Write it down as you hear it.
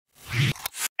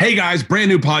Hey guys, brand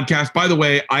new podcast. By the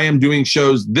way, I am doing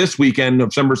shows this weekend,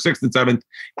 November 6th and 7th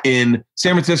in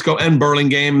San Francisco and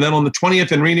Burlingame. Then on the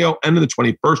 20th in Reno and then the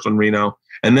 21st in Reno.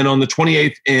 And then on the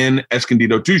 28th in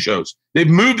Escondido, 2 shows. They've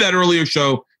moved that earlier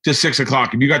show to 6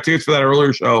 o'clock. If you got tickets for that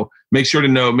earlier show, make sure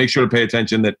to pay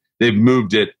attention that they've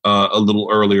moved it a little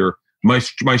earlier. My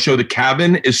show, The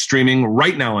Cabin, is streaming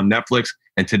right now on Netflix.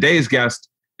 And today's guest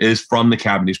is from The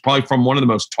Cabin. He's probably from one of the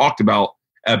most talked about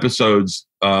episodes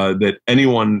that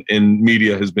anyone in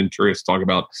media has been curious to talk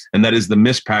about. And that is the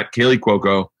Ms.Pat Kaley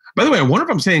Cuoco. By the way, I wonder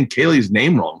if I'm saying Kaylee's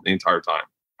name wrong the entire time.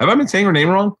 Have I been saying her name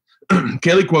wrong?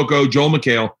 Kaley Cuoco, Joel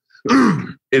McHale.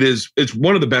 It's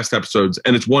one of the best episodes,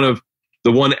 and it's one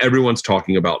everyone's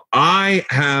talking about. I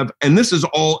have, and this is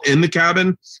all in The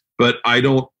Cabin, but I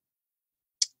don't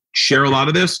share a lot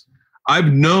of this.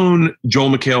 I've known Joel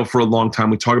McHale for a long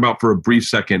time. We talk about for a brief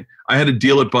second. I had a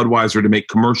deal at Budweiser to make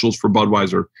commercials for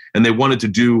Budweiser, and they wanted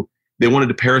to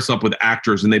pair us up with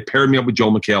actors, and they paired me up with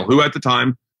Joel McHale, who at the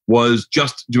time was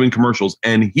just doing commercials,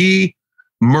 and he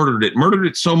murdered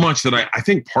it so much that I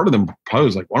think part of them probably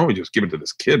was like, why don't we just give it to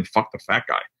this kid? Fuck the fat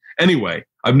guy. Anyway,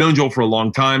 I've known Joel for a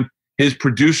long time. His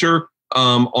producer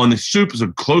on The Soup is a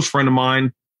close friend of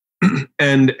mine,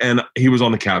 and he was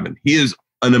on The Cabin. He is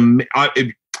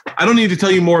I don't need to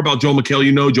tell you more about Joel McHale.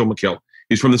 You know Joel McHale.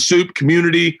 He's from The Soup,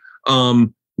 Community.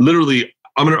 Literally,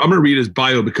 I'm gonna read his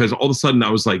bio because all of a sudden I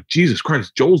was like, Jesus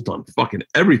Christ, Joel's done fucking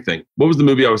everything. What was the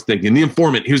movie I was thinking? The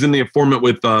Informant. He was in The Informant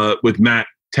with Matt,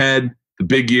 Ted, The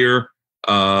Big Year,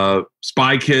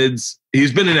 Spy Kids.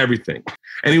 He's been in everything.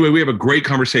 Anyway, we have a great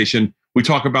conversation. We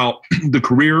talk about the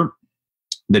career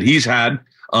that he's had,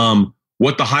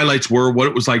 what the highlights were, what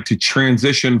it was like to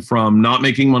transition from not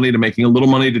making money to making a little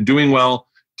money to doing well.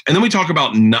 And then we talk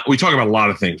about a lot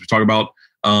of things. We talk about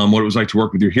what it was like to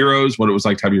work with your heroes, what it was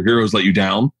like to have your heroes let you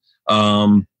down.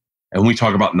 And we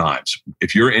talk about knives.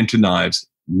 If you're into knives,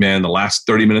 man, the last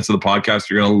 30 minutes of the podcast,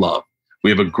 you're going to love.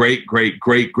 We have a great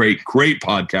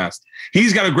podcast.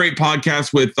 He's got a great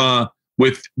podcast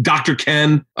with Dr.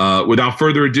 Ken. Without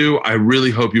further ado, I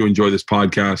really hope you enjoy this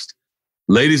podcast.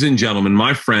 Ladies and gentlemen,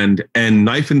 my friend and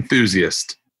knife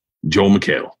enthusiast, Joel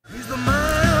McHale. He's the man.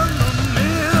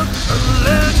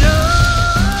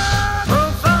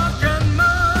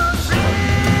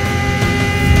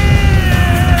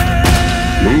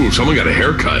 Ooh, someone got a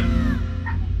haircut.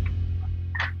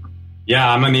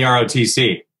 Yeah, I'm in the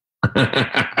ROTC.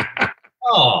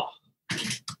 Oh,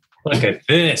 look at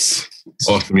this.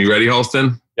 Awesome. You ready,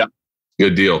 Halston? Yeah.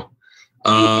 Good deal.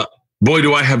 Boy,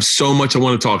 do I have so much I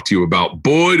want to talk to you about.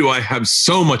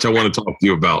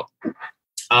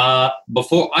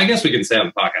 Before, I guess we can say on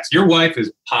the podcast, your wife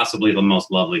is possibly the most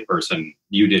lovely person.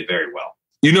 You did very well.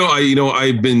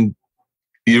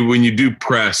 When you do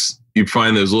press, you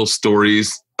find those little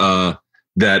stories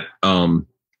that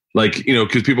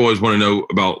because people always want to know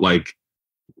about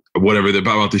whatever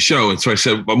about the show. And so I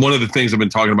said, one of the things I've been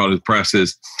talking about in press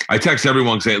is I text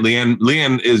everyone saying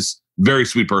Leanne is a very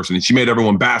sweet person. And she made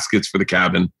everyone baskets for The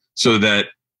Cabin so that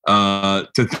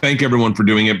to thank everyone for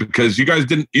doing it, because you guys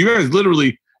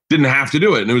literally didn't have to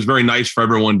do it. And it was very nice for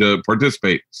everyone to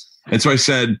participate. And so I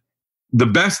said, the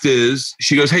best is,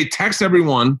 she goes, hey, text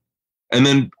everyone and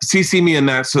then CC me in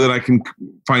that so that I can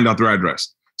find out their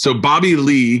address. So Bobby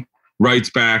Lee writes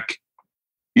back,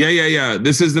 yeah.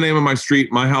 This is the name of my street.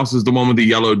 My house is the one with the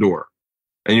yellow door.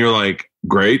 And you're like,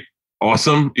 great,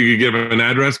 awesome. You could give him an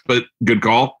address, but good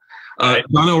call.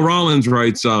 Donnell Rollins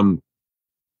writes, yeah, I'm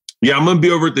going to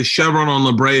be over at the Chevron on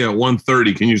La Brea at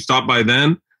 1:30. Can you stop by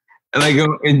then? And I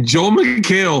go, and Joel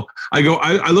McHale,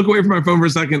 I look away from my phone for a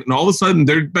second, and all of a sudden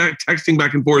they're texting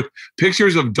back and forth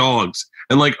pictures of dogs.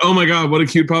 And like, oh my God, what a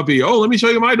cute puppy. Oh, let me show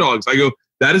you my dogs. I go,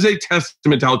 that is a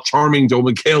testament to how charming Joel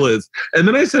McHale is. And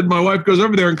then I said, my wife goes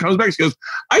over there and comes back. She goes,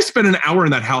 I spent an hour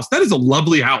in that house. That is a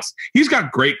lovely house. He's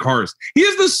got great cars. He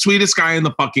is the sweetest guy in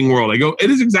the fucking world. I go, it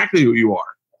is exactly who you are.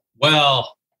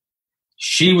 Well,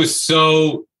 she was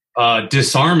so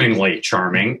disarmingly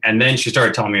charming. And then she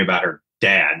started telling me about her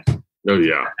dad. Oh,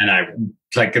 yeah. And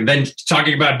then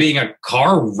talking about being a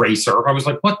car racer. I was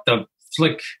like, what the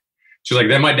flick? She was like,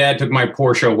 then my dad took my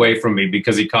Porsche away from me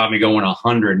because he caught me going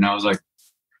 100. And I was like,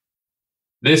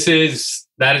 that is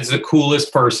the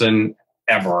coolest person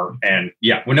ever. And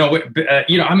yeah, well, no,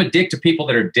 I'm a dick to people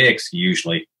that are dicks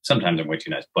usually. Sometimes I'm way too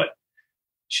nice, but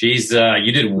she's,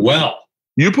 you did well.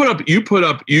 You do put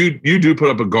up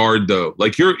a guard though.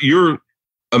 Like you're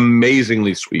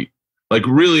amazingly sweet. Like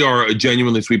really are a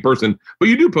genuinely sweet person, but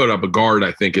you do put up a guard,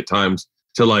 I think, at times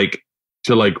to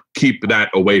keep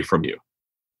that away from you.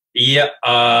 Yeah.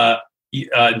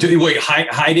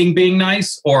 hiding being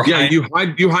nice, or yeah, you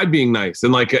hide being nice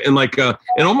in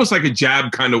almost like a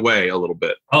jab kind of way a little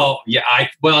bit. Oh yeah,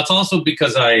 well, it's also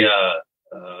because I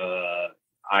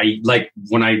like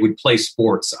when I would play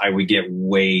sports, I would get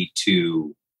way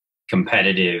too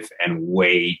competitive and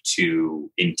way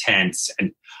too intense,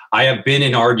 and I have been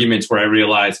in arguments where I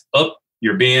realize, oh,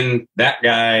 you're being that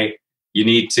guy. You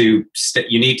need to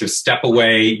step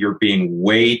away. You're being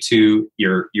way too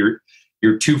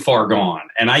you're too far gone.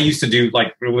 And I used to do,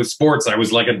 like, with sports, I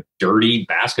was like a dirty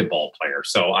basketball player.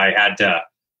 So I had to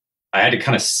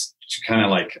kind of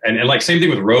like, and like same thing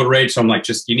with road rage. So I'm like,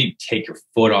 just, you need to take your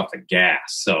foot off the gas.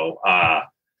 So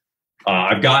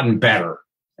I've gotten better,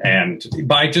 and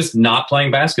by just not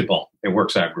playing basketball, it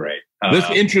works out great. That's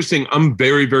interesting. I'm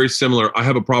very, very similar. I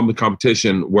have a problem with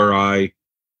competition where I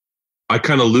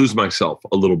kind of lose myself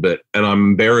a little bit, and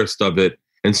I'm embarrassed of it.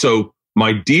 And so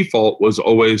my default was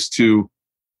always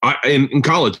in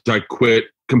college, I quit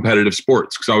competitive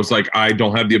sports because I was like, I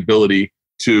don't have the ability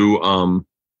to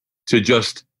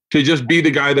just be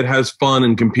the guy that has fun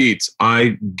and competes.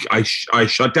 I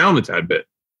shut down a tad bit.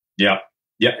 Yeah.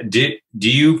 Yeah. Do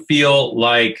you feel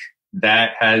like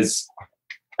that has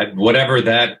whatever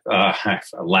that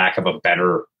lack of a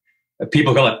better,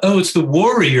 people call it, oh, it's the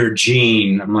warrior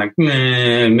gene. I'm like,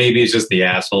 maybe it's just the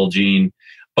asshole gene.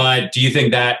 But do you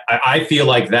think that, I feel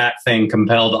like that thing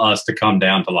compelled us to come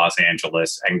down to Los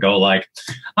Angeles and go like,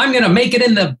 I'm going to make it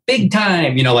in the big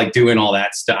time, like doing all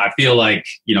that stuff. I feel like,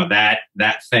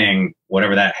 that thing,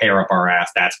 whatever that hair up our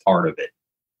ass, that's part of it.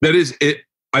 That is it.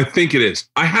 I think it is.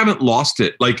 I haven't lost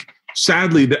it. Like,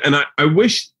 sadly, and I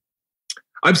wish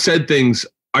I've said things,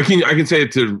 I can say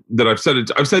it that I've said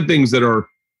it. I've said things that are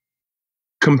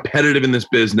competitive in this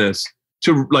business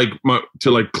to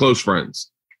close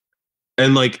friends.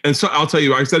 And so I'll tell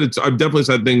you, I've definitely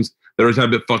said things that are a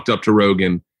bit fucked up to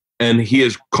Rogan, and he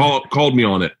has called me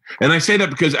on it. And I say that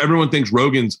because everyone thinks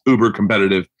Rogan's uber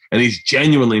competitive, and he's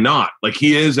genuinely not. Like,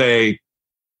 he is a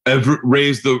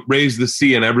raise the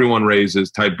sea and everyone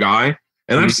raises type guy.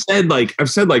 And I've said I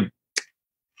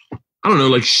don't know,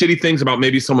 like shitty things about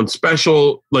maybe someone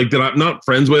special, like that I'm not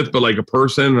friends with, but like a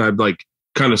person, and I've like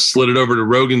kind of slid it over to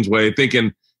Rogan's way,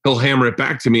 thinking he'll hammer it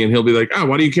back to me, and he'll be like, oh,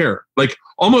 why do you care? Like,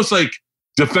 almost like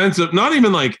defensive, not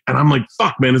even like, and I'm like,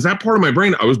 fuck, man, is that part of my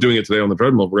brain? I was doing it today on the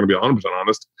treadmill, if we're going to be 100%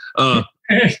 honest.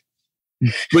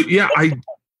 But yeah,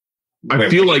 I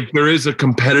feel like there is a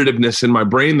competitiveness in my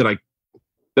brain that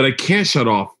I can't shut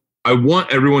off. I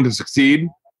want everyone to succeed,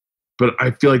 but I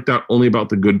feel like that only about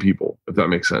the good people, if that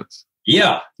makes sense.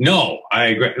 Yeah, no, I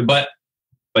agree. But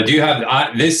do you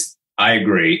have this? I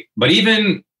agree. But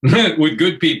even with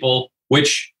good people,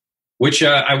 which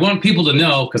I want people to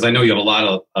know, because I know you have a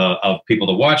lot of people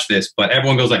to watch this, but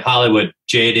everyone goes like Hollywood,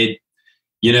 jaded,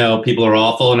 people are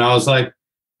awful. And I was like,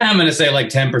 I'm going to say like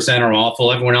 10% are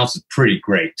awful. Everyone else is pretty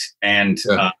great. And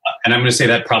I'm going to say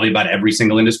that probably about every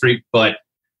single industry. But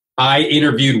I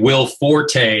interviewed Will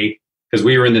Forte because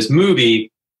we were in this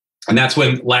movie, and that's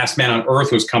when Last Man on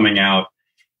Earth was coming out.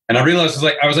 And I realized,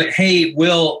 I was like, hey,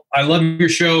 Will, I love your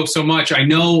show so much. I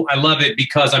know I love it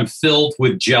because I'm filled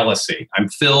with jealousy. I'm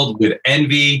filled with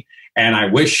envy. And I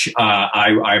wish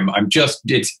I'm just,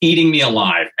 it's eating me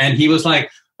alive. And he was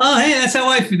like, oh, hey, that's how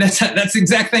I feel. That's the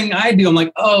exact thing I do. I'm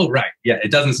like, oh, right. Yeah.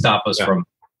 It doesn't stop us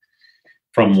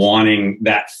from wanting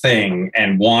that thing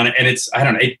and it's, I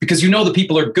don't know, because the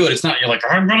people are good. It's not, you're like,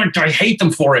 I hate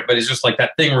them for it. But it's just like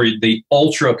that thing where the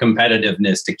ultra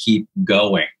competitiveness to keep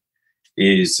going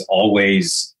is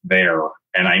always there.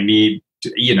 And I need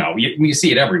to, you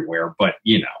see it everywhere, but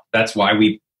that's why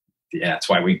we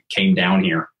came down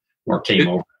here or came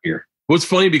over here. Well, it's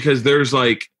funny because there's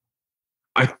like,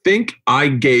 I think I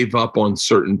gave up on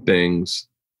certain things.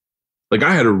 Like,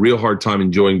 I had a real hard time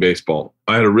enjoying baseball.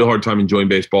 I had a real hard time enjoying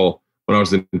baseball when I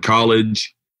was in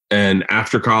college and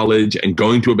after college, and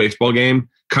going to a baseball game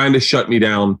kind of shut me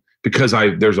down because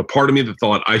there's a part of me that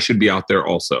thought I should be out there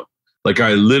also. Like,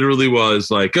 I literally was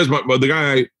like, because the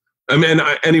guy,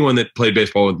 anyone that played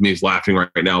baseball with me is laughing right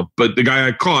now, but the guy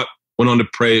I caught went on to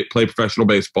play professional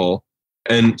baseball.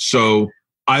 And so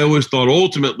I always thought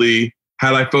ultimately,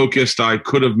 had I focused, I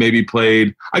could have maybe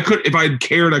played. If I had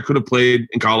cared, I could have played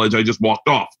in college. I just walked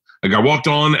off. Like, I walked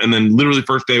on, and then literally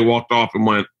first day walked off and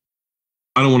went,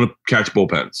 I don't want to catch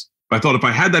bullpens. I thought if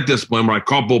I had that discipline where I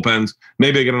caught bullpens,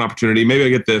 maybe I get an opportunity, maybe I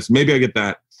get this, maybe I get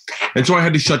that. And so I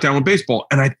had to shut down with baseball.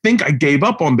 And I think I gave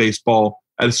up on baseball.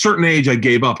 At a certain age, I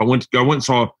gave up. I went and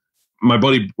saw my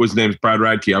buddy, his name is Brad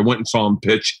Radke. I went and saw him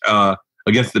pitch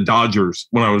against the Dodgers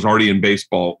when I was already in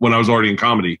baseball, when I was already in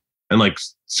comedy, and like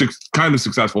kind of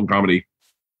successful in comedy.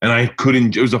 And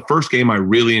it was the first game I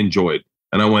really enjoyed.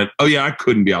 And I went, oh yeah, I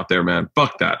couldn't be out there, man.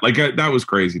 Fuck that. Like that was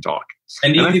crazy talk.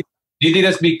 And do you think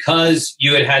that's because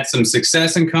you had some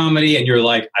success in comedy and you're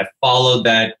like, I followed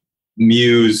that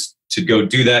muse to go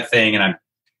do that thing, and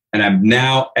I'm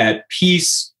now at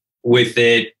peace with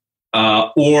it,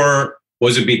 or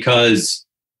was it because,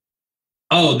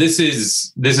 oh, this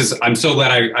is I'm so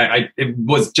glad I it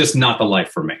was just not the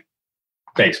life for me,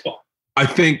 baseball. I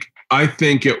think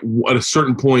at a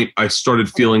certain point I started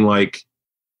feeling like,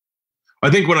 I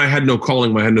think when I had no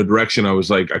calling, I had no direction, I was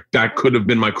like, that could have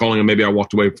been my calling, and maybe I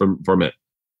walked away from it.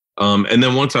 And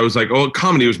then once I was like, oh,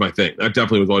 comedy was my thing. That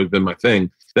definitely was always been my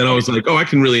thing. Then I was like, oh, I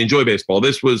can really enjoy baseball.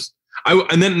 This was, I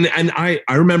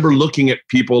remember looking at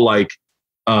people like,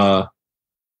 I'm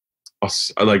not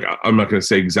going to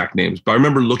say exact names, but I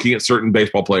remember looking at certain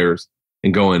baseball players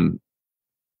and going,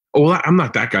 oh, well, I'm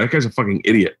not that guy. That guy's a fucking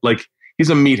idiot. Like, he's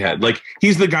a meathead. Like,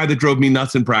 he's the guy that drove me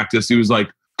nuts in practice. He was like,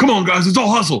 come on, guys, it's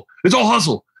all hustle. It's all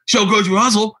hustle. Show goes through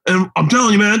hustle. And I'm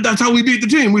telling you, man, that's how we beat the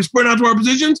team. We sprint out to our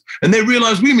positions and they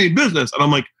realize we mean business. And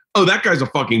I'm like, oh, that guy's a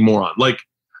fucking moron. Like,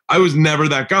 I was never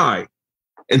that guy.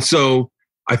 And so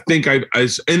I think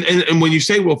and when you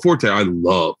say Will Forte, I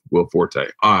love Will Forte.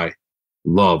 I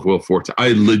love Will Forte.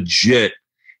 I legit,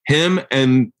 him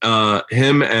and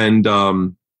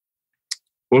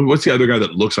what's the other guy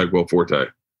that looks like Will Forte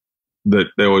that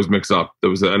they always mix up? That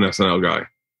was an SNL guy.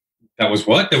 That was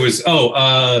what? There was,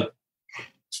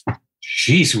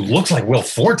 geez, who looks like Will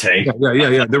Forte?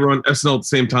 Yeah. They were on SNL at the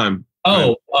same time.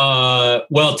 Oh,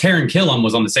 well, Taron Killam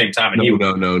was on the same time. And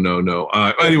No.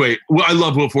 Anyway, I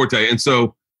love Will Forte. And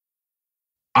so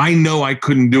I know I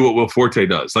couldn't do what Will Forte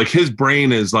does. Like, his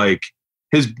brain is like,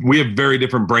 we have very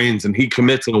different brains, and he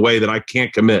commits in a way that I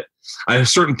can't commit. At a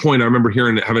certain point, I remember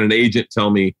having an agent tell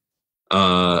me,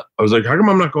 I was like, how come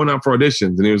I'm not going out for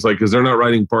auditions? And he was like, because they're not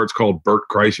writing parts called Bert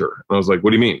Kreischer. And I was like, what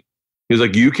do you mean? He was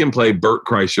like, you can play Bert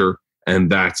Kreischer,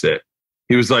 and that's it.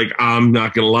 He was like, I'm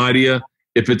not going to lie to you.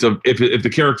 If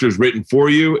the character is written for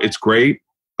you, it's great.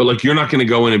 But like, you're not going to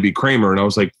go in and be Kramer. And I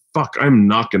was like, fuck, I'm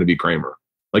not going to be Kramer.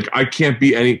 Like, I can't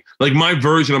be like, my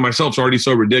version of myself is already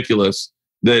so ridiculous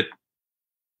that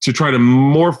to try to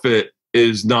morph it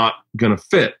is not going to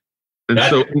fit. And that's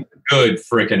so a good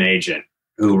freaking agent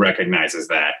who recognizes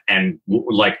that. And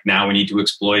like, now we need to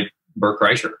exploit Bert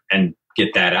Kreischer and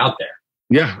get that out there.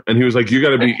 Yeah. And he was like, you're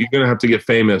going to have to get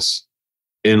famous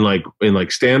in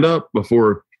stand up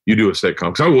before you do a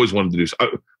sitcom. Cause I always wanted to do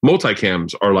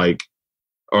multicams are like,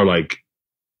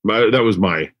 that was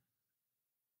my,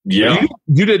 yeah.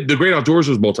 You did The Great Outdoors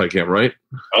was multicam, right?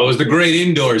 Oh, it was The Great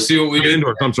Indoors. See what we did?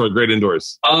 Indoors. I'm sorry, Great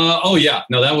Indoors. Oh yeah.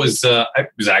 No, that was, it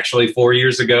was actually 4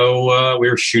 years ago. We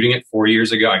were shooting it 4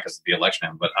 years ago because of the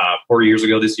election, but 4 years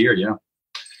ago this year. Yeah.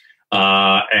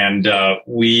 And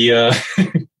we,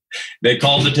 they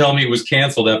called to tell me it was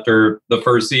canceled after the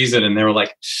first season. And they were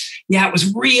like, yeah, it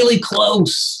was really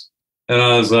close. And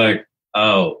I was like,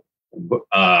 oh,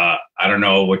 I don't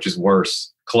know which is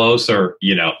worse. Close or,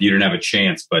 you didn't have a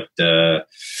chance, but that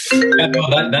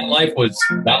life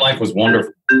was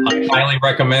wonderful. I highly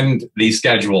recommend the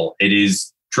schedule. It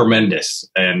is tremendous.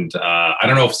 And I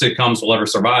don't know if sitcoms will ever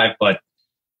survive, but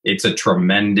it's a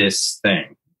tremendous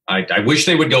thing. I wish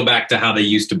they would go back to how they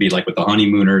used to be, like with the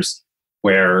Honeymooners,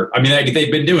 where, I mean,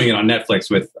 they've been doing it on Netflix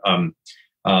with,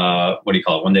 what do you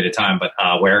call it? One Day at a Time, but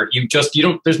where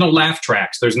there's no laugh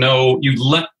tracks. There's no,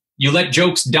 you let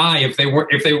jokes die if they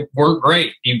weren't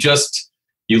great. You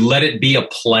let it be a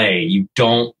play. You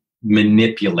don't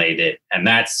manipulate it, and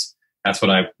that's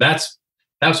what I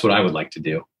would like to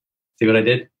do. See what I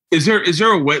did? Is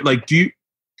there a way? Like,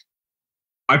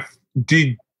 I'm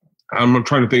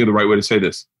trying to think of the right way to say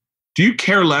this. Do you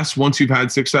care less once you've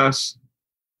had success?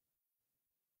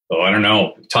 Oh, I don't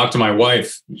know. Talk to my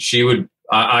wife. She would.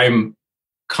 I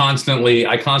constantly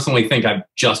think I've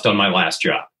just done my last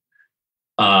job.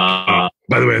 By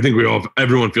the way, I think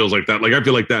everyone feels like that. Like, I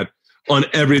feel like that on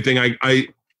everything.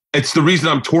 It's the reason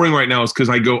I'm touring right now is because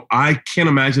I can't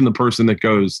imagine the person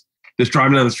that's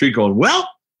driving down the street going, well,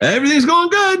 everything's going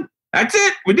good. That's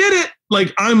it. We did it.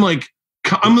 Like, I'm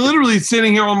literally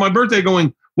sitting here on my birthday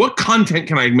going, what content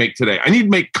can I make today? I need to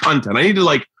make content. I need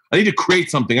to create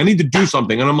something. I need to do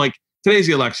something. And I'm like, today's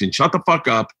the election. Shut the fuck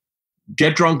up.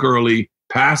 Get drunk early,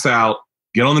 pass out,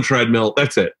 get on the treadmill.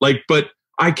 That's it. Like, but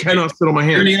I cannot sit on my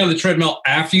hands. You're getting on the treadmill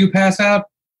after you pass out?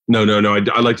 No.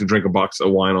 I like to drink a box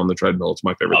of wine on the treadmill. It's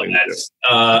my favorite thing to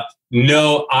do.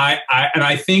 No,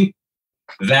 I think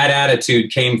that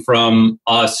attitude came from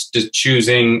us just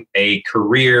choosing a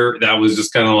career that was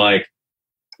just kind of like,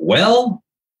 well,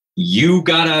 you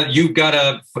gotta, you're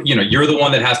the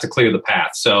one that has to clear the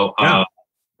path. So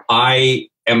I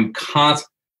am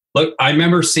Look, I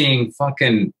remember seeing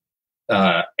fucking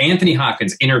Anthony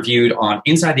Hopkins interviewed on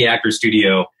Inside the Actors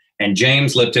Studio, and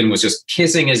James Lipton was just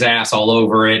kissing his ass all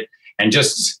over it and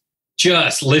just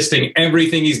listing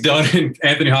everything he's done. And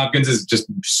Anthony Hopkins is just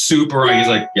super. He's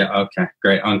like, yeah, okay,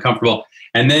 great, uncomfortable.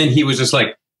 And then he was just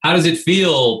like, how does it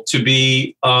feel to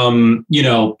be,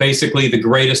 basically the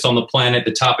greatest on the planet,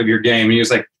 the top of your game? And he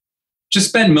was like, just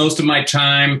spend most of my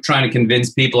time trying to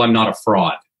convince people I'm not a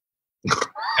fraud.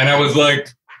 And I was like,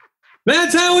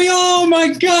 that's how oh my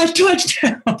gosh,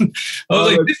 touchdown. I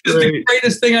was like, this is the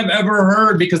greatest thing I've ever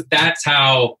heard, because that's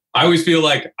how I always feel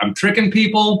like I'm tricking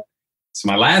people. It's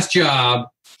my last job.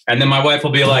 And then my wife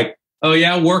will be like, oh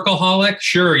yeah, workaholic?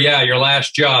 Sure, yeah, your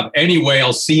last job. Anyway,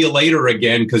 I'll see you later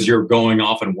again because you're going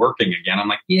off and working again. I'm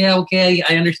like, yeah, okay,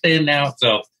 I understand now.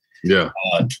 So yeah.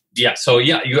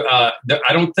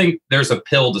 I don't think there's a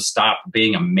pill to stop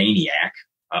being a maniac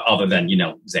other than,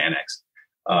 Xanax.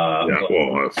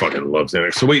 I fucking love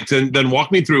Xanax. So wait, then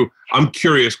walk me through. I'm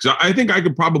curious because I think I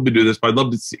could probably do this, but I'd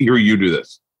love to hear you do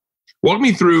this. Walk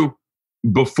me through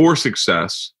before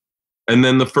success, and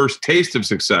then the first taste of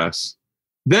success.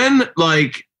 Then,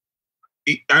 like,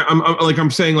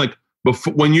 I'm saying, like,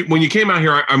 before when you came out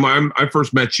here, I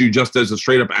first met you just as a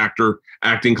straight up actor,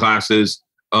 acting classes.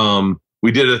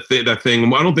 We did that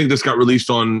thing. I don't think this got released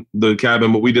on the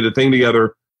Cabin, but we did a thing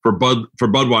together for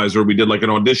Budweiser. We did like an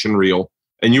audition reel,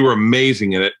 and you were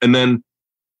amazing in it. And then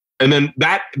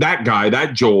that guy,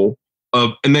 that Joel,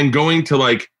 and then going to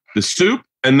like the Soup,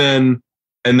 and then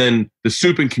the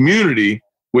Soup and Community,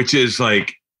 which is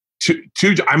like two.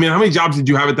 I mean, how many jobs did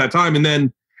you have at that time? And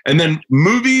then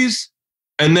movies,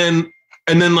 and then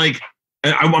like,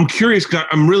 and I'm curious because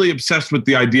I'm really obsessed with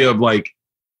the idea of like.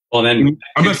 Well, then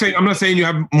I'm not saying you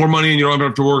have more money and you don't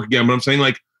have to work again, but I'm saying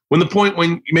like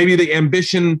when maybe the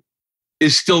ambition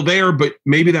is still there, but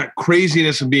maybe that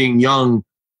craziness of being young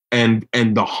and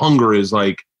the hunger is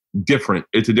like different.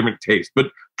 It's a different taste.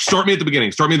 But start me at the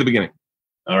beginning.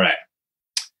 All right.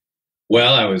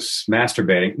 Well, I was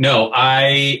masturbating. No,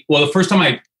 the first time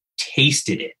I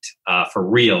tasted it for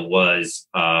real was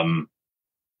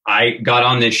I got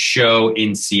on this show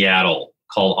in Seattle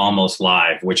called Almost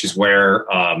Live, which is where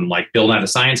like Bill Nye the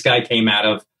Science Guy came out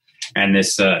of, and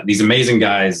these amazing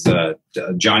guys,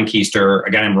 John Keister,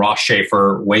 a guy named Ross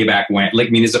Schaefer, way back when, like,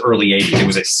 I mean, this is the early 80s. It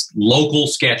was a local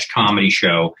sketch comedy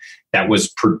show that was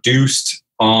produced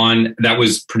on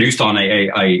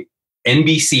a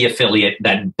NBC affiliate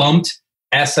that bumped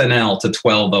SNL to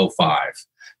 1205.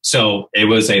 So it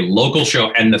was a local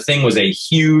show, and the thing was a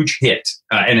huge hit,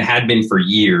 and it had been for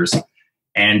years.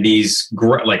 And these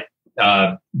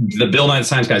the Bill Nye the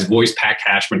Science Guy's voice, Pat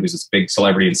Cashman, who's this big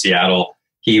celebrity in Seattle.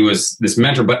 He was this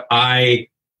mentor, but I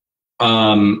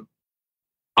got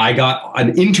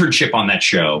an internship on that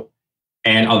show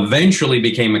and eventually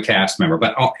became a cast member.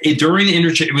 But during the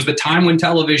internship, it was the time when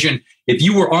television, if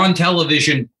you were on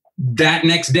television that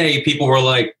next day, people were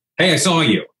like, hey, I saw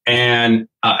you. And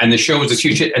the show was this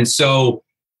huge hit. And so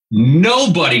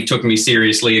nobody took me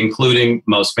seriously, including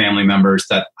most family members,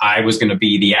 that I was going to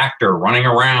be the actor running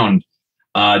around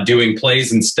doing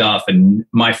plays and stuff. And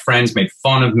my friends made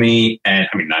fun of me. And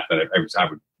I mean, not that I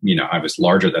was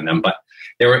larger than them, but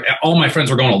all my friends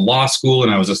were going to law school,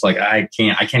 and I was just like, I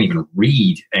can't even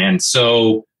read. And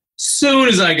so soon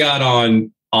as I got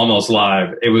on Almost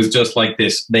Live, it was just like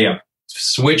this, a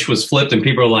switch was flipped, and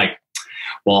people were like,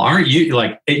 well, aren't you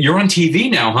like, you're on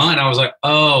TV now, huh? And I was like,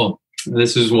 oh,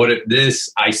 this is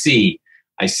I see.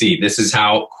 This is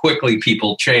how quickly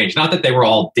people change. Not that they were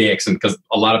all dicks, and because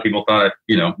a lot of people thought,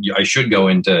 I should go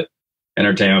into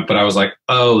entertainment, but I was like,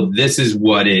 oh, this is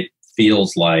what it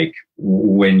feels like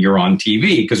when you're on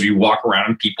TV, because you walk around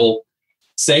and people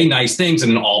say nice things,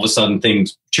 and then all of a sudden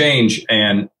things change.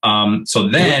 And so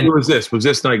then, what was this? Was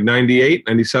this like 98,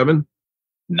 97?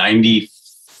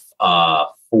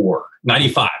 94,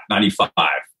 95.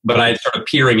 But I started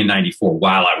appearing in 94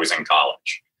 while I was in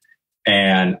college.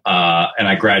 And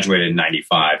I graduated in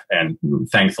 95, and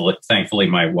thankfully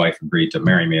my wife agreed to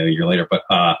marry me a year later. But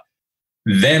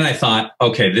then I thought,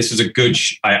 okay, this is a good,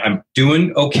 I'm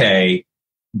doing okay,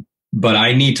 but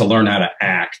I need to learn how to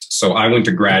act. So I went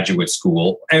to graduate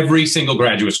school. Every single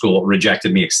graduate school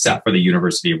rejected me except for the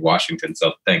University of Washington.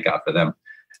 So thank God for them.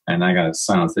 And I got to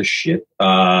silence this shit.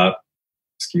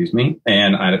 Excuse me.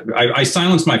 And I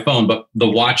silenced my phone, but the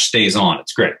watch stays on.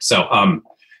 It's great. So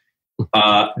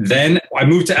then I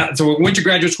went to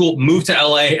graduate school, moved to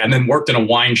LA, and then worked in a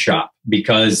wine shop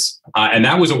because, and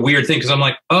that was a weird thing because I'm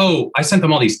like, oh, I sent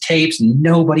them all these tapes.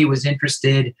 Nobody was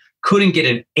interested. Couldn't get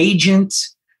an agent.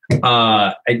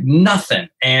 Nothing.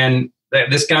 And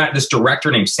this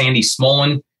director named Sandy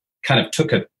Smolin, kind of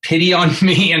took a pity on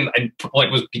me and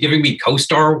like was giving me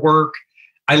co-star work.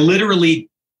 I literally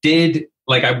did,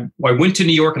 like, I went to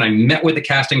New York and I met with the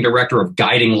casting director of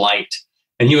Guiding Light.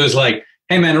 And he was like,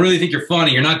 hey man, I really think you're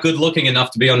funny. You're not good looking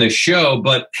enough to be on this show,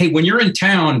 but hey, when you're in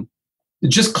town,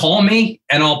 just call me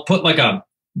and I'll put like a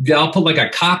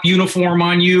cop uniform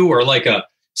on you, or like a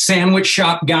sandwich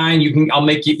shop guy, and you can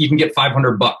get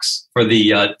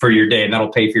 $500 for your day, and that'll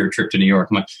pay for your trip to New York.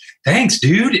 I'm like, thanks,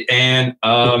 dude. And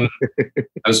I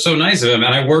was so nice of him.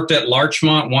 And I worked at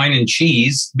Larchmont Wine and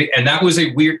Cheese, and that was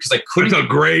a weird, because I couldn't. That's a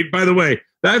great, by the way.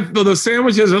 The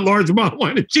sandwiches at Larchmont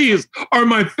Wine and Cheese are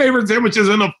my favorite sandwiches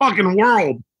in the fucking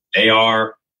world. They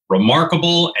are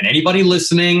remarkable, and anybody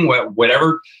listening,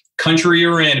 whatever country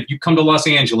you're in, if you come to Los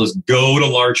Angeles, go to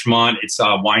Larchmont. It's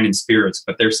wine and spirits,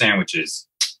 but their sandwiches,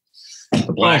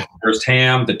 the black forest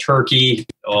ham, the turkey.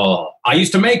 Oh, I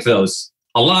used to make those,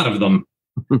 a lot of them.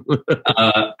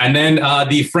 And then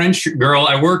the French girl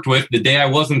I worked with, the day I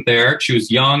wasn't there, she was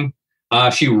young.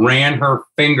 She ran her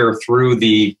finger through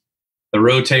the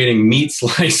rotating meat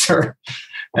slicer,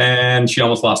 and she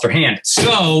almost lost her hand.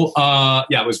 So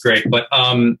yeah, it was great. But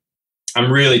I'm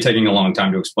really taking a long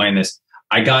time to explain this.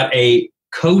 I got a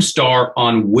co-star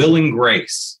on Will and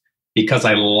Grace because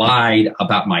I lied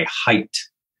about my height.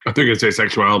 I think I'd say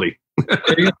sexuality.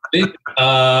 Yeah,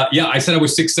 I said I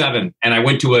was 6'7", and I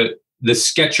went to the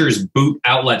Skechers boot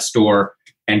outlet store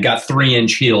and got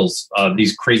 3-inch heels,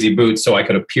 these crazy boots, so I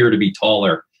could appear to be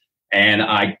taller. And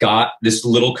I got this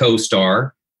little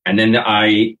co-star, and then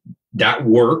that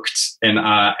worked, and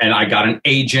I got an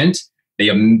agent. They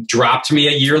dropped me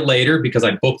a year later because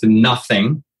I booked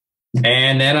nothing.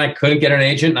 And then I couldn't get an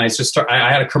agent. And I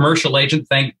had a commercial agent,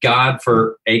 thank God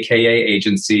for AKA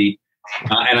agency.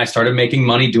 And I started making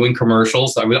money doing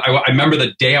commercials. I remember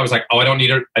the day I was like, oh, I don't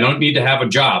need to have a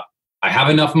job. I have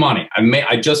enough money.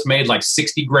 I just made like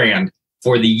 60 grand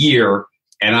for the year,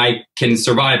 and I can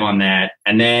survive on that.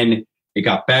 And then it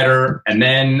got better. And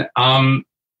then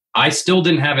I still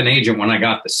didn't have an agent when I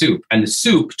got The Soup, and The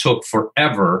Soup took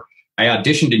forever. I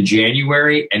auditioned in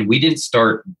January, and we didn't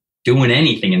start doing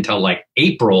anything until like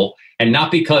April, and not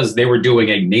because they were doing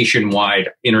a nationwide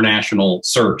international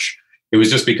search. It was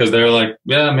just because they're like,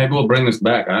 yeah, maybe we'll bring this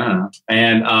back. I don't know.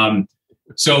 And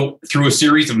so through a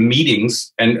series of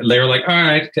meetings, and they were like, all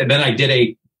right. And then I did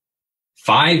a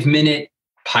 5-minute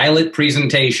pilot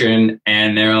presentation,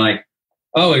 and they're like,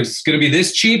 oh, it's going to be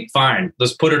this cheap? Fine.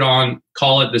 Let's put it on,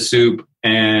 call it The Soup.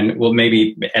 And well,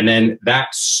 maybe, and then that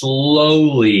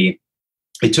slowly,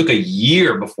 it took a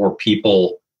year before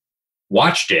people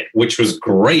watched it, which was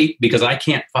great because I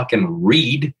can't fucking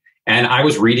read. And I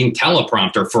was reading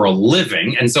teleprompter for a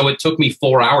living. And so it took me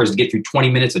 4 hours to get through 20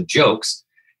 minutes of jokes.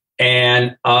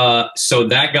 And so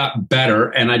that got better.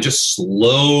 And I just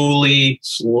slowly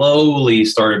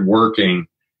started working.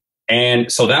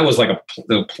 And so that was like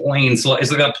the plane. It's like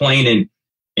that plane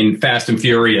in Fast and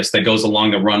Furious that goes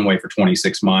along the runway for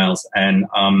 26 miles. And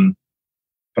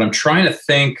but I'm trying to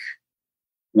think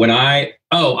I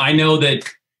know that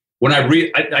when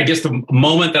I guess the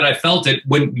moment that I felt it,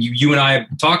 when you and I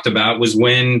talked about, was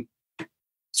when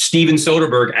Steven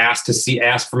Soderbergh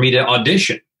asked for me to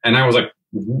audition. And I was like,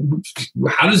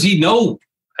 how does he know?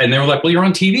 And they were like, well, you're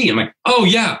on TV. I'm like, oh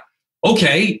yeah.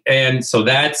 Okay. And so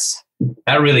that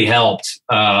really helped.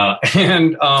 So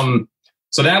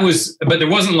that was, but there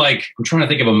wasn't like, I'm trying to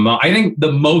think of I think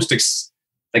the most,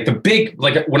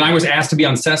 when I was asked to be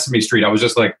on Sesame Street, I was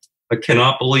just like, I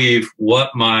cannot believe what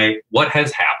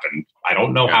has happened. I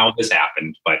don't know how this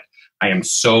happened, but I am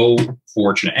so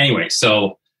fortunate. Anyway,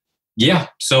 so yeah.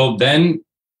 So then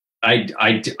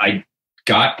I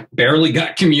barely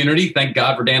got Community. Thank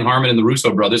God for Dan Harmon and the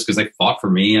Russo brothers, because they fought for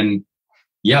me. And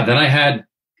yeah, then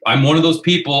I'm one of those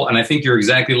people, and I think you're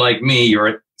exactly like me.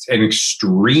 You're an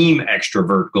extreme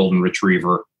extrovert golden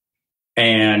retriever.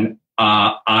 And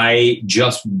I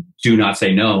just do not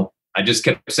say no. I just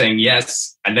kept saying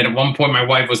yes. And then at one point, my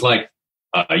wife was like,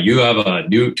 you have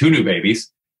two new babies,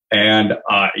 and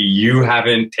you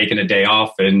haven't taken a day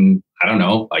off in, I don't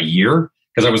know, a year?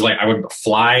 Because I was like, I would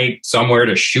fly somewhere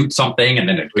to shoot something, and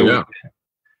then it'd go. Yeah.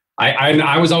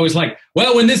 I was always like,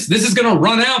 well, when this is going to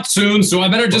run out soon, so I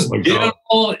better just get it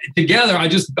all together. I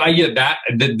get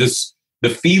the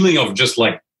feeling of just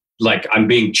like I'm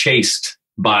being chased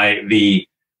by the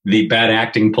bad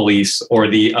acting police, or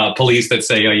the police that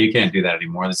say, oh, you can't do that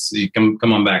anymore. You come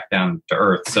on back down to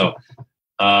earth. So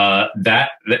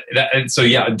so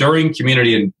yeah, during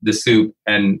Community and The Soup,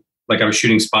 and like I was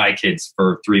shooting Spy Kids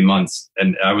for 3 months,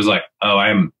 and I was like, oh,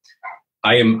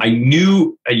 I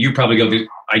knew you probably go through.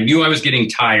 I knew I was getting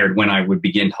tired when I would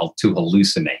begin to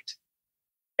hallucinate.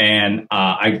 And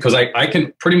because I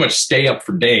can pretty much stay up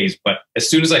for days, but as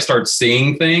soon as I start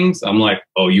seeing things, I'm like,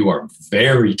 oh, you are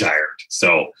very tired.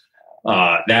 So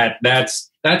that's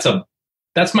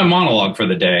my monologue for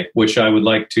the day, which I would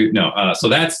like to know. So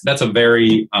that's a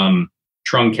very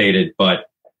truncated, but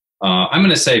I'm going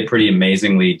to say pretty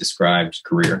amazingly described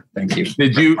career. Thank you.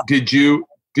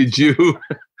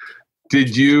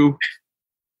 Did you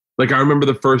like, I remember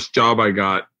the first job I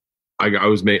got, I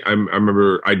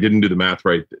remember I didn't do the math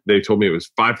right. They told me it was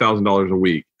 $5,000 a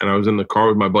week. And I was in the car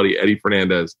with my buddy, Eddie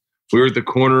Fernandez. We were at the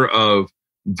corner of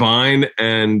Vine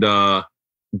and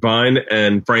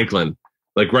Franklin,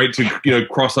 like right to,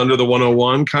 cross under the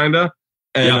 101 kind of.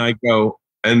 And I go,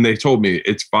 and they told me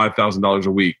it's $5,000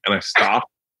 a week. And I stopped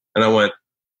and I went,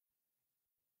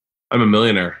 I'm a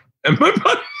millionaire. And my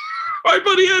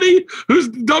buddy Eddie, who's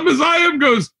dumb as I am,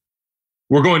 goes,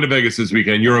 we're going to Vegas this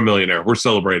weekend. You're a millionaire. We're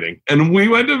celebrating. And we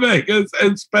went to Vegas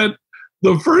and spent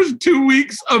the first 2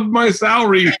 weeks of my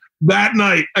salary that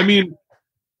night. I mean,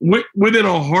 within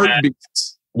a heartbeat.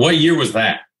 What year was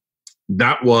that?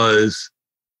 That was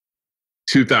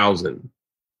 2000.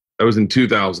 That was in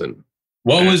 2000.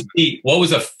 What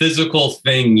was a physical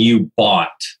thing you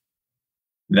bought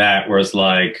that was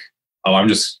like, oh, I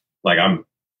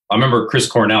remember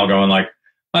Chris Cornell going like,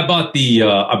 I bought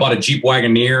a Jeep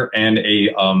Wagoneer and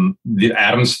the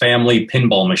Addams Family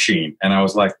pinball machine, and I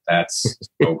was like, "That's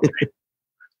so great."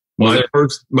 My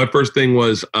first thing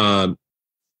was I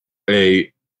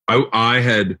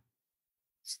had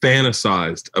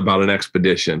fantasized about an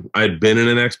expedition. I had been in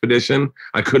an expedition.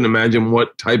 I couldn't imagine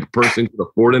what type of person could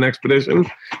afford an expedition,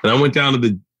 and I went down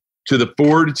to the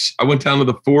Ford. I went down to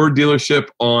the Ford dealership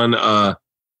on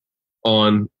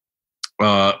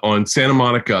Santa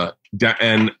Monica.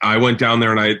 And I went down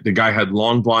there and the guy had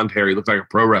long blonde hair. He looked like a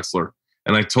pro wrestler.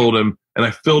 And I told him, and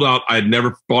I filled out, I had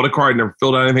never bought a car. I'd never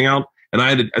filled out anything out. And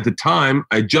at the time,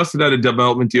 I just had a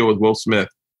development deal with Will Smith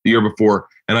the year before.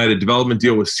 And I had a development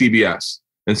deal with CBS.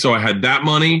 And so I had that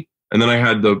money. And then I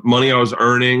had the money I was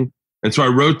earning. And so I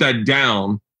wrote that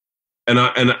down. And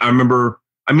I remember,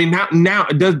 I mean, now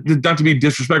it does, not to be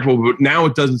disrespectful, but now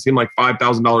it doesn't seem like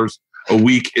 $5,000 a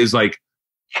week is like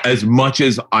as much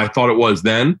as I thought it was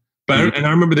then. And I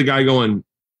remember the guy going,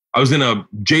 I was in a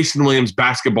Jason Williams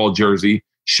basketball jersey,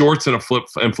 shorts and flip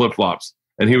flops.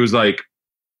 And he was like,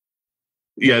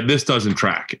 yeah, this doesn't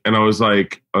track. And I was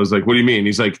like, what do you mean?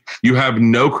 He's like, you have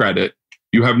no credit.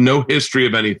 You have no history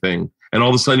of anything. And all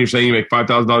of a sudden you're saying you make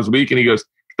 $5,000 a week. And he goes,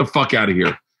 get the fuck out of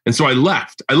here. And so I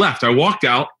left. I walked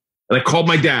out and I called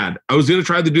my dad. I was going to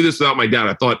try to do this without my dad.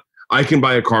 I thought I can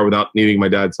buy a car without needing my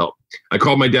dad's help. I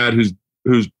called my dad, whose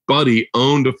buddy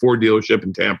owned a Ford dealership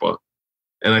in Tampa.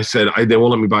 And I said, they won't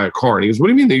let me buy a car. And he goes, what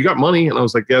do you mean? You got money? And I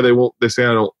was like, yeah, they won't. They say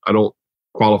I don't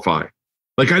qualify.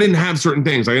 Like I didn't have certain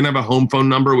things. I didn't have a home phone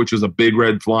number, which was a big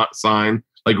red sign,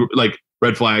 like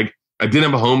red flag. I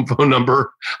didn't have a home phone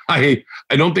number. I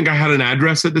don't think I had an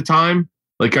address at the time.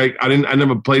 Like I didn't have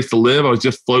a place to live. I was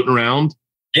just floating around.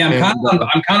 Yeah,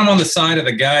 I'm kind of on the side of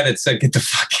the guy that said, get the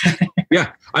fuck out of here.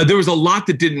 Yeah, there was a lot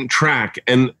that didn't track.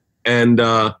 And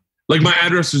like my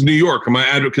address is New York. And my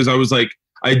address, because I was like,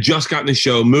 I had just gotten the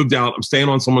show, moved out. I'm staying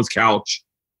on someone's couch,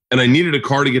 and I needed a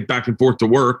car to get back and forth to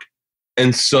work.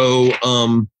 And so,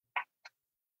 and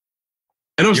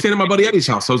I was staying at my buddy Eddie's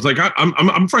house. So I was like,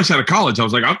 I'm fresh out of college. I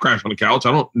was like, I'll crash on the couch.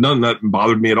 None of that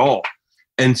bothered me at all.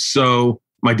 And so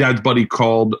my dad's buddy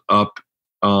called up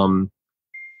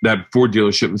that Ford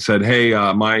dealership and said, hey,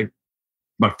 my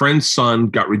friend's son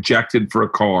got rejected for a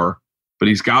car, but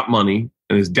he's got money,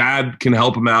 and his dad can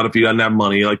help him out if he doesn't have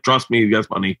money. Like, trust me, he has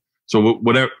money. So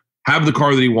whatever, have the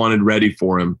car that he wanted ready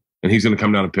for him, and he's going to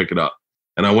come down and pick it up.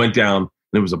 And I went down, and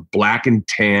it was a black and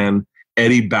tan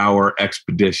Eddie Bauer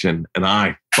Expedition, and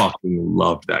I fucking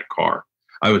loved that car.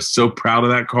 I was so proud of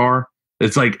that car.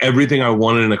 It's like everything I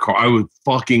wanted in a car. I would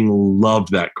fucking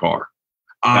love that car.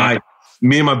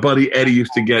 Me and my buddy Eddie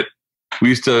we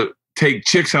used to take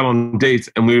chicks out on dates,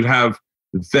 and we would have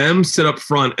them sit up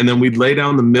front, and then we'd lay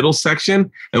down the middle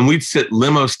section, and we'd sit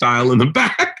limo style in the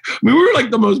back. I mean, we were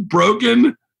like the most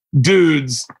broken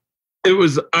dudes.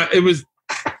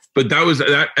 But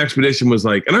that expedition was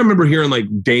like, and I remember hearing like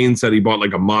Dane said he bought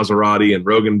like a Maserati, and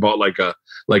Rogan bought like a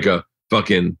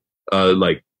fucking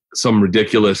like some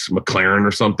ridiculous McLaren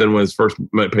or something with his first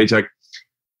paycheck.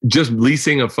 Just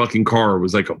leasing a fucking car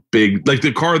was like a big, like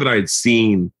the car that I had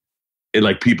seen it,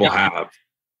 like people have.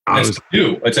 It's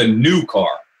new. It's a new car.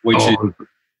 Wait,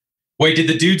 did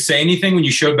the dude say anything when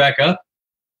you showed back up?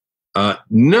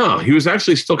 No, he was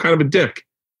actually still kind of a dick.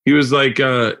 He was like,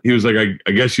 I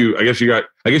guess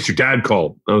your dad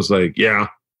called. I was like, yeah.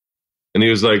 And he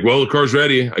was like, well, the car's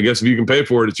ready. I guess if you can pay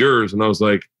for it, it's yours. And I was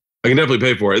like, I can definitely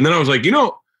pay for it. And then I was like,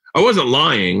 I wasn't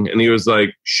lying. And he was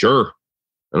like, sure.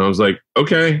 And I was like,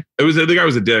 okay. The guy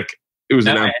was a dick. It was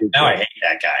now I hate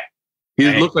that guy.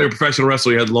 He looked like a professional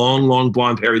wrestler. He had long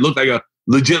blonde hair. He looked like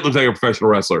a professional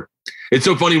wrestler. It's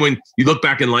so funny when you look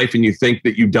back in life and you think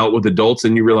that you dealt with adults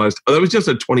and you realized, oh, that was just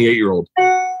a 28-year-old.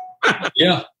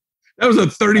 Yeah. That was a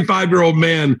 35-year-old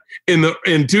man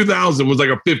in 2000 was like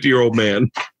a 50-year-old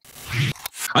man.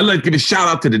 I'd like to give a shout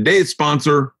out to today's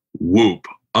sponsor, Whoop.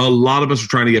 A lot of us are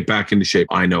trying to get back into shape.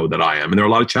 I know that I am. And there are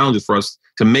a lot of challenges for us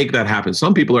to make that happen.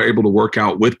 Some people are able to work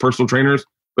out with personal trainers,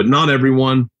 but not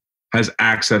everyone has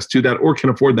access to that or can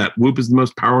afford that. Whoop is the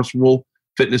most powerful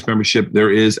fitness membership there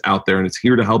is out there, and it's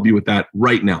here to help you with that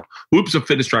right now. Whoop is a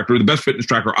fitness tracker, the best fitness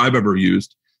tracker I've ever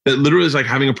used. That literally is like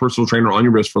having a personal trainer on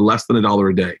your wrist for less than $1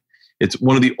 a day. It's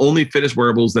one of the only fitness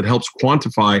wearables that helps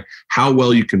quantify how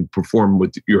well you can perform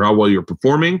how well you're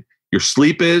performing, your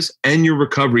sleep is, and your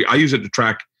recovery. I use it to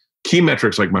track key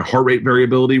metrics like my heart rate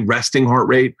variability, resting heart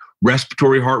rate,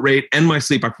 respiratory heart rate, and my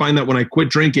sleep. I find that when I quit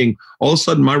drinking, all of a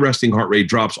sudden my resting heart rate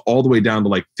drops all the way down to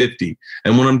like 50.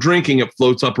 And when I'm drinking, it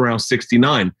floats up around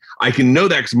 69. I can know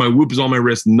that because my Whoop is on my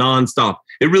wrist nonstop.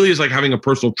 It really is like having a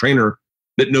personal trainer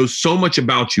that knows so much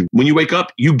about you. When you wake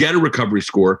up, you get a recovery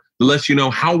score that lets you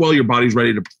know how well your body's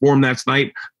ready to perform that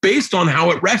night based on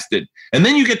how it rested. And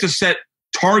then you get to set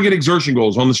target exertion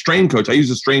goals on the strain coach. I use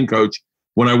the strain coach.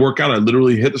 When I work out, I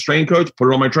literally hit the strain coach, put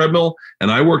it on my treadmill,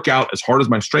 and I work out as hard as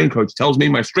my strain coach tells me.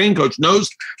 My strain coach knows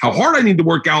how hard I need to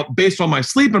work out based on my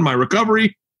sleep and my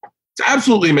recovery. It's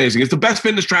absolutely amazing. It's the best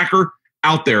fitness tracker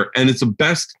out there, and it's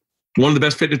one of the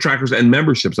best fitness trackers and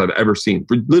memberships I've ever seen.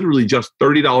 For literally just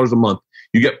 $30 a month,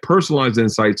 you get personalized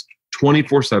insights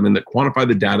 24/7 that quantify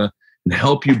the data and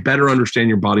help you better understand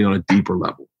your body on a deeper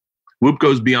level. Whoop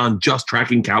goes beyond just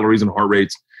tracking calories and heart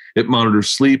rates. It monitors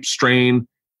sleep, strain,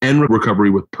 and recovery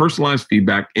with personalized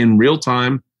feedback in real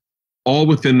time, all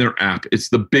within their app. It's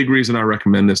the big reason I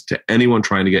recommend this to anyone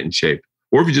trying to get in shape,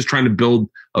 or if you're just trying to build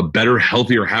a better,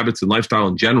 healthier habits and lifestyle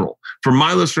in general. For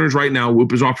my listeners right now,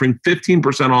 Whoop is offering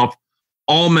 15% off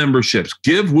all memberships.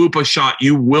 Give Whoop a shot.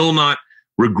 You will not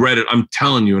regret it. I'm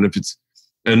telling you. And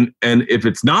if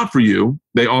it's not for you,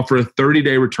 they offer a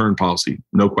 30-day return policy.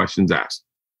 No questions asked.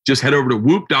 Just head over to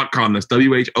whoop.com. That's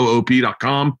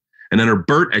WHOOP.com. And enter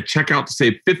Bert at checkout to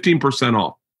save 15%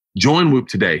 off. Join Whoop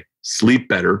today. Sleep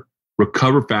better,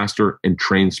 recover faster, and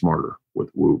train smarter with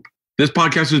Whoop. This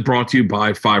podcast is brought to you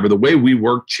by Fiverr. The way we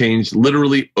work changed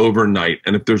literally overnight.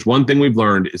 And if there's one thing we've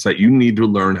learned, it's that you need to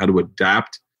learn how to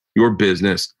adapt your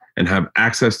business and have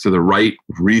access to the right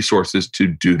resources to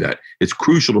do that. It's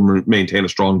crucial to maintain a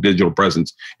strong digital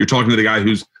presence. You're talking to the guy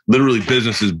whose literally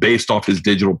business is based off his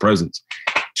digital presence.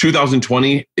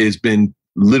 2020 has been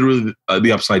literally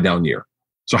the upside down year.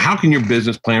 So how can your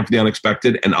business plan for the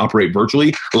unexpected and operate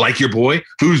virtually like your boy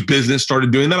whose business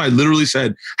started doing that? I literally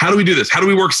said, how do we do this? How do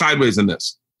we work sideways in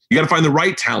this? You got to find the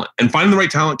right talent, and finding the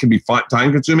right talent can be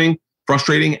time consuming,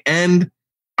 frustrating, and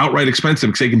outright expensive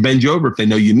because they can bend you over if they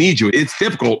know you need you. It's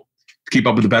difficult to keep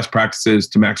up with the best practices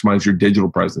to maximize your digital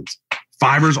presence.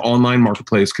 Fiverr's online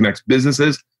marketplace connects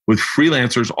businesses with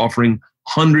freelancers offering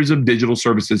hundreds of digital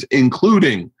services,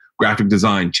 including graphic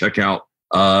design. Check out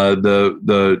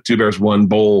the Two Bears One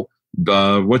Bowl.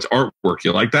 What's artwork?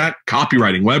 You like that?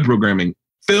 Copywriting, web programming,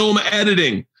 film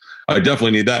editing. I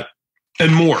definitely need that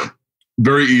and more.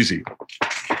 Very easy.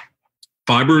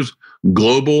 Fiverr's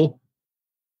global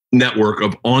network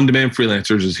of on-demand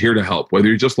freelancers is here to help. Whether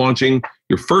you're just launching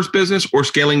your first business or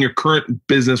scaling your current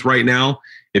business right now,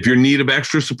 if you're in need of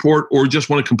extra support or just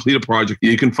want to complete a project,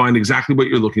 you can find exactly what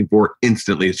you're looking for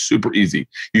instantly. It's super easy.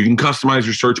 You can customize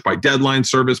your search by deadline,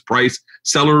 service, price,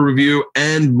 seller review,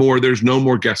 and more. There's no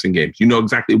more guessing games. You know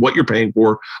exactly what you're paying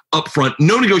for upfront,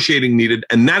 no negotiating needed,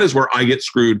 and that is where I get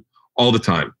screwed all the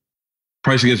time.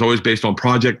 Pricing is always based on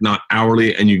project, not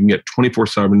hourly, and you can get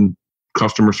 24/7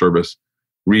 customer service.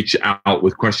 Reach out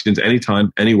with questions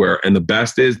anytime, anywhere. And the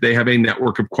best is they have a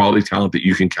network of quality talent that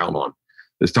you can count on.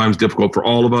 This time's difficult for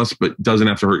all of us, but doesn't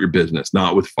have to hurt your business,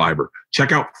 not with Fiverr.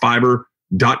 Check out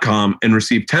Fiverr.com and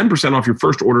receive 10% off your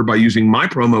first order by using my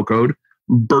promo code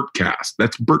Bertcast.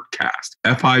 That's Bertcast,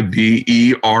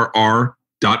 Fiverr.com.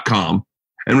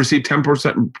 And receive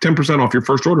 10% off your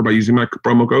first order by using my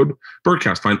promo code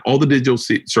Bertcast. Find all the digital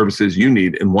services you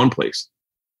need in one place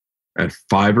at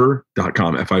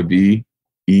Fiverr.com, Fiverr.com,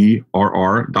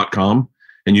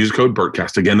 and use code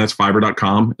Bertcast. Again, that's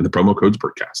Fiverr.com, and the promo code's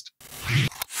Bertcast.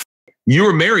 You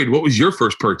were married. What was your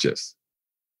first purchase?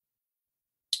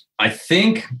 I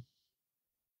think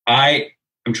I'm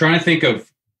trying to think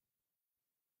of,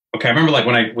 okay, I remember like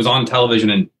when I was on television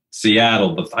and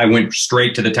Seattle, I went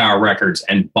straight to the Tower Records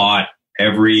and bought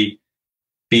every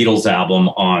Beatles album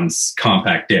on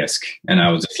compact disc. And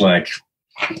I was just like,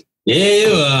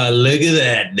 yeah, look at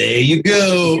that. There you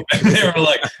go. And they were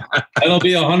like, that'll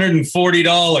be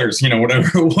 $140,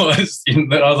 whatever it was.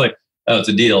 But I was like, oh, it's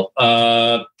a deal.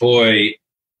 Boy,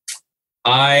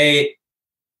 I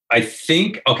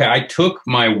think, okay, I took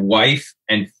my wife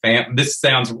and this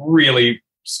sounds really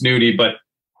snooty, but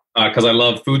because I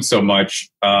love food so much,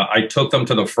 I took them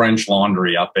to the French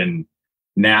Laundry up in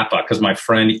Napa because my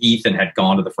friend Ethan had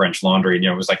gone to the French Laundry. And,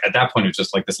 it was like, at that point, it was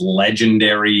just like this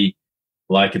legendary,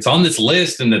 like it's on this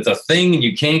list and it's a thing and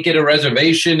you can't get a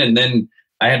reservation. And then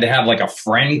I had to have like a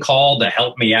friend call to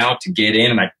help me out to get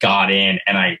in. And I got in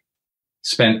and I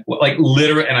spent like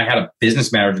literally, and I had a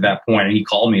business manager at that point and he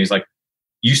called me. He's like,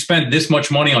 you spent this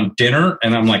much money on dinner?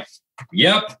 And I'm like,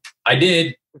 yep, I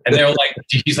did. And they were like,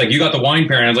 he's like, you got the wine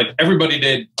pairing. I was like, everybody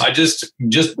did. I just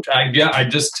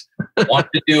wanted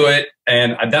to do it.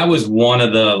 And that was one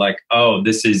of the like, oh,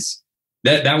 this is,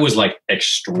 that was like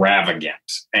extravagant.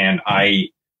 And I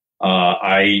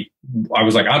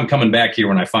was like, I'm coming back here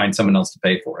when I find someone else to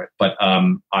pay for it. But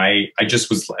I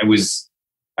was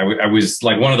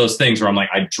like one of those things where I'm like,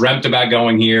 I dreamt about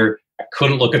going here. I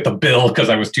couldn't look at the bill because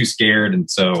I was too scared. And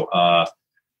so,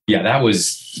 yeah, that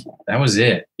was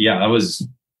it. Yeah, that was.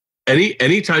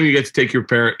 Anytime you get to take your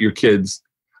kids,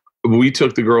 we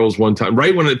took the girls one time,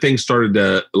 right when things started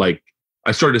to like,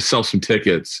 I started to sell some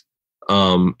tickets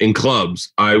in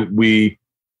clubs. We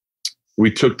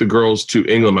took the girls to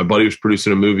England. My buddy was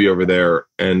producing a movie over there,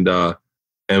 and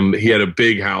he had a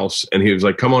big house, and he was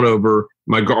like, "Come on over."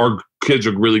 Our kids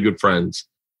are really good friends,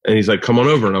 and he's like, "Come on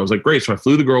over." And I was like, "Great." So I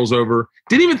flew the girls over.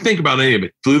 Didn't even think about any of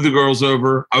it. Flew the girls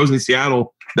over. I was in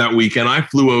Seattle that weekend. I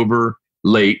flew over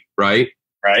late, right?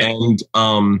 Right.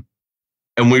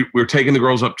 And we were taking the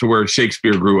girls up to where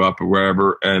Shakespeare grew up or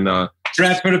wherever. And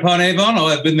Stratford upon Avon. Oh,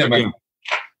 I've been there. Okay.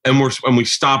 And we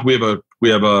stopped. We have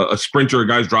a sprinter. A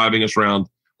guy's driving us around.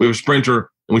 We have a sprinter,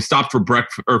 and we stopped for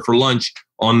breakfast or for lunch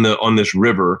on this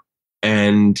river.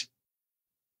 And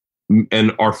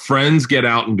our friends get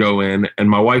out and go in, and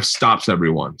my wife stops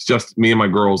everyone. It's just me and my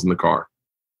girls in the car,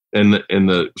 in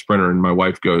the sprinter. And my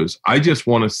wife goes, "I just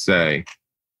want to say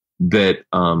that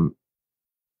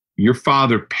your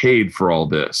father paid for all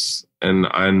this." And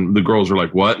the girls are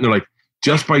like, "What?" And they're like,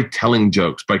 "Just by telling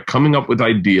jokes, by coming up with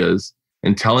ideas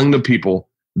and telling the people,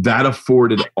 that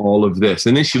afforded all of this."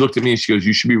 And then she looked at me and she goes,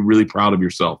 "You should be really proud of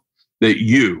yourself that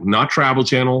you, not Travel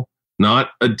Channel,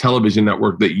 not a television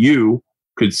network, that you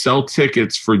could sell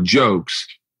tickets for jokes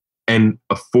and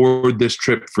afford this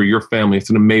trip for your family. It's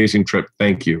an amazing trip.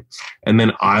 Thank you." And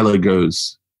then Isla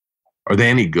goes, "Are they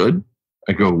any good?"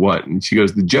 I go, "What?" And she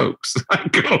goes, "The jokes." I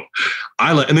go,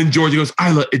 "Isla." And then Georgie goes,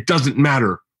 "Isla, it doesn't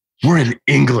matter. We're in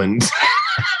England."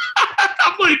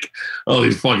 I'm like, oh,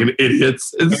 these fucking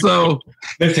idiots. And so,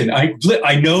 listen, I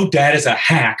know Dad is a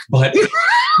hack, but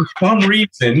for some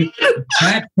reason,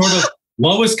 that sort of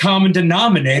lowest common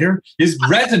denominator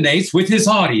resonates with his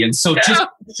audience. So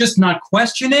just not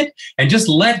question it and just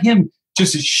let him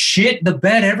just shit the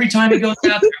bed every time he goes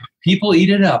out there. People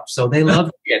eat it up, so they love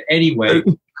it anyway.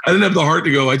 I didn't have the heart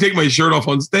to go, "I take my shirt off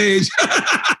on stage."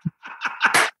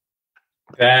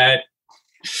 But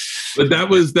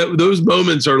those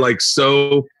moments are like,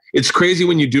 so it's crazy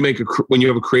when you do when you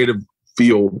have a creative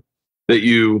field that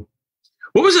you,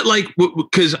 what was it like?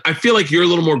 Because I feel like you're a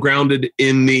little more grounded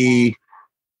in the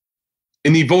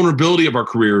vulnerability of our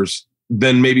careers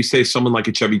than maybe say someone like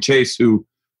a Chevy Chase, who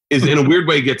is in a weird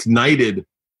way gets knighted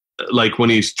like when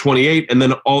he's 28. And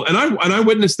then I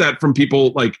witnessed that from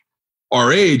people like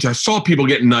our age. I saw people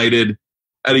get knighted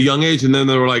at a young age, and then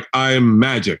they were like, "I'm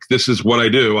magic. This is what I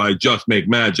do. I just make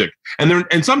magic."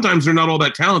 And sometimes they're not all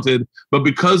that talented, but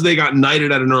because they got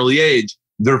knighted at an early age,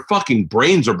 their fucking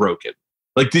brains are broken.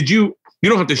 Like, you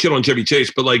don't have to shit on Chevy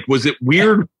Chase, but like, was it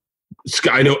weird?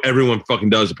 I know everyone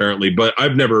fucking does apparently, but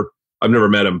I've never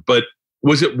met him. But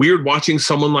was it weird watching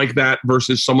someone like that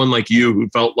versus someone like you who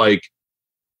felt like,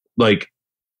 oh,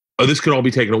 this could all be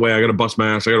taken away. I got to bust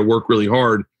my ass. I got to work really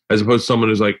hard. As opposed to someone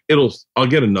who's like, I'll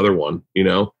get another one, you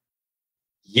know?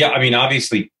 Yeah, I mean,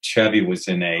 obviously, Chevy was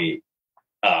in a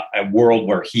world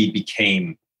where he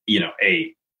became,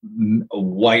 a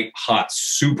white hot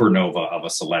supernova of a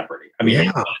celebrity. I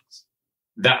mean,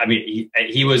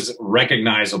 he was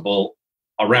recognizable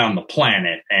around the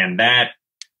planet, and that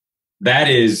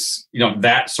is,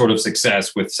 that sort of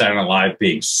success with Saturday Night Live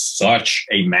being such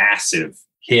a massive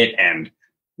hit and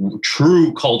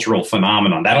true cultural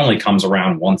phenomenon that only comes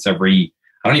around once every,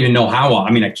 I don't even know how,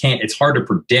 I mean, it's hard to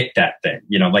predict that thing,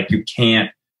 like you can't,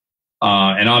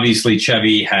 and obviously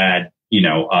Chevy had,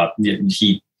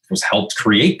 he was helped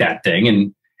create that thing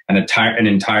and an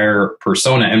entire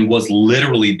persona, and was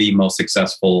literally the most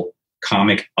successful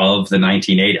comic of the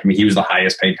 1980s. I mean, he was the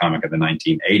highest paid comic of the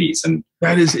 1980s, and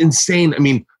that is insane. I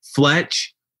mean,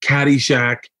 Fletch,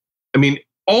 Caddyshack. I mean,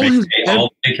 all the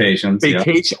vacations,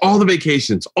 all the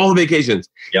vacations.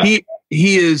 Yeah.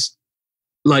 He is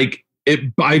like it.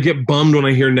 I get bummed when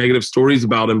I hear negative stories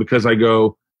about him because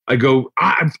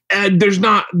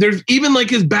there's even like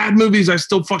his bad movies I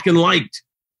still fucking liked.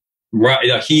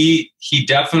 Right. He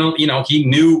definitely, he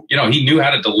knew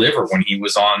how to deliver when he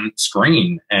was on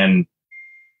screen, and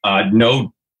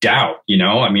no doubt,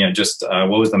 I mean,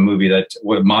 what was the movie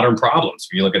Modern Problems?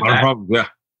 If you look at Modern Problems, yeah.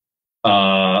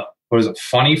 What was it?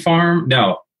 Funny Farm?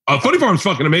 No. Funny Farm's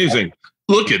fucking amazing.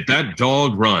 Look at that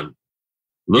dog run.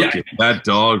 Look at that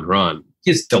dog run.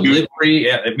 His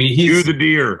delivery. I mean, he's the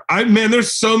deer.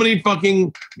 There's so many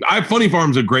fucking. Funny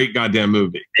Farm's a great goddamn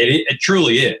movie. It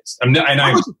truly is. I'm going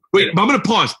to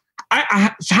pause.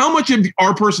 How much of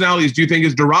our personalities do you think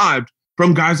is derived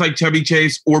from guys like Chevy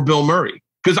Chase or Bill Murray?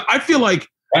 Because I feel like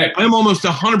I'm almost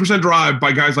 100% derived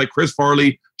by guys like Chris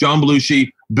Farley, John Belushi,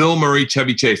 Bill Murray,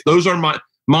 Chevy Chase. Those are my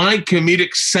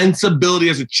comedic sensibility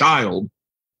as a child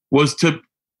was to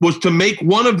make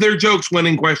one of their jokes when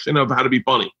in question of how to be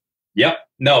funny. Yep.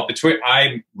 No,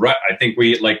 I think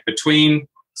between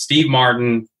Steve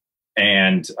Martin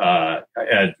and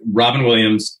Robin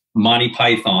Williams, Monty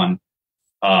Python,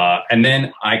 and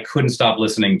then I couldn't stop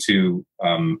listening to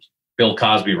Bill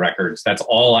Cosby records. That's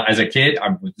all. As a kid,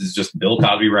 was just Bill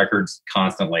Cosby records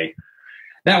constantly.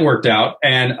 That worked out.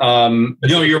 And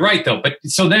you're right though. But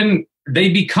so then they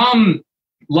become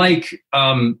like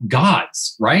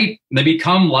gods, right? They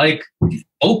become like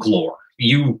folklore.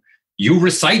 You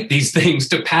recite these things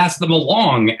to pass them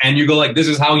along, and you go like, this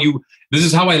is how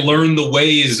I learn the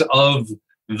ways of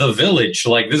the village.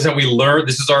 Like, this is how we learn,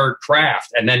 this is our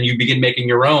craft. And then you begin making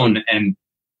your own. And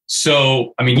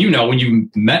so, I mean, when you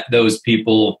met those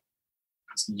people,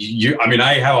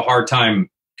 I have a hard time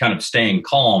kind of staying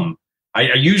calm.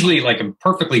 I usually I'm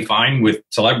perfectly fine with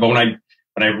celebrity, but when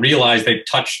I realize they've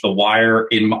touched the wire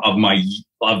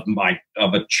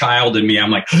of a child in me, I'm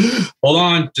like, hold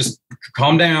on, just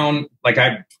calm down.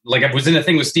 I was in a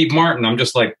thing with Steve Martin. I'm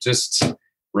just like, just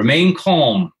remain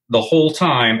calm the whole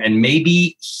time, and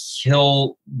maybe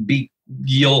he'll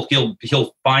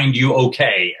find you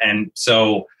okay. And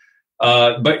so,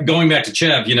 but going back to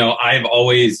Chev, I've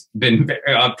always been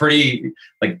pretty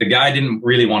the guy didn't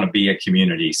really want to be a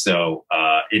community. So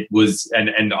it was,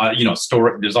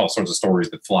 there's all sorts of stories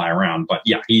that fly around, but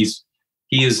yeah,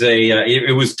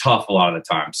 it was tough a lot of the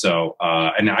time. So,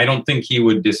 and I don't think he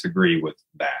would disagree with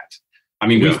that. I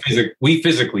mean, we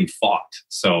physically fought.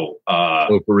 So,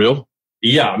 for real?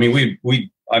 Yeah. I mean,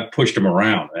 I pushed him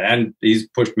around, and he's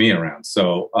pushed me around.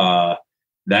 So,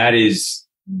 that is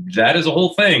a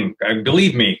whole thing.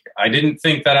 Believe me, I didn't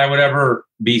think that I would ever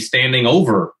be standing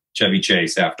over Chevy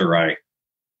Chase after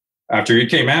he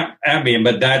came at me.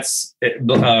 But that's he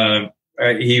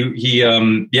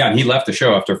left the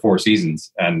show after 4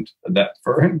 seasons, and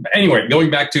anyway, going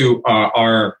back to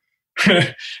our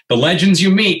the legends you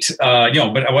meet, but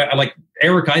I like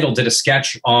Eric Idle did a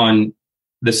sketch on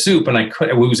the soup, and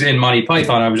it was in Monty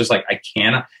Python. I was just like, I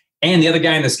cannot. And the other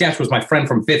guy in the sketch was my friend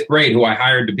from 5th grade who I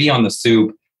hired to be on the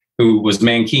soup, who was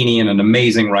Mankini and an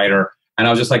amazing writer. And I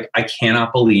was just like, I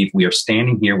cannot believe we are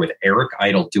standing here with Eric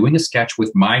Idle doing a sketch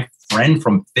with my friend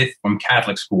from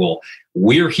Catholic school.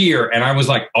 We're here. And I was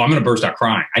like, oh, I'm going to burst out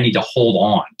crying. I need to hold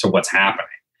on to what's happening.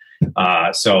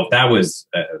 So that was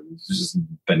just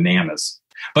bananas.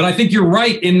 But I think you're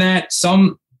right in that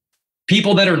some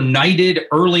people that are knighted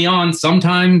early on,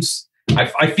 sometimes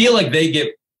I feel like they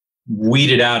get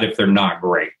weeded out if they're not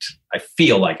great. I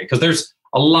feel like it, because there's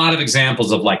a lot of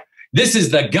examples of this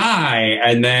is the guy,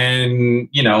 and then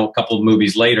a couple of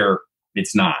movies later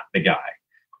it's not the guy,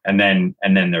 and then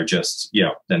they're just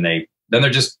then they're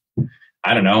just,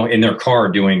 I don't know, in their car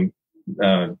doing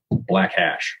black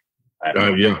hash.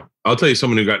 Yeah, I'll tell you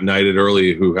someone who got knighted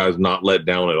early who has not let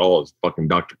down at all is fucking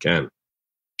Dr. Ken.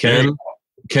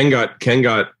 Ken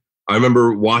got. I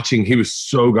remember watching. He was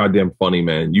so goddamn funny,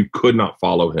 man. You could not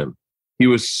follow him. He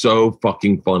was so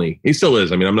fucking funny. He still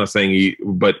is. I mean, I'm not saying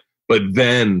but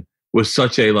then was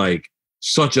such a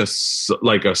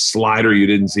slider you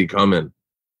didn't see coming,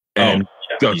 and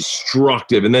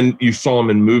destructive. And then you saw him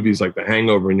in movies like The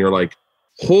Hangover, and you're like,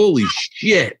 holy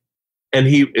shit. And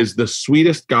he is the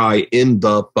sweetest guy in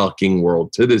the fucking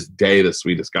world. To this day, the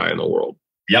sweetest guy in the world.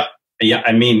 Yep. Yeah.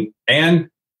 I mean, and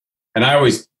I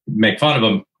always make fun of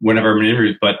him, whenever I'm in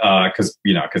interviews, but because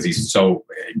because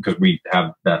we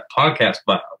have that podcast,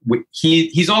 but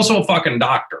he's also a fucking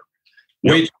doctor,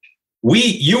 which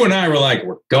you and I were like,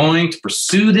 we're going to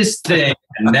pursue this thing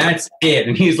and that's it.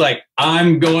 And he's like,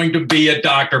 I'm going to be a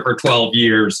doctor for 12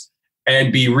 years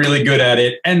and be really good at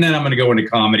it. And then I'm going to go into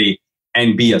comedy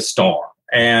and be a star.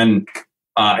 And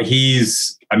I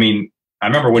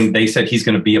remember when they said he's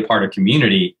going to be a part of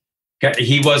Community,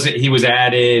 he was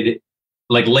added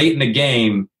like late in the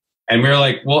game. And we were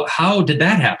like, well, how did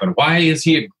that happen? Why was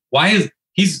he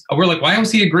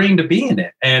agreeing to be in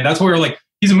it? And that's where we were like,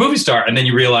 he's a movie star. And then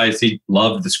you realize he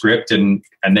loved the script and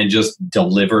then just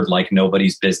delivered like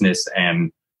nobody's business.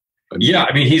 And yeah,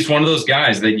 I mean, he's one of those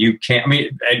guys that you can't,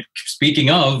 speaking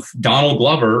of Donald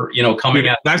Glover, coming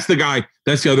out. That's the guy.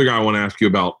 That's the other guy I want to ask you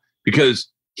about, because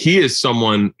he is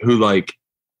someone who like,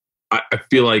 I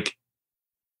feel like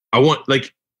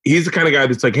he's the kind of guy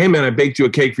that's like, hey man, I baked you a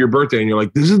cake for your birthday. And you're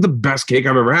like, this is the best cake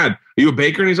I've ever had. Are you a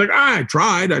baker? And he's like, I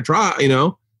tried, it's like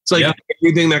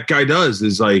everything that guy does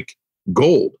is like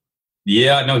gold.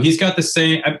 Yeah, no, he's got the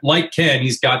same, like Ken,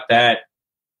 he's got that.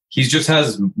 He just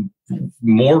has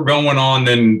more going on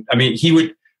than,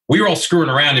 we were all screwing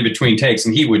around in between takes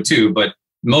and he would too, but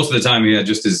most of the time he had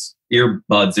just his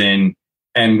earbuds in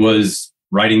and was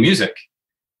writing music.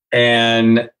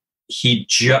 And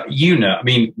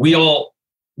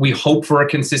we hope for a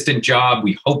consistent job.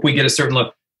 We hope we get a certain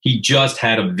look. He just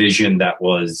had a vision that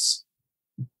was,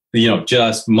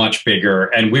 just much bigger.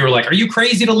 And we were like, are you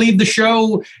crazy to leave the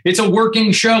show? It's a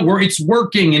working show where it's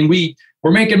working and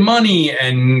we're making money.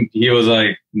 And he was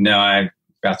like, no, I've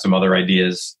got some other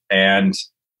ideas. And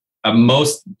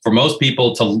most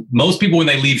people when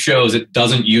they leave shows, it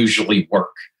doesn't usually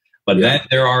work. But then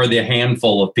there are the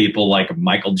handful of people like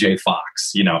Michael J.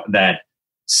 Fox, that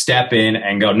step in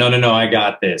and go, no, I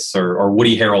got this, or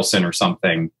Woody Harrelson or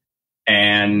something.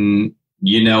 And,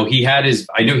 he had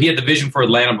the vision for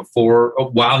Atlanta before,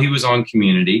 while he was on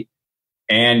Community.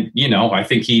 And, I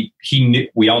think he knew,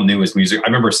 we all knew his music. I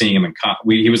remember seeing him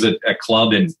he was at a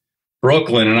club in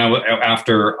Brooklyn. And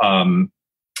after,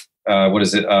 what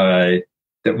is it?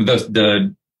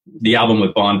 The album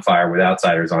with Bonfire with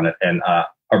Outsiders on it and,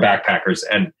 our Backpackers.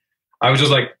 And I was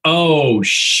just like, oh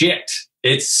shit.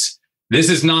 This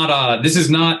is not,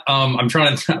 I'm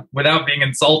trying to, without being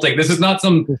insulting, this is not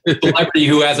some celebrity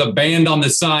who has a band on the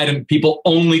side and people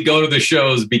only go to the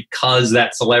shows because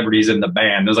that celebrity's in the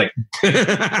band. I was like,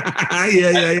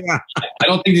 yeah. I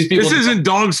don't think these people. This isn't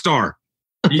Dog Star.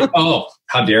 Oh,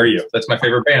 how dare you? That's my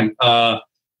favorite band.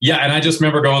 Yeah. And I just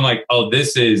remember going like, oh,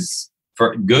 this is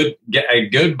for good,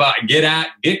 goodbye, get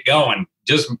going.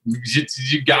 Just,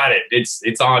 you got it.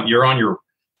 It's on, you're on your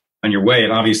way.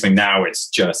 And obviously now it's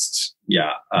just,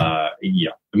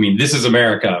 this is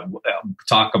America.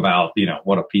 Talk about,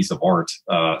 what a piece of art.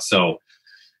 And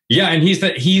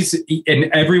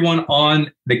everyone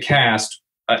on the cast,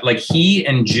 like he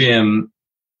and Jim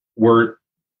were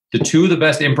the two of the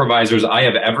best improvisers I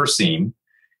have ever seen.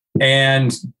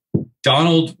 And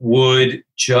Donald would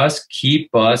just keep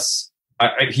us.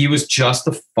 He was just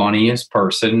the funniest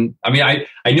person. I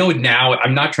know it now.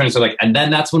 I'm not trying to say like, and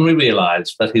then that's when we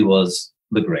realized that he was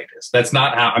the greatest. That's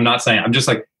not how I'm not saying. I'm just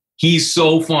like, he's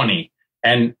so funny.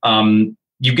 And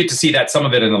you get to see that some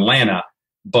of it in Atlanta,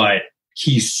 but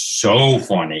he's so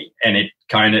funny. And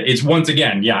it's once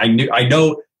again, I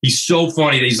know he's so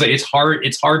funny that he's like, it's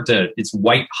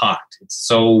white hot. It's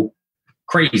so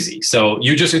crazy. So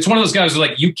it's one of those guys who's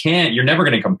like, you're never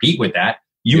going to compete with that.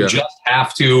 You just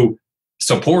have to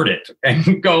support it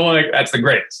and go like, that's the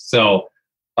greatest. So,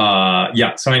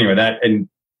 So anyway, and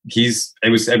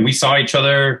we saw each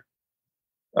other,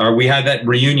 or we had that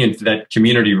reunion, that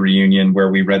Community reunion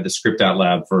where we read the script out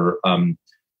loud for,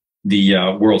 the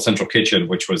World Central Kitchen,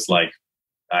 which was like,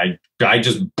 I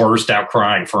just burst out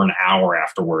crying for an hour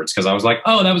afterwards. Cause I was like,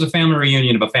 oh, that was a family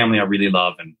reunion of a family I really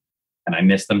love. And I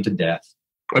miss them to death.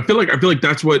 I feel like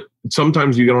that's what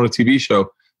sometimes you get on a TV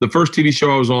show. The first TV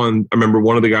show I was on, I remember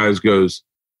one of the guys goes,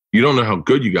 you don't know how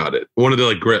good you got it. One of the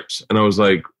like grips. And I was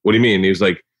like, what do you mean? And he was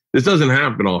like, this doesn't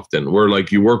happen often where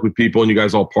like you work with people and you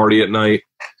guys all party at night.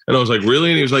 And I was like, really?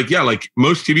 And he was like, yeah, like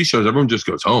most TV shows, everyone just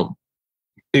goes home.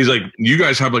 He's like, you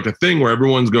guys have like a thing where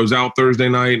everyone goes out Thursday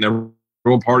night and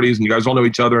everyone parties and you guys all know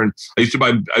each other. And I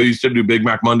used to do Big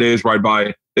Mac Mondays where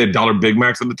they had $1 Big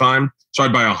Macs at the time. So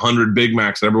I'd buy 100 Big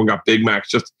Macs and everyone got Big Macs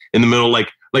just in the middle, like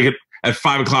at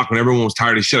 5 o'clock when everyone was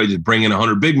tired of shit, I just bring in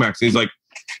 100 Big Macs. And he's like,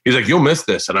 you'll miss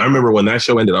this. And I remember when that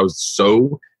show ended, I was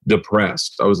so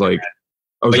depressed. I was like,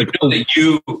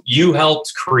 you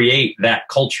helped create that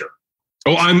culture.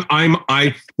 Oh,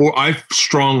 I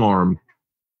strong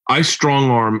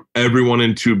arm everyone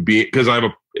into being, because I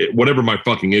have whatever my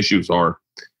fucking issues are,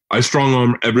 I strong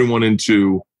arm everyone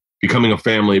into becoming a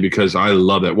family because I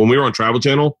love it. When we were on Travel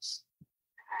Channel,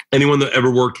 anyone that ever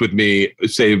worked with me,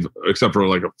 except for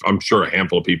like, I'm sure a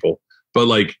handful of people, but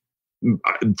like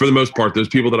for the most part, those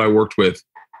people that I worked with,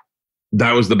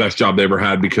 that was the best job they ever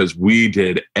had because we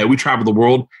traveled the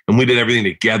world and we did everything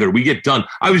together. We get done.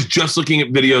 I was just looking at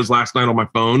videos last night on my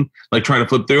phone, like trying to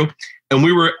flip through, and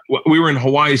we were in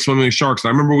Hawaii swimming with sharks. And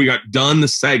I remember we got done the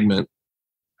segment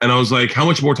and I was like, how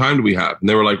much more time do we have? And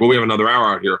they were like, well, we have another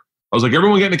hour out here. I was like,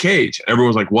 everyone get in a cage. Everyone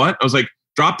was like, what? I was like,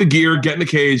 drop the gear, get in the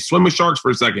cage, swim with sharks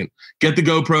for a second, get the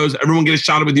GoPros, everyone get a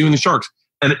shot of with you and the sharks.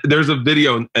 And there's a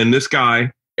video, and this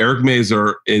guy, Eric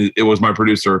Mazer, it was my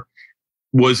producer,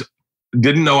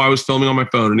 didn't know I was filming on my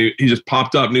phone, and he just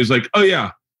popped up and he was like, oh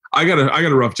yeah, I got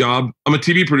a rough job. I'm a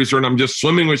TV producer and I'm just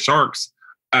swimming with sharks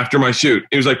after my shoot.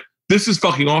 He was like, this is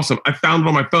fucking awesome. I found it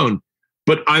on my phone.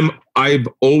 But I've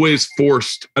always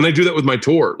forced, and I do that with my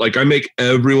tour. Like I make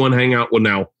everyone hang out. Well,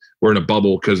 now we're in a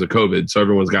bubble because of COVID, so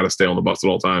everyone's got to stay on the bus at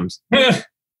all times. But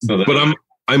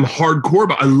I'm hardcore,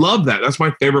 but I love that. That's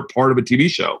my favorite part of a TV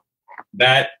show.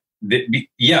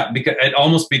 Yeah, because it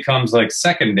almost becomes like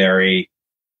secondary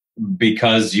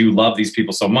because you love these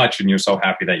people so much and you're so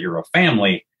happy that you're a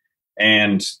family.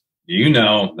 And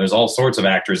there's all sorts of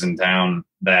actors in town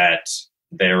that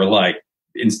they're like,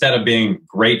 instead of being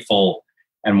grateful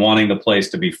and wanting the place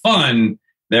to be fun,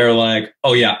 they're like,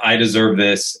 oh yeah, I deserve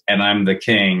this and I'm the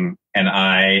king and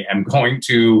I am going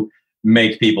to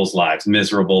make people's lives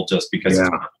miserable just because it's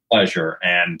my pleasure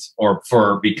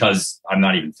because I'm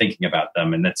not even thinking about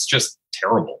them. And that's just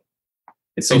terrible.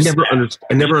 It's so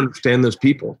I never understand those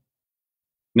people.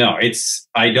 No, it's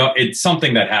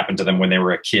something that happened to them when they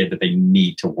were a kid that they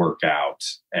need to work out.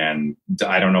 And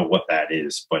I don't know what that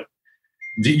is, but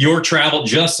your travel,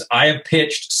 I have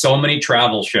pitched so many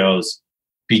travel shows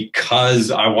because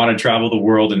I want to travel the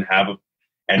world and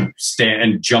stand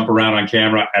and jump around on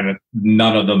camera, and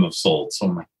none of them have sold. So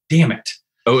I'm like, damn it.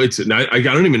 Oh, I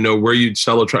don't even know where you'd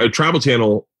sell a Travel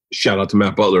Channel. Shout out to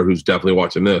Matt Butler, who's definitely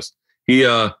watching this. They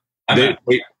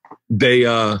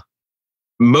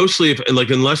mostly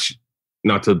unless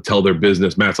not to tell their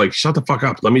business, Matt's like, shut the fuck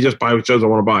up. Let me just buy what shows I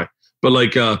want to buy. But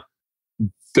like,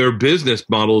 their business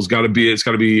model has got to be,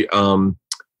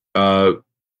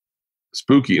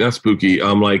 spooky, not spooky.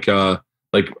 Like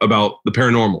about the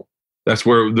paranormal. That's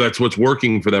what's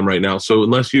working for them right now. So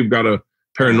unless you've got a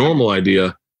paranormal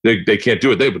idea, they can't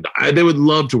do it. They would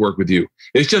love to work with you.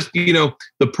 It's just,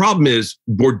 the problem is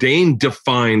Bourdain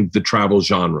defined the travel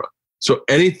genre. So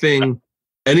anything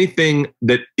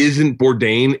that isn't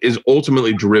Bourdain is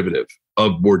ultimately derivative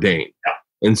of Bourdain. Yeah.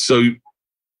 And so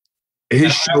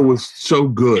his show was so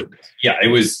good. Yeah, it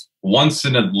was once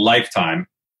in a lifetime.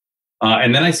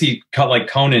 And then I see like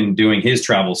Conan doing his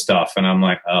travel stuff, and I'm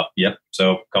like, oh, yep.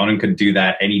 So Conan could do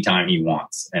that anytime he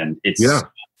wants, and it's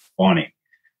funny.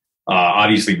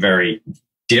 Obviously, very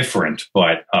different,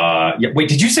 but wait,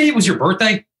 did you say it was your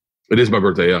birthday? It is my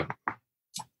birthday. Yeah.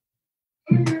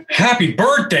 Happy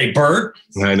birthday, Bert!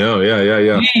 I know. Yeah.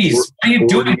 Jeez, what are you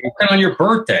doing on your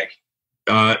birthday?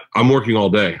 I'm working all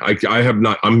day. I have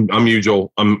not. I'm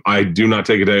usual. I do not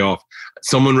take a day off.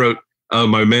 Someone wrote.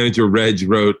 My manager Reg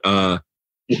wrote.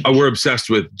 We're obsessed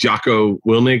with Jocko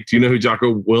Willink. Do you know who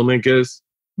Jocko Willink is?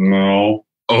 No.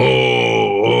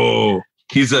 Oh,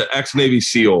 he's an ex-Navy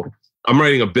SEAL. I'm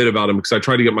writing a bit about him because I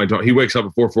try to get my daughter. He wakes up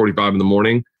at 4:45 in the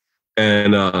morning,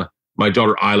 and my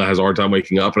daughter Isla has a hard time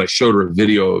waking up. And I showed her a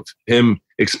video of him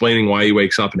explaining why he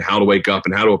wakes up and how to wake up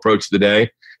and how to approach the day,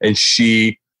 and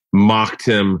she mocked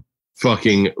him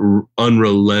fucking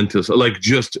unrelentless, like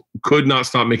just could not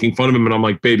stop making fun of him. And I'm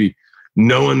like, baby,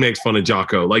 no one makes fun of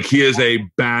Jocko. Like he is a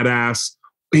badass.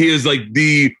 He's like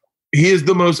the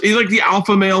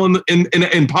alpha male in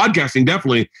podcasting.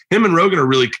 Definitely him and Rogan are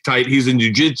really tight. He's in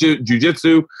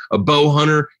jujitsu, a bow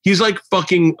hunter. He's like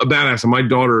fucking a badass. And my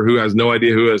daughter, who has no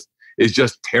idea who is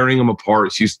just tearing him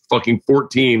apart. She's fucking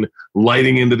 14,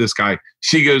 lighting into this guy.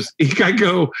 She goes,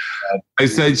 I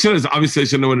said, obviously I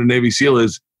should know what a Navy SEAL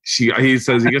is. He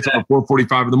says he gets up at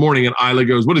 4:45 in the morning, and Isla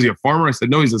goes, what is he, a farmer? I said,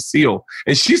 no, he's a SEAL.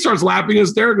 And she starts laughing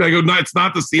hysterically. I go, no, it's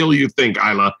not the SEAL you think,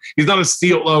 Isla. He's not a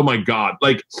SEAL. Oh my God.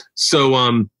 Like, so,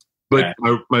 but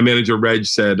my manager, Reg,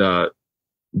 said,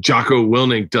 Jocko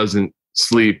Willink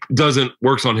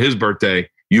works on his birthday.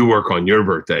 You work on your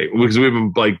birthday. Because we've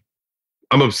been like,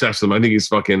 I'm obsessed with him. I think he's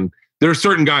fucking, there are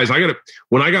certain guys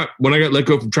when I got let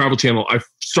go from Travel Channel, I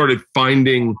started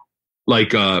finding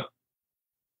like,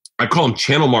 I call them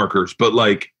channel markers, but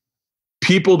like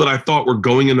people that I thought were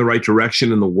going in the right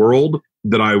direction in the world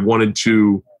that I wanted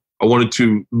to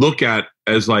look at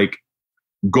as like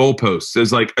goalposts.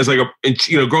 As like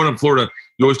growing up in Florida,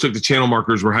 you always took the channel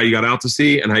markers were how you got out to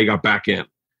sea and how you got back in.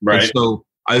 Right. And so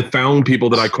I found people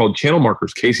that I called channel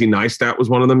markers. Casey Neistat was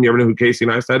one of them. You ever know who Casey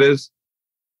Neistat is?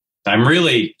 I'm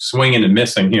really swinging and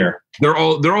missing here. They're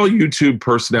all YouTube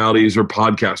personalities or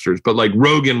podcasters, but like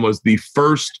Rogan was the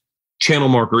first channel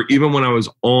marker, even when I was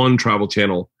on Travel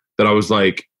Channel, that I was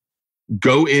like,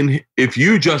 go in. If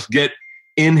you just get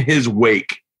in his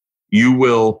wake, you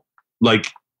will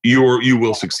you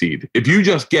will succeed. If you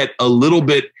just get a little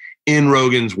bit in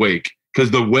Rogan's wake,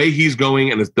 because the way he's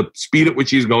going and the speed at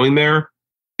which he's going there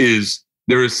is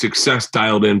success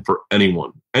dialed in for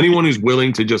anyone who's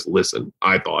willing to just listen,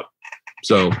 I thought.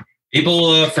 So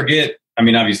people forget. I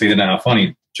mean, obviously they know how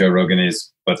funny Joe Rogan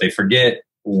is, but they forget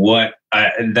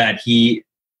that he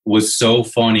was so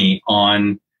funny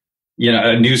on,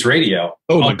 news radio.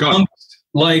 Oh my God.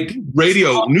 Like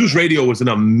news radio was an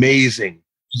amazing.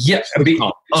 Yeah.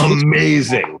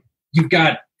 Amazing. You've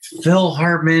got Phil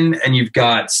Hartman and you've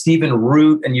got Stephen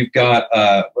Root and you've got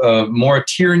Maura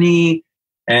Tierney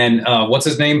and what's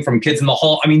his name from Kids in the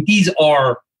Hall. I mean, these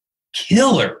are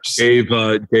killers. Dave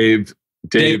Foley.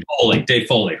 Dave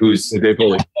Foley, who's Dave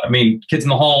Foley. I mean, Kids in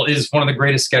the Hall is one of the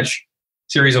greatest sketch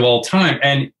series of all time,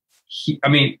 and he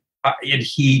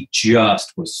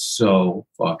just was so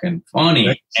fucking funny.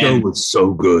 That show was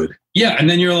so good. Yeah, and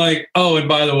then you're like, oh, and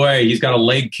by the way, he's got a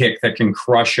leg kick that can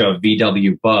crush a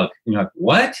VW Bug. And you're like,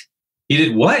 what? He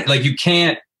did what? Like, you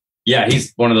can't. Yeah,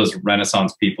 he's one of those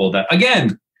Renaissance people that,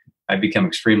 again, I've become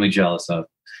extremely jealous of.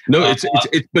 No, it's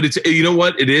you know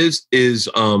what it is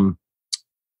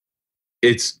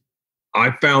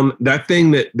I found that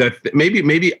thing that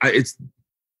maybe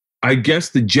I guess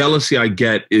the jealousy I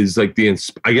get is like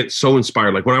I get so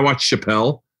inspired. Like when I watch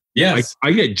Chappelle, yes,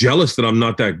 I get jealous that I'm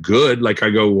not that good. Like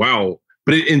I go, wow,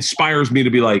 but it inspires me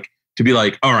to be like,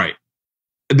 all right,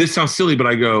 this sounds silly, but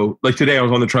I go, like today I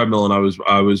was on the treadmill and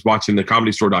I was watching the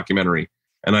Comedy Store documentary,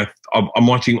 and I'm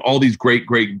watching all these great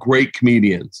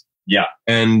comedians. Yeah,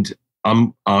 and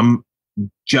I'm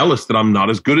jealous that I'm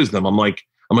not as good as them. I'm like,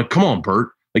 come on,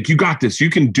 Bert, like you got this. You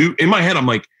can do. In my head, I'm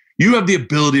like, you have the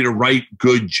ability to write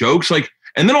good jokes. Like,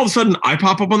 and then all of a sudden I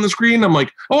pop up on the screen. I'm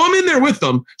like, oh, I'm in there with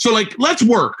them. So like, let's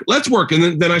work.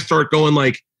 And then I start going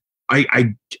like,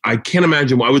 I can't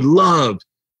imagine. I would love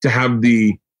to have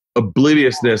the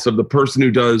obliviousness of the person who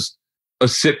does a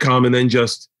sitcom and then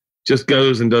just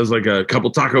goes and does like a couple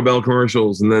Taco Bell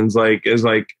commercials. And then is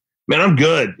like, man, I'm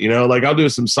good. Like I'll do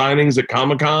some signings at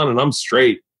Comic-Con and I'm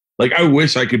straight. Like, I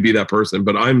wish I could be that person,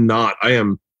 but I'm not. I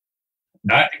am.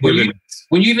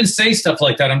 When you even say stuff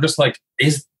like that, I'm just like,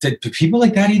 do people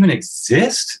like that even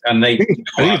exist? And I think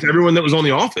it's everyone that was on The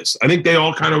Office. I think they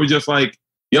all kind of were just like,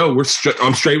 yo,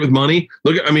 I'm straight with money.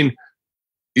 Look at, I mean.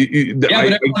 But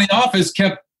everyone in The Office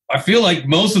I feel like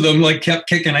most of them kept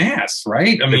kicking ass,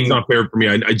 right? I mean. It's not fair for me.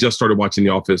 I just started watching The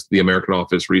Office, the American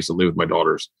Office recently with my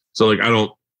daughters. So like, I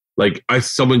don't, like,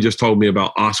 someone just told me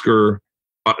about Oscar.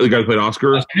 The guy who played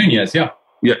Oscar? Oscar Nunez, yeah.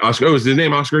 Yeah, Oscar. Oh, is his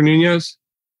name Oscar Nunez?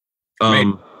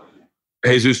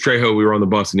 Jesus Trejo, we were on the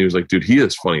bus and he was like, dude, he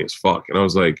is funny as fuck. And I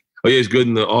was like, oh yeah, he's good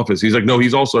in The Office. He's like, no,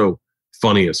 he's also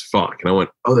funny as fuck. And I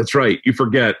went, oh, that's right. You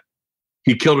forget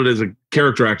he killed it as a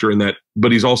character actor in that,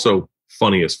 but he's also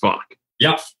funny as fuck.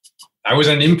 Yeah. I was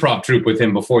in an improv troupe with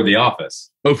him before The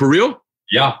Office. Oh, for real?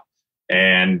 Yeah.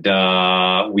 And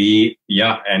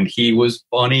and he was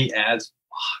funny as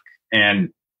fuck.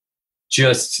 And he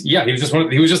was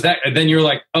just that. And then you're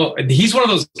like, oh, he's one of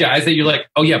those guys that you're like,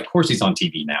 oh yeah, of course he's on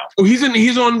TV now. Oh, he's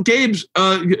on Gabe's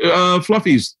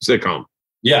Fluffy's sitcom.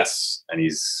 Yes, and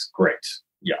he's great.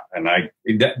 Yeah, and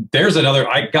there's another.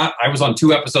 I was on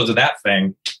 2 episodes of that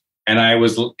thing,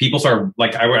 and people started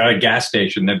like I were at a gas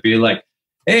station. They'd be like,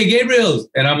 "Hey, Gabriel,"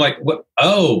 and I'm like, "What?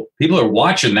 Oh, people are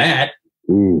watching that."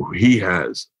 Ooh, he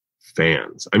has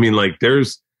fans. I mean, like,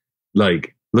 there's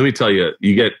like, let me tell you,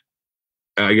 you get.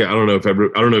 I don't know if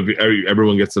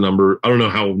everyone gets the number. I don't know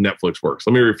how Netflix works.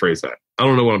 Let me rephrase that. I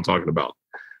don't know what I'm talking about.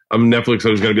 Netflix. I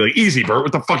was going to be like, easy, Bert.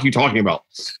 What the fuck are you talking about?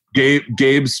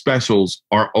 Gabe's specials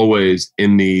are always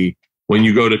when you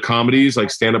go to comedies,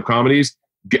 like stand-up comedies,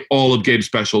 all of Gabe's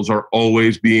specials are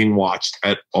always being watched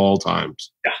at all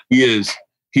times. Yeah.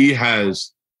 He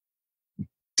has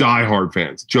diehard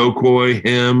fans. Joe Coy,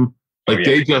 him, like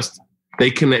they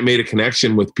made a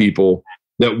connection with people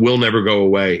that will never go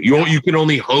away. You can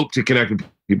only hope to connect with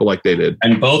people like they did.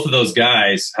 And both of those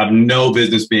guys have no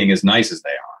business being as nice as they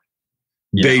are.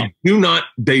 They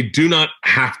do not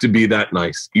have to be that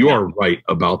nice. You are right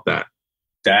about that.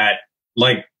 You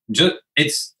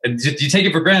take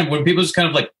it for granted when people just kind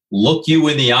of like look you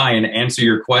in the eye and answer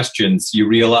your questions. You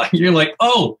realize you're like,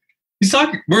 oh, He's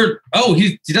talking.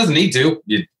 He doesn't need to.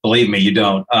 You believe me, you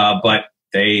don't. But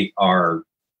they are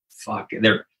fucking.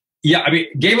 Yeah, I mean,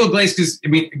 Gabriel Iglesias. I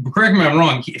mean, correct me if I'm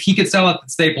wrong. He could sell at the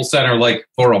Staples Center like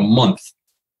for a month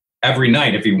every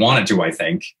night if he wanted to. I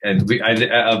think. And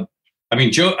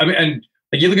Joe. I mean, and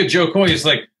like you look at Joe Coy. It's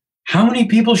like, how many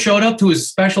people showed up to his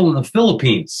special in the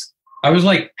Philippines? I was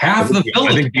like half the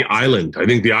Philippines. I think the island. I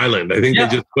think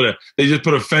they just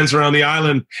put a fence around the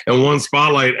island and one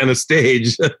spotlight and a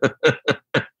stage.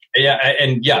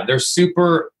 They're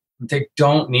super. They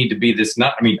don't need to be this.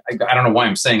 I don't know why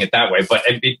I'm saying it that way, but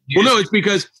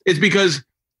it's because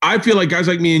I feel like guys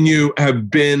like me and you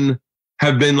have been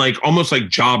like almost like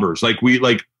jobbers. Like we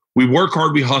work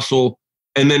hard, we hustle,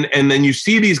 and then you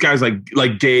see these guys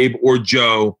like Gabe or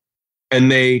Joe,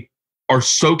 and they are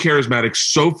so charismatic,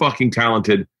 so fucking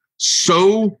talented,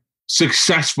 so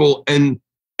successful, and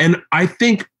I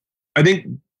think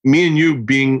me and you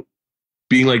being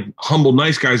like humble,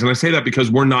 nice guys, and I say that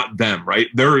because we're not them, right?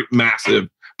 They're massive,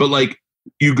 but like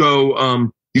you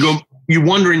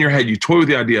wonder in your head, you toy with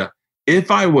the idea, if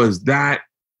it was that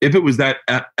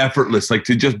effortless, like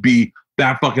to just be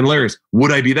that fucking hilarious,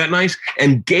 would I be that nice?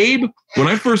 And Gabe, when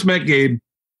I first met Gabe,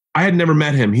 I had never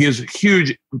met him. He is a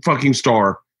huge fucking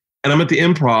star. And I'm at the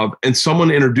Improv and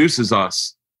someone introduces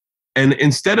us. And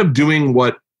instead of doing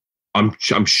what I'm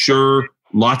sure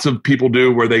lots of people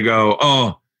do where they go,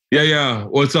 oh, yeah,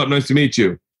 what's up? Nice to meet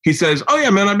you. He says, oh,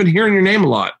 yeah, man, I've been hearing your name a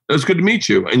lot. It's good to meet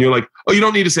you. And you're like, oh, you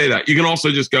don't need to say that. You can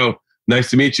also just go, nice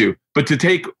to meet you. But to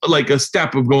take like a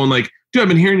step of going like, dude, I've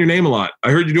been hearing your name a lot. I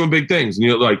heard you're doing big things. And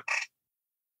you're like,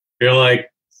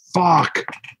 fuck.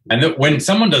 And when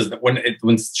someone does that,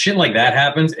 when shit like that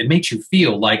happens, it makes you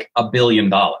feel like $1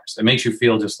 billion. It makes you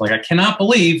feel just like, I cannot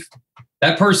believe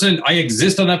that person, I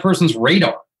exist on that person's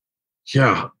radar.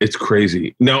 Yeah, it's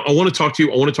crazy. Now I want to talk to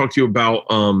you about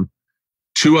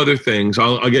two other things.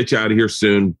 I'll get you out of here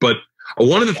soon. But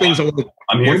one of the things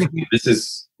I'm here.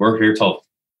 We're here till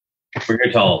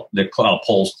the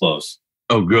polls close.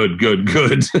 Oh, good.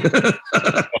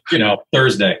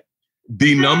 Thursday.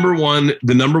 The number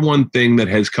one thing that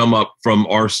has come up from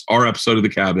our episode of The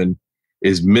Cabin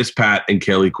is Ms.Pat and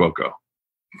Kaley Cuoco.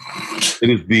 It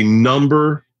is the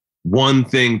number one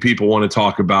thing people want to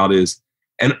talk about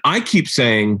and I keep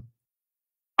saying,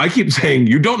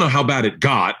 you don't know how bad it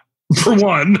got, for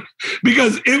one,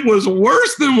 because it was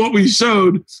worse than what we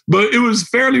showed, but it was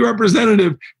fairly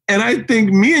representative. And I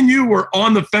think me and you were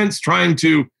on the fence trying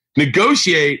to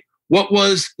negotiate what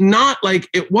was not like,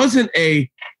 it wasn't a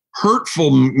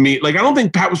hurtful mean. Like, I don't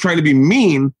think Pat was trying to be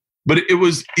mean, but it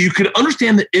was, you could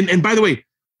understand that. And by the way,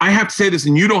 I have to say this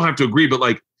and you don't have to agree, but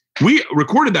like we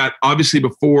recorded that obviously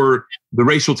before the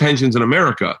racial tensions in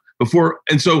America so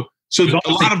a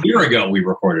lot of a year ago we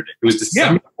recorded it. It was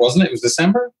December, wasn't it? It was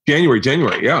December? January.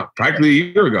 Yeah. Practically a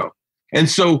year ago. And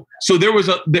so there was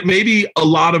that maybe a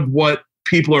lot of what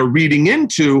people are reading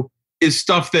into is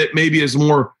stuff that maybe is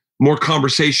more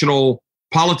conversational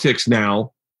politics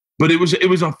now. But it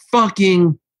was a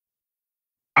fucking,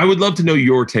 I would love to know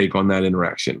your take on that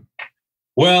interaction.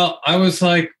 Well, I was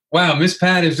like, wow, Miss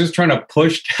Pat is just trying to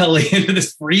push Kelly into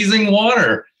this freezing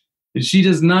water. And she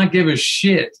does not give a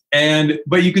shit.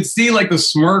 But you could see like the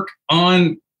smirk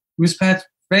on Miss Pat's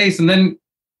face. And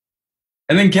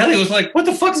then Kelly was like, what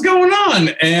the fuck's going on?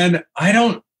 And I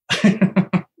don't.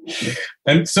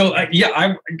 And so,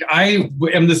 I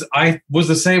was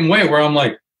the same way where I'm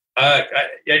like,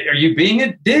 are you being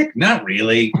a dick? Not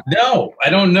really. No, I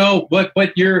don't know what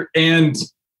you're, and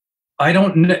I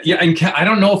don't know. Yeah. And I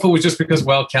don't know if it was just because,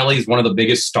 well, Kelly's one of the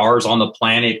biggest stars on the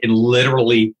planet and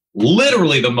literally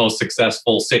the most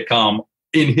successful sitcom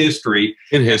in history.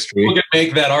 People can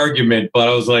make that argument, but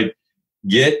I was like,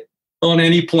 get on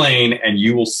any plane and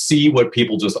you will see what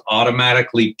people just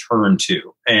automatically turn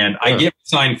to. And I get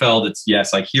Seinfeld.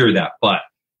 Yes, I hear that, but,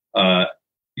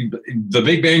 The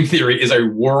Big Bang Theory is a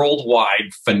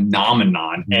worldwide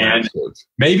phenomenon. And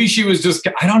maybe she was just,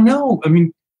 I don't know. I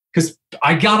mean, because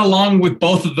I got along with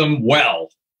both of them well.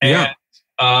 And,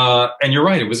 and you're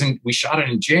right. We shot it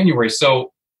in January.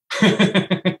 So,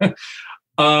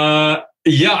 I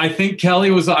think Kelly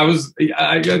was,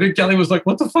 I think Kelly was like,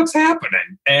 what the fuck's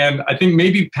happening? And I think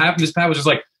maybe Miss Pat was just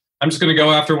like, I'm just going to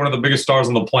go after one of the biggest stars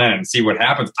on the planet and see what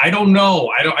happens. I don't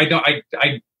know. I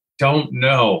don't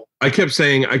know. I kept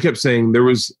saying I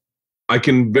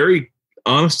can very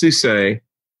honestly say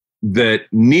that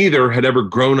neither had ever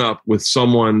grown up with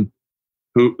someone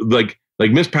who like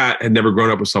Miss Pat had never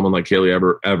grown up with someone like Kaley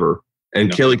ever. And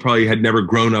no. Kaley probably had never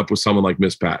grown up with someone like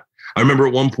Miss Pat. I remember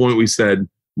at one point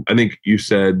I think you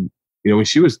said, when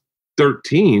she was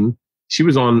 13, she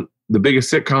was on the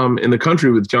biggest sitcom in the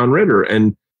country with John Ritter.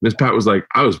 And Miss Pat was like,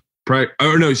 I was pregnant.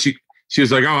 Or no, she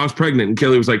was like, oh, I was pregnant. And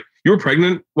Kelly was like, you were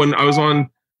pregnant when I was on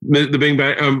the Bing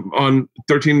Bang on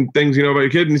 13 Things You Know About Your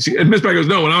Kid. And Miss Pat goes,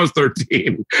 no, when I was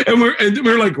 13. And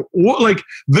we're like, what? Like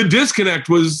the disconnect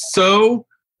was so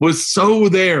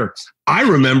there. I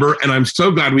remember, and I'm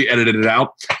so glad we edited it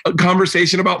out, a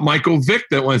conversation about Michael Vick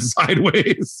that went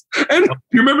sideways. And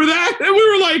you remember that? And we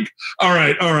were like, all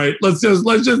right, let's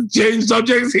just change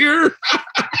subjects here.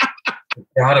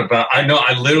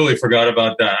 I literally forgot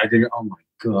about that. I didn't, oh my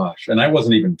gosh. And I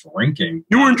wasn't even drinking.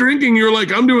 You weren't drinking. You were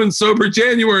like, I'm doing sober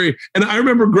January. And I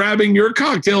remember grabbing your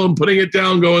cocktail and putting it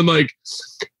down going like,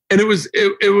 and it was,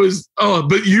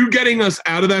 but you getting us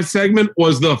out of that segment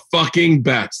was the fucking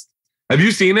best. Have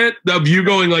you seen it? Of you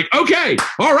going like, okay,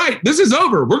 all right, this is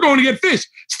over. We're going to get fish.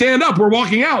 Stand up. We're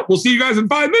walking out. We'll see you guys in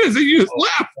 5 minutes. And you just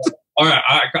left. All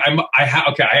right.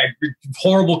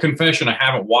 Horrible confession. I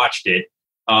haven't watched it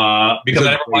because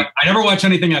I never watch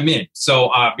anything I'm in.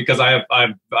 So because I'm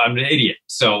an idiot.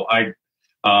 So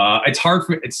it's hard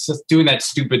for me. It's just doing that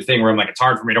stupid thing where I'm like, it's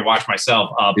hard for me to watch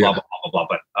myself. Blah blah blah blah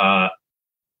blah.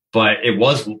 But it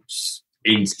was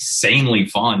insanely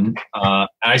fun. I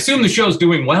assume the show's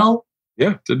doing well.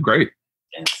 Yeah, did great.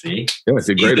 Yeah, see? Yeah, it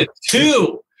did great.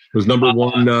 2. It was number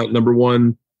one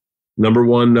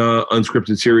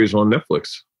unscripted series on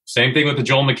Netflix. Same thing with the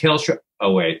Joel McHale show.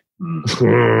 Oh wait,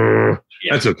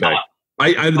 that's okay.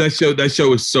 That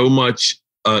show is so much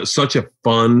such a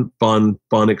fun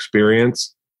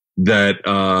experience that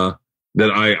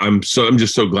I'm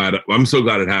just so glad. I'm so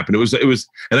glad it happened. It was,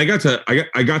 and I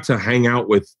got to hang out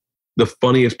with the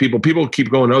funniest people. People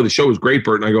keep going, oh, the show was great,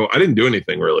 Bert. And I go, I didn't do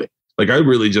anything really. Like I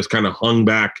really just kind of hung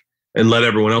back and let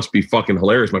everyone else be fucking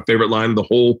hilarious. My favorite line of the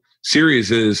whole series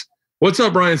is, what's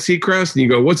up, Ryan Seacrest? And you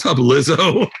go, what's up,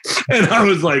 Lizzo? And I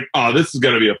was like, oh, this is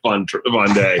going to be a fun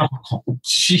day.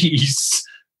 Jeez.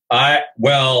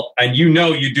 And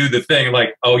you do the thing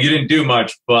like, oh, you didn't do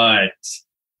much, but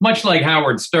much like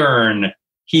Howard Stern,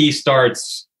 he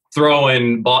starts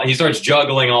throwing ball. He starts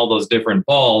juggling all those different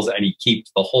balls, and he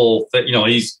keeps the whole thing.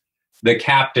 He's the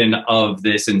captain of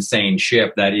this insane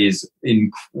ship that is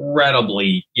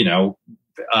incredibly,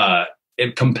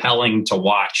 compelling to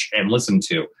watch and listen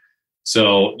to.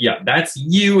 So yeah, that's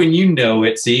you, and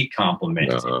it. See,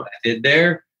 compliment I did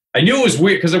there. I knew it was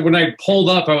weird because when I pulled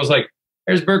up, I was like,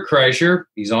 "There's Bert Kreischer.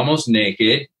 He's almost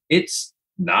naked. It's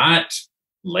not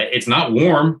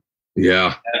warm."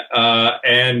 Yeah.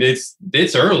 And it's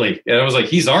early. And I was like,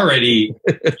 he's already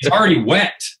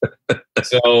wet.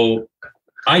 So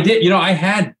I did, I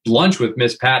had lunch with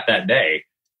Miss Pat that day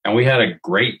and we had a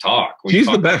great talk. She's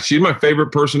the best. She's my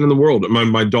favorite person in the world.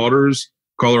 My daughters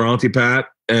call her Auntie Pat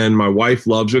and my wife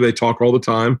loves her. They talk all the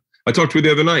time. I talked to her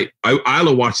the other night.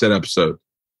 Isla watched that episode.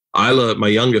 Isla, my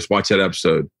youngest, watched that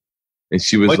episode. And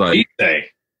she was what like, did he say?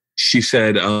 She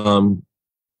said,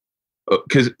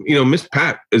 because Miss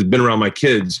Pat has been around my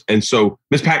kids, and so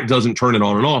Miss Pat doesn't turn it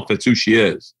on and off. That's who she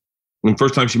is. And the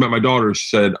first time she met my daughter, she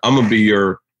said, "I'm gonna be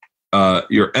your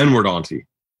N-word auntie."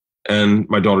 And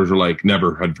my daughters were like,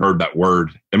 never had heard that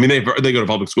word. I mean, they go to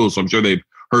public schools, so I'm sure they've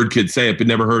heard kids say it, but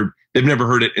they've never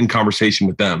heard it in conversation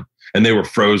with them. And they were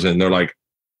frozen. They're like,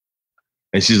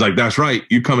 and she's like, "That's right.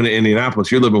 You coming to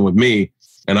Indianapolis? You're living with me,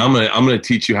 and I'm gonna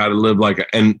teach you how to live like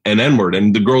an N-word."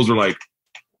 And the girls are like,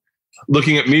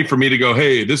 looking at me for me to go,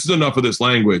 "Hey, this is enough of this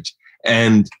language."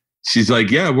 And she's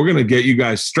like, "Yeah, we're going to get you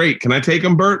guys straight. Can I take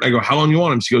them, Bert?" I go, "How long you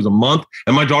want them?" She goes, "A month."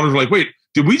 And my daughters were like, "Wait,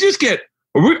 did we just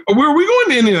are we going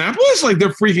to Indianapolis?" Like they're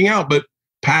freaking out. But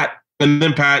Pat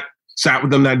sat with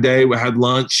them that day. We had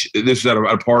lunch. This was at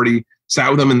a party,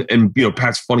 sat with them and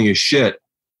Pat's funny as shit.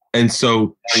 And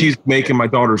so she's making my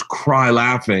daughters cry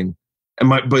laughing.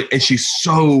 And she's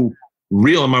so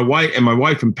real. And my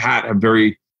wife and Pat have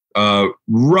very,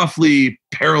 roughly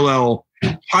parallel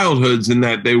childhoods in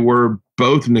that they were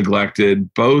both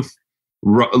neglected, both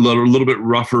a little bit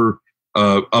rougher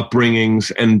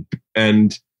upbringings, and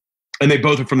they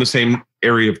both are from the same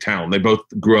area of town. They both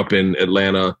grew up in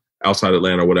Atlanta, outside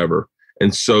Atlanta, whatever.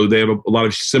 And so they have a lot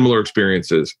of similar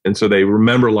experiences, and so they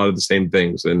remember a lot of the same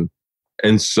things. And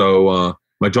so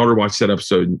my daughter watched that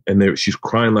episode, and she's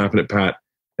crying, laughing at Pat,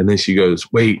 and then she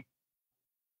goes, "Wait,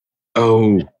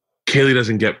 oh, Kaley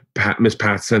doesn't get Miss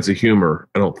Pat's sense of humor,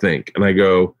 I don't think." And I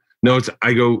go, "No,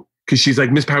 because she's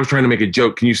like, Miss Pat was trying to make a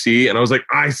joke. Can you see?" And I was like,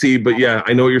 "I see, but yeah,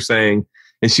 I know what you're saying."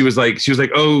 And she was like,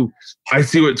 "Oh, I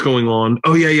see what's going on.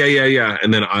 Oh, yeah.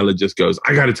 And then Isla just goes,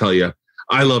 "I got to tell you,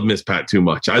 I love Miss Pat too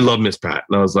much. I love Miss Pat."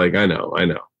 And I was like, I know.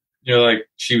 Like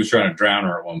she was trying to drown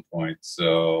her at one point.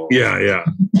 So yeah.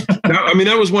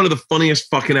 That was one of the funniest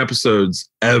fucking episodes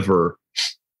ever.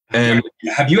 And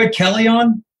have you had Kelly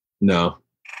on? No.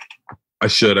 I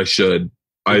should.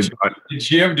 Did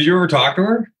you ever talk to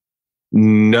her?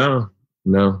 No.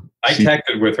 I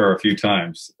texted with her a few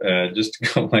times, just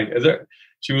to go like,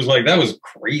 she was like, that was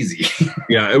crazy.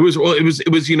 Yeah, it was like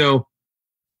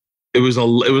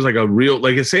a real,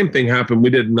 like the same thing happened. We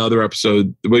did another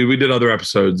episode. We did other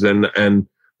episodes and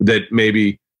that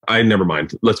maybe never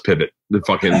mind. Let's pivot. The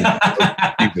fucking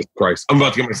Jesus Christ. I'm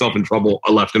about to get myself in trouble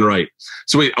left and right.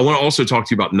 So wait, I want to also talk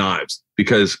to you about knives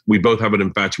because we both have an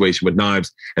infatuation with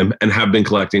knives and have been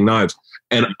collecting knives.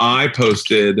 And I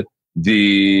posted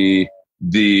the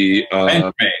Benchmade,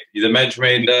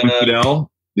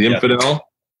 infidel,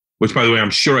 which by the way, I'm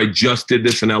sure I just did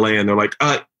this in LA and they're like,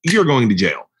 you're going to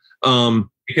jail. You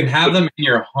can have them in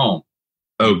your home.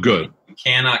 Oh, good. You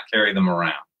cannot carry them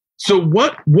around. So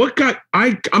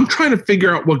I'm trying to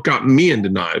figure out what got me into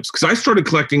knives because I started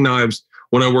collecting knives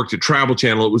when I worked at Travel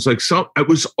Channel. It was like it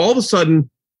was all of a sudden,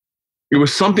 it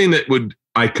was something that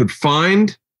I could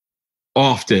find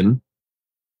often.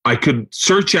 I could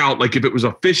search out like if it was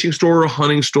a fishing store or a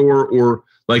hunting store or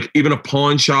like even a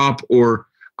pawn shop and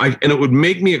it would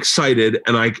make me excited.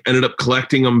 And I ended up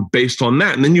collecting them based on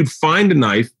that. And then you'd find a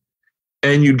knife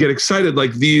and you'd get excited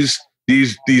like these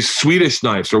Swedish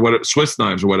knives or Swiss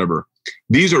knives or whatever.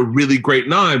 These are really great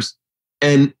knives.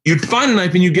 And you'd find a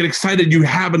knife and you get excited. You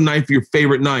have a knife, your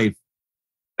favorite knife.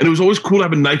 And it was always cool to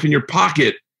have a knife in your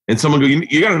pocket and someone go,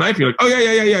 you got a knife? You're like, oh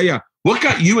yeah. What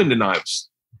got you into knives?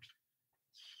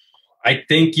 I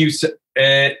think the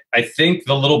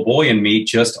little boy in me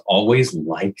just always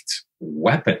liked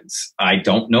weapons. I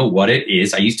don't know what it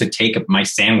is. I used to take my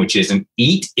sandwiches and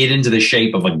eat it into the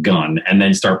shape of a gun and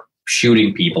then start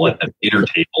shooting people at the dinner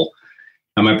table.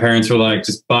 And my parents were like,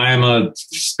 just buy him a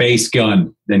space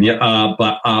gun. Then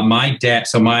my dad,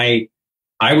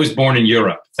 I was born in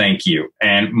Europe, thank you.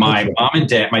 And my mom and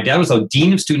dad, my dad was the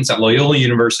dean of students at Loyola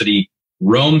University,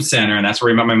 Rome Center, and that's where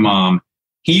he met my mom.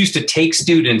 He used to take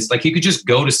students, like he could just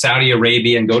go to Saudi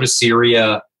Arabia and go to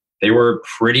Syria. It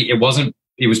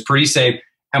was pretty safe.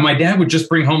 And my dad would just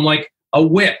bring home like a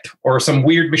whip or some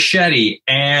weird machete.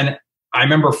 And I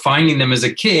remember finding them as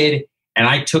a kid and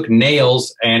I took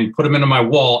nails and put them into my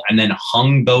wall and then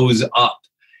hung those up.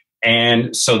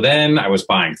 And so then I was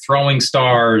buying throwing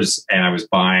stars and I was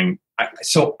buying,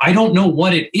 so I don't know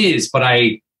what it is, but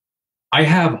I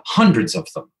have hundreds of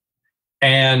them.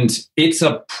 And it's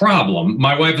a problem.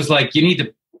 My wife is like, you need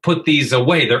to put these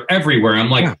away. They're everywhere.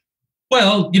 I'm like,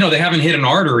 well, they haven't hit an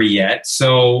artery yet.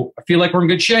 So I feel like we're in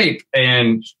good shape.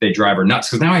 And they drive her nuts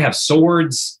because now I have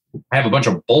swords. I have a bunch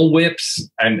of bullwhips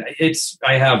and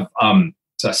I have a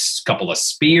couple of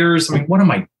spears. I mean, what am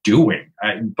I doing?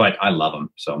 But I love them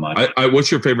so much.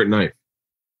 What's your favorite knife?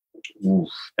 Ooh,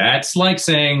 that's like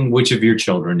saying which of your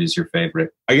children is your favorite.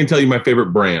 I can tell you my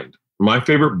favorite brand. My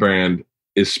favorite brand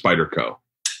is Spyderco.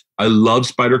 I love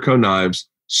Spyderco knives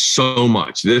so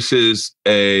much. This is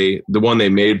the one they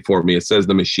made for me. It says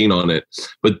the machine on it.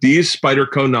 But these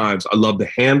Spyderco knives, I love the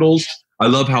handles. I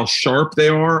love how sharp they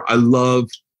are.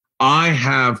 I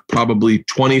have probably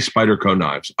 20 Spyderco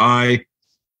knives.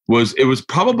 It was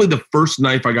probably the first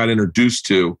knife I got introduced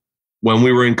to when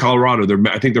we were in Colorado.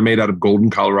 I think they're made out of Golden,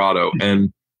 Colorado.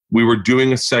 And we were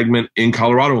doing a segment in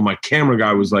Colorado and my camera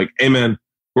guy was like, hey man,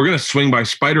 we're going to swing by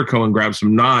Spyderco and grab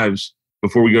some knives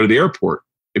before we go to the airport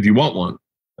if you want one.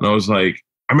 And I was like,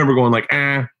 I remember going like,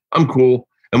 I'm cool.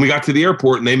 And we got to the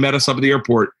airport and they met us up at the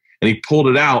airport and he pulled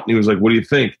it out and he was like, what do you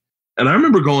think? And I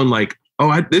remember going like,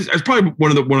 that's probably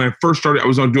when I first started, I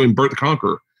was on doing Bert the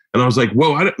Conqueror. And I was like,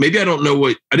 whoa, I didn't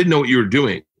know what you were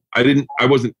doing. I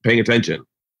wasn't paying attention.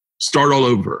 Start all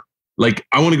over. Like,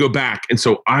 I want to go back. And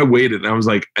so I waited and I was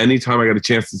like, anytime I got a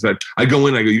chance to say, I go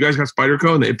in, I go, you guys got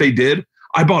Spyderco? And if they did,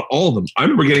 I bought all of them. I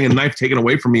remember getting a knife taken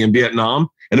away from me in Vietnam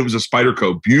and it was a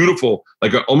Spyderco, beautiful,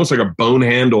 almost like a bone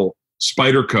handle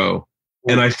Spyderco.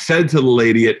 And I said to the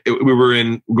lady, we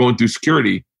were going through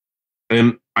security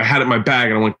and I had it in my bag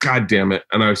and I went, God damn it.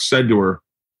 And I said to her,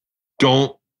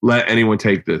 don't let anyone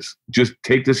take this. Just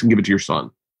take this and give it to your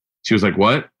son. She was like,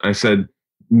 what? I said,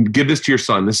 give this to your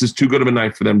son. This is too good of a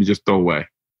knife for them to just throw away.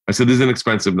 I said, this is an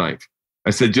expensive knife. I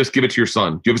said, just give it to your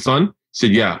son. Do you have a son? She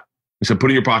said, yeah. I said,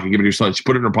 put it in your pocket, give it to your son. She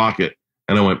put it in her pocket.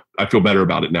 And I went, I feel better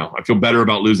about it now. I feel better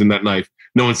about losing that knife.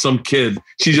 Knowing some kid,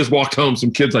 she just walked home.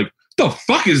 Some kid's like, the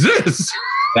fuck is this?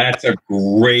 That's a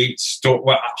great story.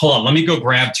 Well, hold on. Let me go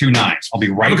grab 2 knives. I'll be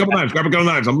right back. Grab a couple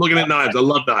knives. I'm looking at knives. I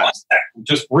love knives.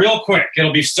 Just real quick.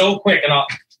 It'll be so quick. And I'll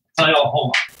tell you,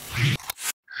 hold on.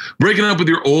 Breaking up with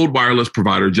your old wireless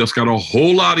provider just got a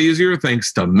whole lot easier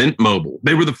thanks to Mint Mobile.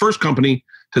 They were the first company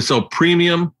to sell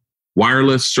premium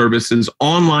wireless services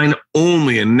online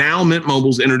only. And now Mint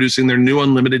Mobile's introducing their new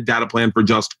unlimited data plan for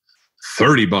just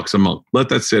 $30 a month. Let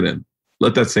that sit in.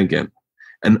 Let that sink in.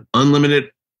 An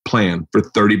unlimited plan for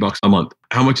 $30 a month.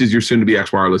 How much is your soon-to-be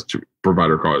ex-wireless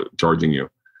provider charging you?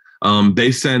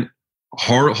 They sent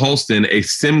Halston a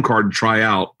SIM card to try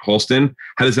out. Halston,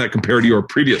 how does that compare to your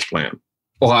previous plan?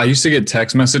 Well, I used to get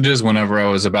text messages whenever I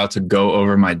was about to go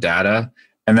over my data.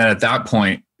 And then at that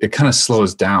point, it kind of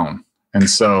slows down. And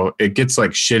so it gets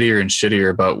like shittier and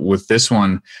shittier. But with this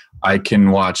one, I can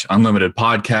watch unlimited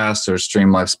podcasts or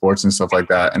stream live sports and stuff like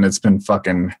that. And it's been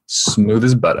fucking smooth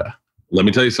as butter. Let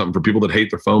me tell you something. For people that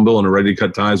hate their phone bill and are ready to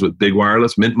cut ties with big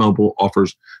wireless, Mint Mobile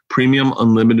offers premium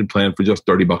unlimited plan for just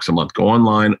 $30 a month. Go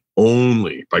online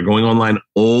only. By going online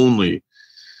only,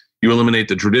 you eliminate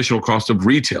the traditional cost of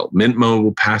retail. Mint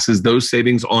Mobile passes those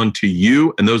savings on to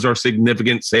you, and those are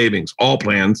significant savings. All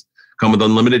plans come with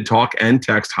unlimited talk and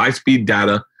text, high-speed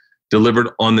data delivered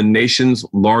on the nation's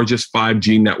largest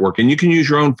 5G network. And you can use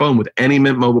your own phone with any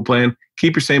Mint Mobile plan.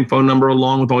 Keep your same phone number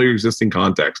along with all your existing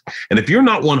contacts. And if you're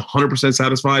not 100%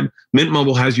 satisfied, Mint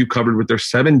Mobile has you covered with their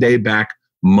 7-day back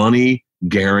money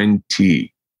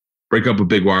guarantee. Break up with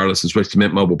big wireless and switch to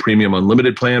Mint Mobile Premium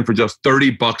Unlimited plan for just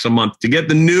 $30 a month. To get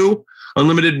the new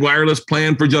unlimited wireless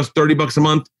plan for just $30 a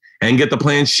month and get the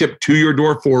plan shipped to your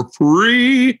door for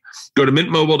free, go to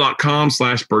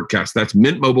mintmobile.com/Bertcast. That's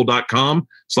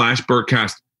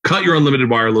mintmobile.com/Bertcast. Cut your unlimited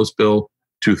wireless bill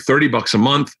to $30 a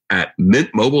month at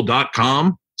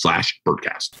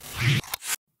mintmobile.com/Bertcast.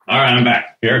 All right, I'm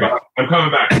back. Here we go. I'm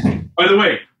coming back. By the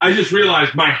way, I just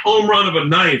realized my home run of a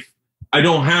knife I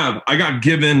don't have. I got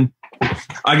given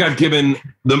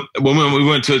when we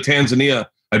went to Tanzania,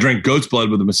 I drank goat's blood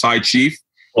with the Maasai chief.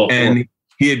 And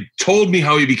he had told me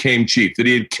how he became chief, that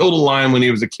he had killed a lion when he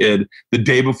was a kid the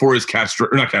day before his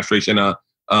castration. They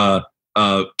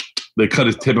cut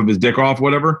his tip of his dick off,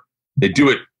 whatever. They do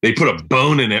it. They put a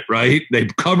bone in it, right? They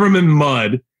cover him in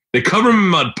mud. Put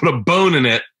a bone in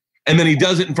it. And then he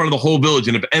does it in front of the whole village.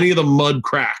 And if any of the mud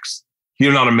cracks,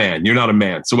 you're not a man. You're not a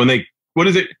man. So when they,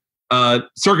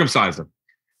 circumcise him.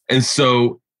 And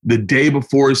so the day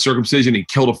before his circumcision, he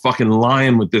killed a fucking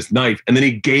lion with this knife. And then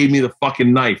he gave me the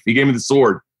fucking knife. He gave me the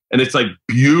sword. And it's like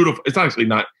beautiful. It's actually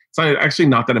not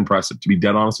that impressive, to be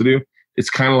dead honest with you. It's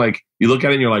kind of like, you look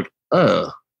at it and you're like, ugh.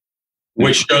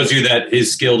 Which shows you that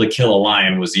his skill to kill a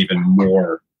lion was even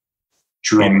more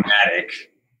dramatic.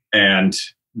 And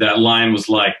that lion was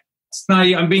like,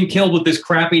 I'm being killed with this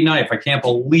crappy knife. I can't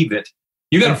believe it.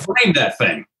 You got to frame that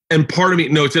thing. And part of me,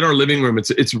 no, it's in our living room.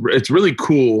 It's really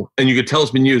cool, and you could tell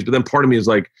it's been used. But then part of me is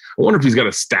like, I wonder if he's got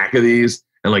a stack of these,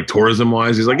 and like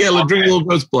tourism-wise, he's like, yeah, let's drink a little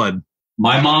ghost blood.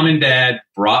 My mom and dad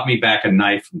brought me back a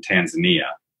knife from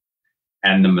Tanzania,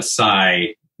 and the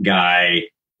Maasai guy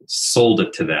sold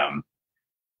it to them,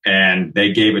 and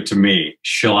they gave it to me.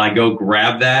 Shall I go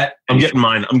grab that? I'm getting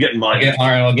mine. All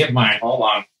right, I'll get mine. Hold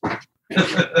on.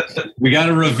 We got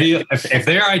to reveal if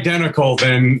they're identical,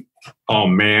 then. Oh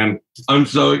man, I'm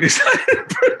so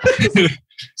excited.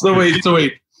 So wait.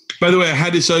 By the way, I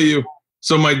had to show you.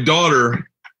 So my daughter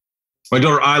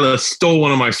Isla stole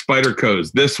one of my spider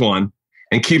codes, this one,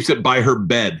 and keeps it by her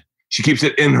bed. She keeps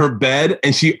it in her bed,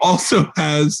 and she also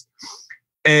has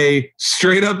a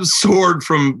straight up sword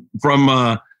from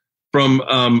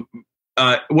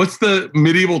what's the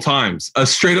medieval times? A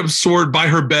straight up sword by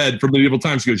her bed from medieval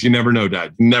times. She goes, "You never know,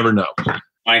 Dad. You never know."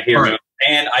 I hear it.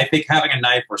 And I think having a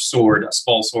knife or sword, a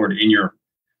small sword in your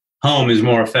home is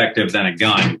more effective than a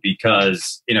gun,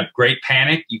 because in a great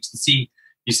panic, you see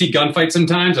gunfights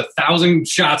sometimes, 1,000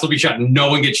 shots will be shot and no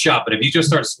one gets shot. But if you just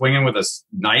start swinging with a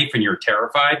knife and you're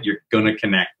terrified, you're going to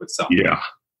connect with something. Yeah.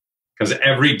 Because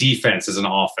every defense is an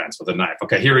offense with a knife.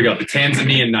 Okay, here we go. The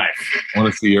Tanzanian knife. I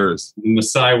want to see yours.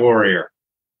 Maasai warrior.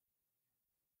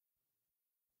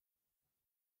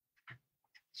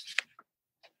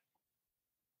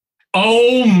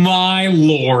 Oh my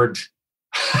Lord.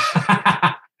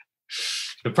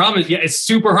 The problem is, it's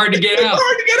super hard to get out. It's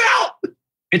hard to get out.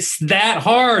 It's that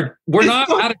hard. We're not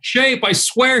out of shape. I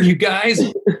swear, you guys.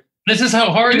 This is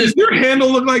how hard this is. Does your handle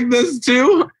look like this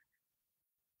too?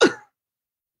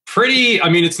 Pretty,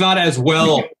 it's not as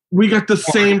well. We got the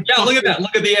same. Yeah, look at that.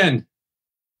 Look at the end.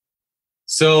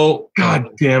 So.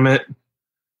 God damn it.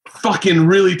 Fucking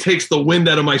really takes the wind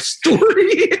out of my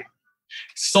story.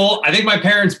 So I think my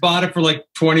parents bought it for like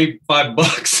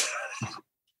 $25.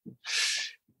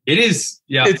 It is,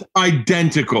 yeah. It's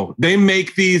identical. They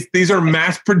make these are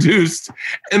mass produced,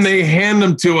 and they hand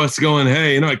them to us going,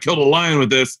 hey, I killed a lion with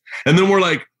this. And then we're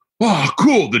like, oh,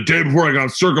 cool. The day before I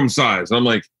got circumcised. And I'm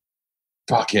like,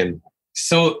 fucking.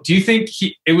 So do you think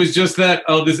it was just that,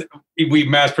 we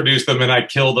mass produced them and I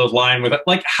killed a lion with it?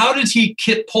 Like, how did he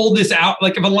pull this out?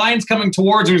 Like, if a lion's coming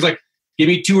towards him, he's like, give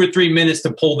me 2 or 3 minutes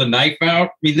to pull the knife out.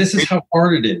 I mean, this is how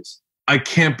hard it is. I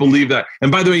can't believe that.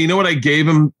 And by the way, you know what I gave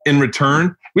him in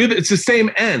return? It's the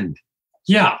same end.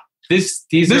 Yeah. This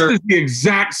is the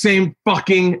exact same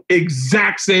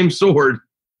sword.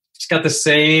 It's got the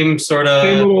same sort of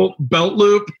same little belt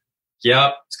loop.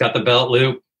 Yep. It's got the belt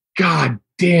loop. God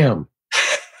damn.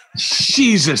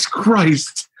 Jesus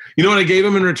Christ. You know what I gave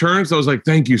him in return? So I was like,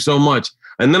 thank you so much.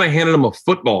 And then I handed him a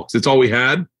football because it's all we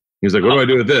had. He was like, what do I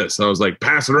do with this? So I was like,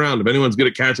 pass it around. If anyone's good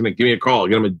at catching it, give me a call.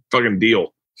 Get him a fucking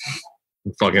deal.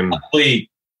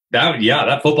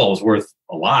 That football was worth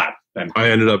a lot. We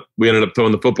ended up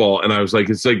throwing the football, and I was like,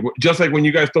 it's like just like when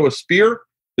you guys throw a spear,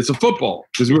 it's a football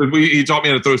because he taught me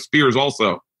how to throw spears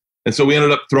also, and so we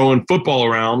ended up throwing football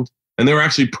around, and they were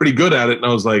actually pretty good at it. And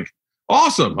I was like,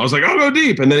 awesome. I was like, I'll go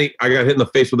deep, and then I got hit in the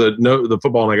face with the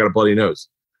football, and I got a bloody nose.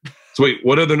 So wait,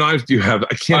 what other knives do you have?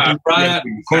 I can't. Of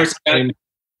course,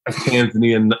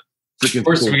 Tanzanian. Of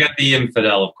course, we got the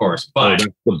Infidel, of course. But that's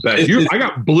the best. I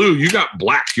got blue. You got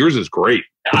black. Yours is great.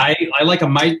 I like a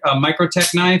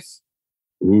Microtech knife.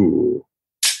 Ooh.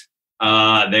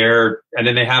 And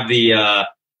then they have the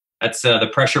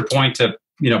pressure point to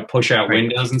push out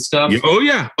windows and stuff. Oh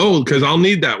yeah. Oh, because I'll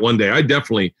need that one day. I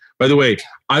definitely. By the way,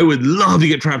 I would love to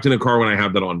get trapped in a car when I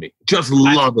have that on me. Just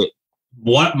love it.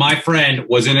 My friend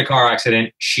was in a car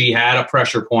accident. She had a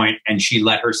pressure point and she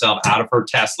let herself out of her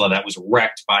Tesla that was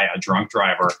wrecked by a drunk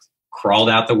driver, crawled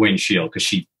out the windshield because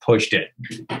she pushed it.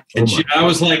 And I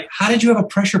was like, how did you have a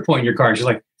pressure point in your car? She's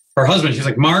like, her husband, she's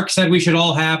like, Mark said we should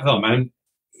all have them. And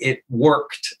it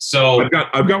worked. So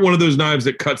I've got one of those knives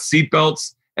that cuts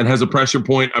seatbelts and has a pressure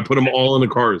point. I put them all in the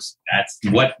cars.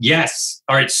 Yes.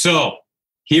 All right. So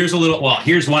here's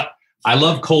what I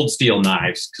love: cold steel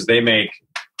knives because they make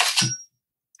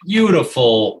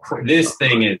beautiful. This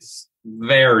thing is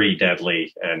very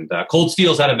deadly, and Cold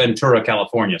Steel's out of Ventura,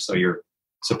 California. So you're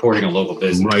supporting a local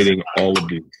business. I'm writing all of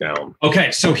these down. Okay,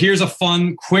 so here's a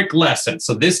fun, quick lesson.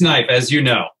 So this knife, as you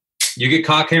know, you get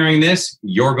caught carrying this,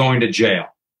 you're going to jail.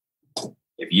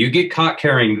 If you get caught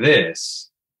carrying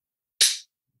this,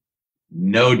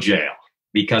 no jail,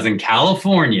 because in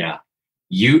California,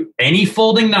 any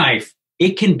folding knife,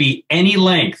 it can be any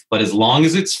length, but as long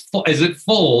as it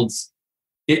folds.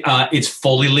 It's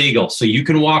fully legal, so you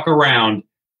can walk around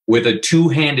with a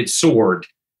two-handed sword,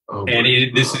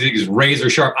 this is razor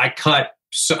sharp. I cut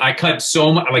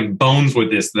so much like bones with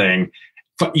this thing.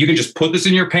 You can just put this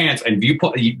in your pants, and you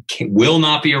will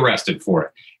not be arrested for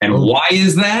it. And why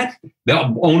is that?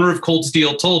 The owner of Cold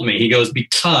Steel told me. He goes,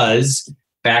 because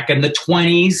back in the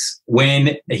 1920s,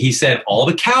 when he said all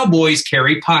the cowboys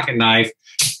carried pocket knives,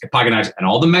 and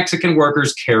all the Mexican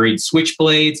workers carried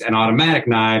switchblades and automatic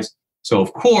knives. So,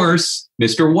 of course,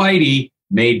 Mr. Whitey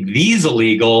made these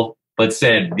illegal, but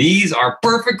said these are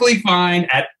perfectly fine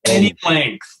at any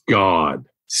length. God.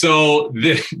 So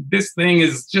this thing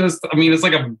is just, it's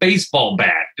like a baseball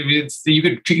bat. You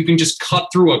can just cut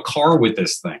through a car with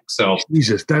this thing. So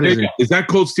Jesus, is that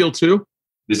Cold Steel too?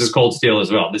 This is Cold Steel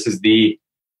as well. This is the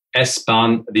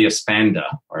Espada.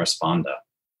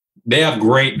 They have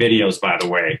great videos, by the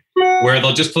way, where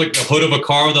they'll just flick the hood of a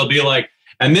car. They'll be like,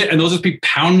 and they'll just be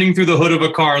pounding through the hood of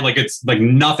a car like it's like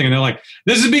nothing. And they're like,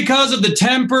 this is because of the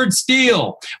tempered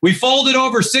steel. We folded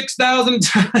over 6,000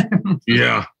 times.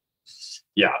 Yeah.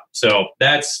 Yeah. So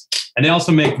and they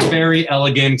also make very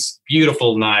elegant,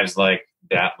 beautiful knives like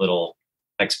that little,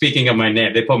 like speaking of my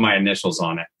name, they put my initials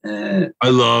on it.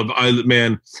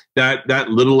 Man, that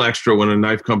little extra when a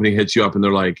knife company hits you up and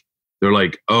they're like,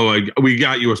 oh, we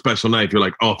got you a special knife. You're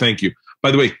like, oh, thank you. By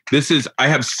the way, I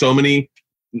have so many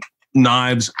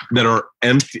knives that are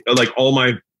empty. Like all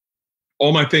my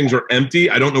things are empty.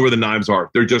 I don't know where the knives are.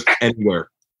 They're just anywhere.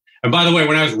 And by the way,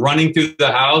 when I was running through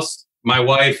the house, my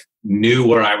wife knew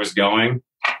where I was going.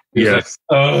 Yes.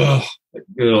 Like,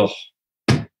 ugh.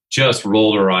 Just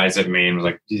rolled her eyes at me and was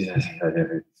like, yeah.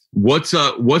 What's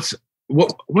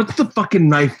the fucking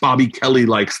knife Bobby Kelly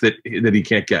likes that he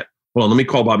can't get? Hold on, let me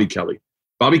call Bobby Kelly.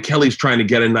 Bobby Kelly's trying to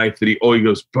get a knife that he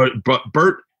goes,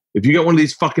 Bert, if you get one of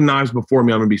these fucking knives before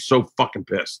me, I'm gonna be so fucking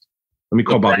pissed. Let me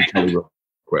call Bobby Kelly real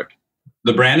quick.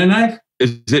 The Brandon knife?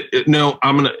 Is it? No,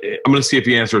 I'm gonna see if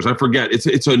he answers. I forget.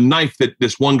 It's a knife that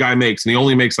this one guy makes, and he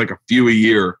only makes like a few a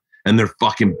year, and they're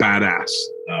fucking badass.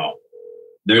 Oh,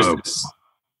 there's this.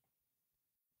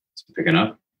 It's picking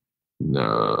up.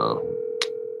 No.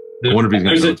 I wonder if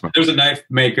he's there's a knife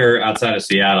maker outside of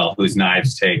Seattle whose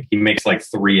knives he makes like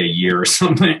 3 a year or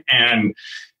something, and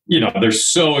they're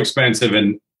so expensive,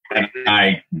 and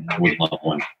I would love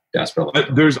one desperately.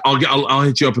 I'll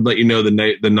hit you up and let you know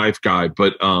the knife guy,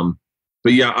 but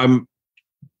yeah, I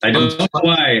don't know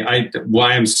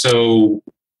why I'm so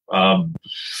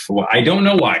Well, I don't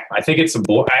know why. I think it's a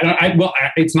boy.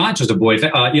 It's not just a boy.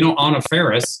 Anna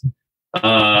Faris.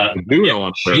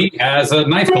 She has a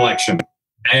knife collection,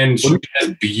 and she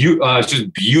has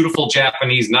just beautiful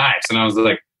Japanese knives. And I was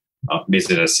like, is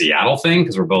it a Seattle thing?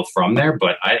 Because we're both from there.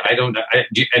 But I don't know.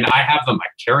 And I have them. I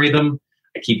carry them.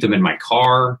 I keep them in my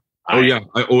car. I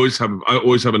always have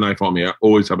a knife on me. I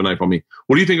always have a knife on me.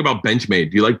 What do you think about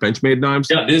Benchmade? Do you like Benchmade knives?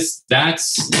 Yeah, that's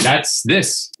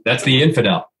the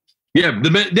Infidel. Yeah,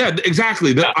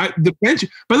 exactly. The bench.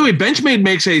 By the way, Benchmade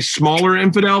makes a smaller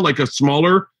Infidel, like a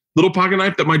smaller little pocket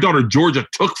knife that my daughter Georgia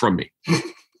took from me.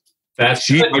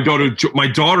 My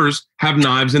daughters have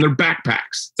knives in their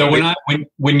backpacks. So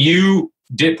when you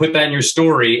did put that in your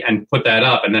story and put that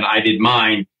up, and then I did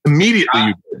mine immediately.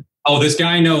 You did. Oh, this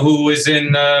guy I know who was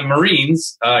in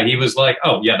Marines. He was like,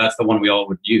 "Oh yeah, that's the one we all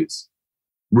would use."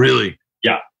 Really?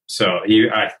 Yeah. So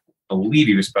I believe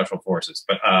he was Special Forces,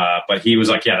 but he was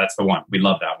like, "Yeah, that's the one. We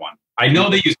love that one." I know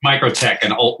they use Microtech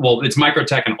it's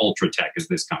Microtech and Ultratech is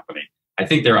this company. I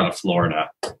think they're out of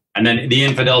Florida, and then the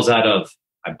Infidel's out of,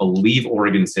 I believe,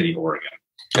 Oregon City, Oregon.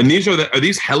 And these are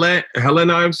these Hele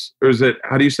knives, or is it,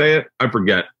 how do you say it? I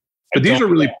forget. But these are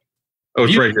really. Oh,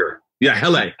 it's right here. Yeah,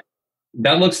 Hele.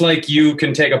 That looks like you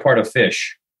can take apart a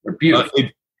fish. They're beautiful.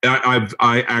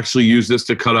 I actually used this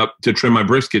to trim my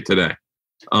brisket today.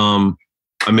 I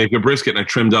make a brisket and I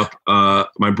trimmed up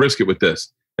my brisket with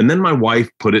this. And then my wife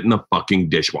put it in the fucking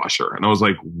dishwasher. And I was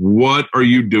like, what are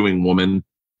you doing, woman?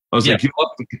 I was like,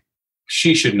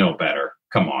 she should know better.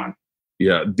 Come on.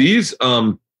 Yeah. These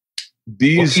hooks.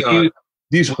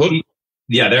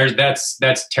 Yeah,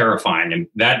 that's terrifying. And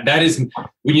that is,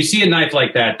 when you see a knife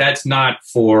like that, that's not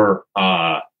for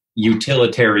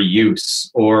utilitarian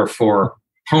use or for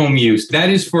home use. That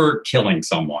is for killing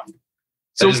someone.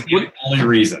 That is the only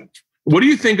reason. What do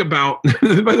you think about,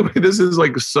 by the way, this is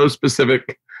like so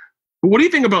specific. What do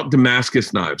you think about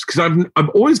Damascus knives? Because I've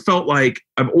always felt like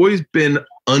I've always been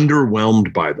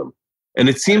underwhelmed by them. And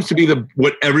it seems to be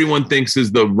what everyone thinks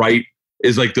is like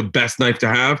the best knife to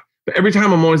have. But every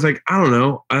time I'm always like, I don't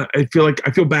know. I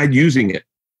feel bad using it,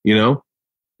 you know?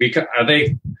 Because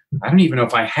I don't even know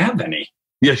if I have any.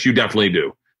 Yes, you definitely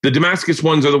do. The Damascus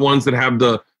ones are the ones that have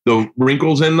the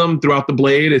wrinkles in them throughout the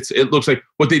blade. It looks like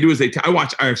what they do is I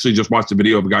actually just watched a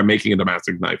video of a guy making a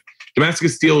Damascus knife.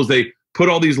 Damascus steel is they put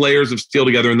all these layers of steel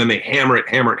together and then they hammer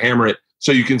it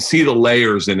so you can see the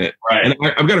layers in it. Right. And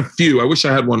I've got a few. I wish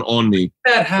I had one on me. Is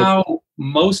that how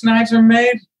most knives are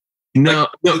made? No,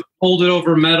 hold it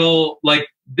over metal like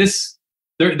this.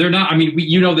 They're not. I mean,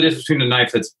 you know the difference between a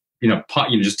knife that's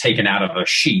just taken out of a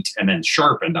sheet and then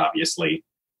sharpened, obviously.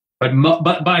 But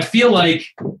I feel like,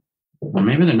 well,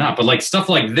 maybe they're not. But like stuff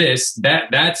like this,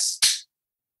 that's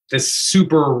this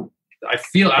super. I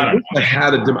don't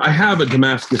know. I have a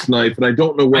Damascus knife, and I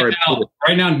don't know where I put it.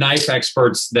 Right now, knife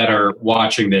experts that are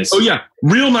watching this. Oh yeah,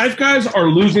 real knife guys are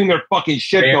losing their fucking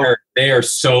shit. They are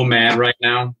so mad right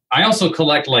now. I also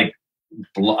collect like.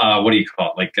 What do you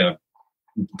call it? Like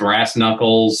brass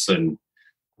knuckles, and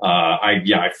I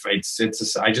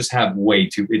just have way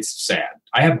too. It's sad.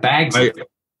 I have bags.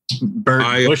 Bert,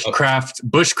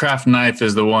 Bushcraft knife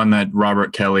is the one that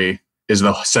Robert Kelly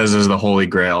says is the holy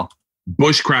grail.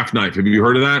 Bushcraft knife. Have you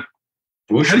heard of that?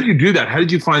 How did you do that? How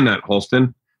did you find that,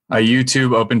 Holston? I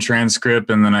YouTube open transcript,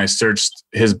 and then I searched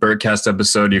his Bertcast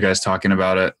episode. You guys talking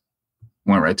about it?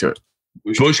 Went right to it.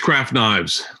 Bushcraft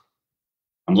knives.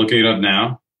 I'm looking it up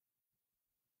now.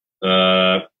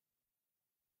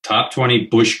 Top 20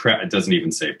 bushcraft. It doesn't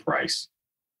even say price.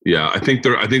 Yeah, I think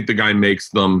the guy makes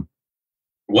them.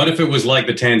 What if it was like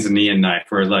the Tanzanian knife,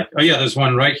 where like, oh yeah, there's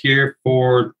one right here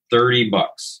for $30.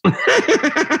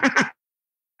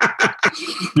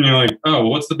 You're like, oh,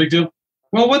 what's the big deal?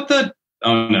 Well,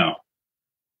 oh no,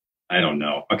 I don't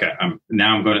know. Okay, I'm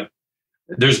going to.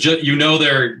 There's just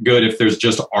they're good if there's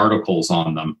just articles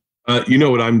on them. You know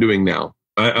what I'm doing now?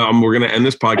 We're going to end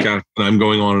this podcast, and I'm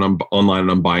going on and I'm online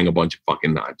and I'm buying a bunch of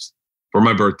fucking knives for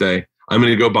my birthday. I'm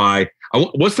going to go buy.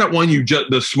 What's that one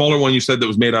the smaller one you said that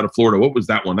was made out of Florida? What was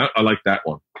that one? I like that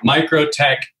one.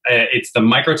 Microtech. It's the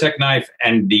Microtech knife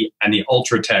and the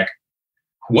Ultratech.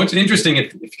 What's interesting,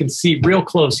 if you can see real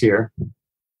close here,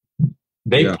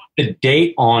 they put the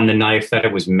date on the knife that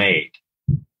it was made.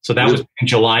 So that was in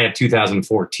July of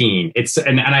 2014.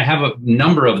 And I have a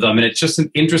number of them, and it's just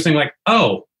an interesting, like,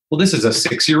 oh, well, this is a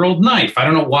 6-year-old knife. I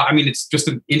don't know why. I mean, it's just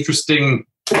an interesting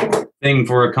thing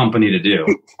for a company to do.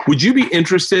 Would you be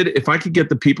interested if I could get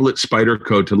the people at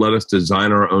Spyderco to let us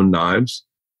design our own knives?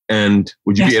 And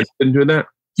would you be interested in doing that?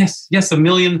 Yes,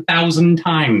 1,000,000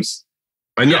 times.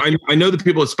 I know the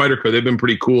people at Spyderco. They've been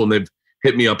pretty cool, and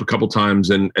hit me up a couple times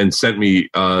and sent me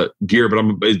gear, but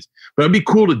it'd be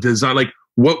cool to design. Like,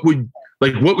 what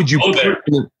would you go there?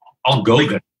 I'll go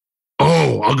there.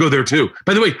 Oh, I'll go there too.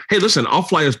 By the way, hey, listen, I'll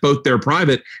fly us both there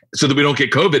private so that we don't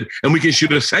get COVID, and we can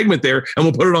shoot a segment there, and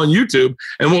we'll put it on YouTube,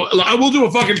 and we'll do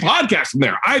a fucking podcast from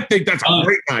there. I think that's a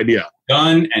great idea.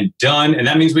 Done, and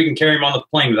that memes we can carry him on the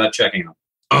plane without checking him.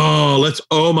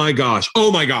 Oh my gosh.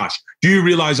 Do you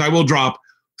realize I will drop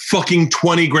fucking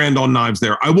 20 grand on knives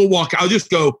there? I'll just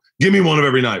go, give me one of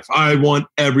every knife. I want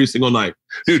every single knife.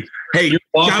 Dude, hey, shout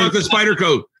out to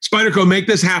Spyderco. Spyderco, make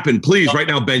this happen, please. Right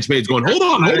now, Benchmade's going, hold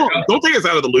on. Don't take us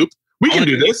out of the loop. We can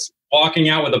do this. Walking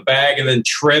out with a bag and then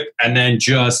trip and then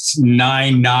just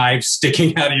 9 knives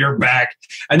sticking out of your back.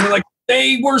 And they're like,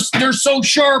 they're so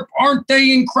sharp. Aren't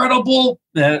they incredible?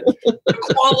 The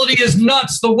quality is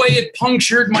nuts. The way it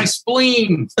punctured my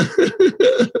spleen.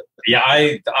 Yeah,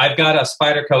 I've got a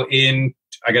Spyderco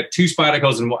I got 2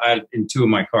 Spydercos in 2 of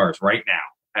my cars right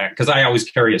now. Because I always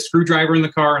carry a screwdriver in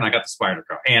the car, and I got the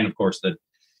Spyderco. And of course the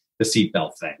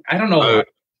seatbelt thing. I don't know.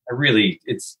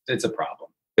 It's a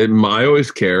problem. I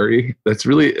always carry.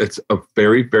 It's a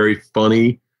very, very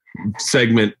funny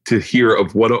segment to hear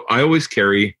of what I always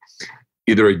carry.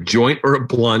 Either a joint or a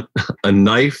blunt, a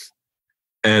knife,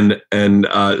 and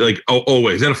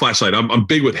always, and a flashlight. I'm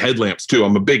big with headlamps too.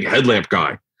 I'm a big headlamp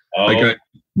guy. I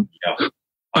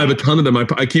have a ton of them.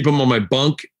 I keep them on my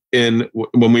bunk.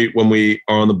 When we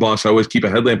are on the bus, I always keep a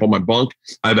headlamp on my bunk.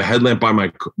 I have a headlamp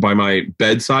by my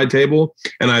bedside table,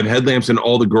 and I have headlamps in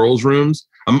all the girls' rooms.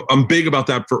 I'm big about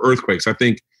that for earthquakes. I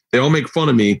think they all make fun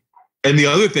of me. And the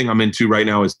other thing I'm into right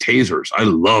now is tasers. I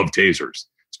love tasers,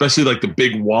 especially like the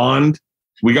big wand.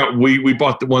 We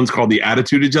bought the ones called the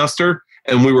Attitude Adjuster,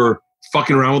 and we were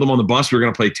fucking around with them on the bus. We were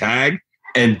gonna play tag,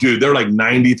 and dude, they're like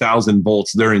 90,000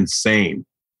 volts. They're insane.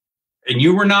 And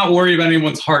you were not worried about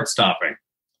anyone's heart stopping.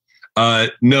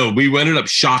 No, we ended up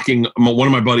shocking. One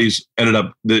of my buddies ended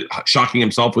up shocking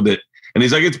himself with it, and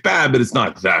he's like, "It's bad, but it's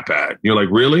not that bad." And you're like,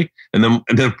 "Really?" And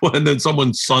then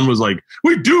someone's son was like,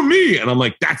 "Wait, do me?" And I'm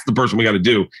like, "That's the person we got to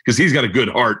do because he's got a good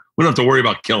heart. We don't have to worry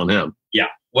about killing him." Yeah.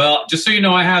 Well, just so you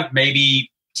know, I have maybe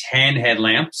 10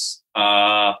 headlamps.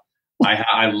 I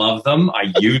love them.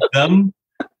 I use them.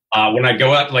 When I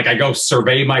go out, like I go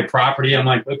survey my property, I'm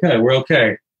like, okay, we're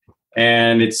okay.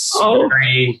 And it's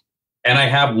very, and I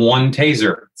have 1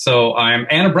 taser. So and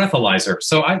a breathalyzer.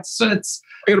 So I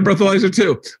got a breathalyzer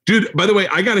too. Dude, by the way,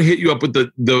 I got to hit you up with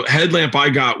the headlamp I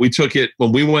got. We took it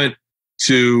when we went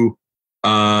to,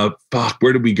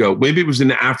 where did we go? Maybe it was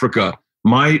in Africa.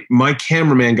 My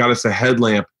cameraman got us a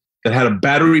headlamp that had a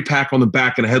battery pack on the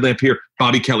back and a headlamp here.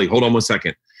 Bobby Kelly, hold on one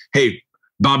second. Hey,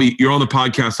 Bobby, you're on the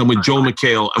podcast. I'm with Joel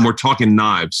McHale, and we're talking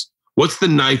knives. What's the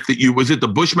knife was it the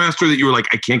Bushmaster that you were like,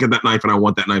 I can't get that knife and I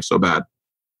want that knife so bad?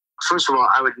 First of all,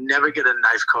 I would never get a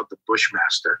knife called the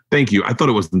Bushmaster. Thank you. I thought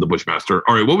it wasn't the Bushmaster.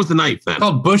 All right, what was the knife then? It's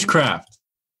called Bushcraft.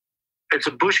 It's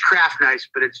a bushcraft knife,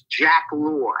 but it's Jack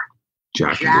Lore.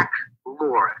 Jack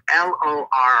Lore.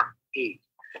 Lore.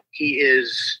 He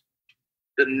is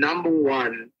the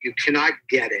 #1. You cannot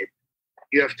get it.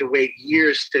 You have to wait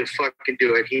years to fucking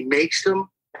do it. He makes them,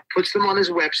 puts them on his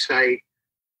website,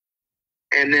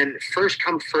 and then first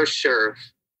come, first serve.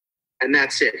 And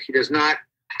that's it. He does not,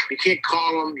 you can't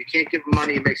call him, you can't give him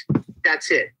money.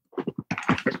 That's it.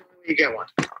 That's the only way you get one.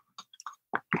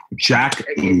 Jack.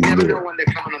 You never know when they're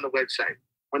coming on the website.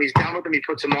 When he's done with them, he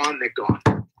puts them on, they're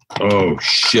gone. Oh,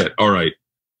 shit. All right.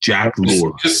 Jack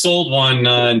Lore. Just sold one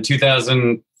in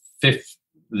 2005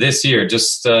 this year,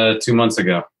 just 2 months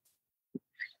ago.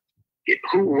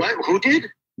 Who did?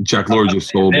 Jack Lore just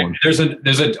sold one. There's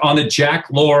a on the Jack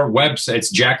Lore website.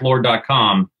 It's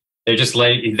jacklore.com.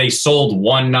 They sold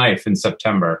one knife in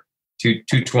September,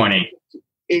 220.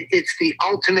 It's the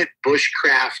ultimate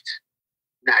bushcraft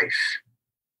knife.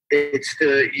 It's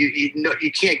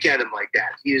you can't get him like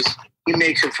that. He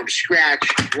makes them from scratch.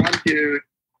 One dude,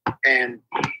 and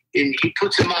he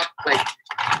puts them up like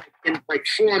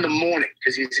 4 in the morning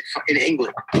because he's in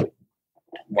England.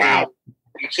 Wow.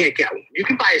 And you can't get one. You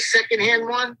can buy a secondhand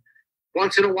one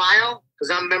once in a while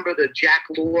because I'm a member of the Jack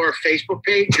Lore Facebook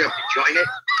page. You have to join it.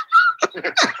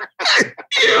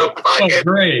 Oh,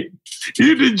 great.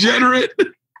 You degenerate.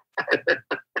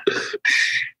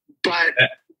 But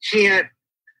can't.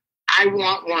 I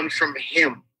want one from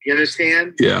him. You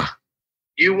understand? Yeah.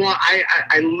 You want?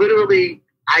 I literally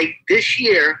this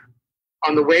year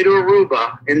on the way to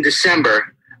Aruba in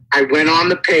December, I went on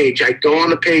the page. I go on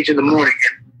the page in the morning,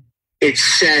 and it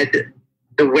said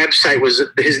the website was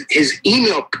his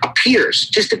email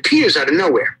just appears out of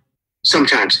nowhere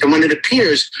sometimes. And when it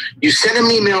appears, you send him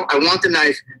an email. I want the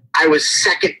knife. I was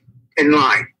second in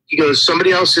line. He goes,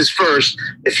 somebody else is first.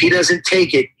 If he doesn't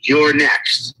take it, you're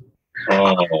next.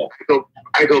 Oh.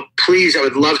 I go, please, I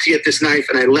would love to get this knife.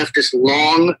 And I left this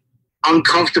long,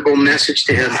 uncomfortable message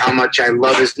to him how much I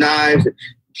love his knife.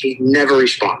 He never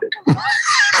responded.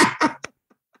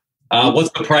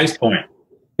 What's the price point?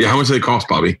 Yeah, how much do they cost,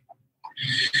 Bobby?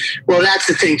 Well, that's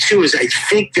the thing, too, is I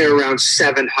think they're around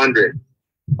 $700.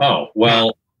 Oh,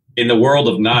 well, in the world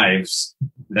of knives,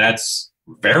 that's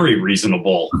very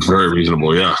reasonable. Very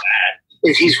reasonable, yeah.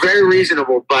 He's very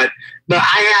reasonable, but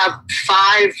I have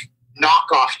 5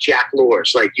 knockoff Jack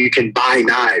Lures. Like, you can buy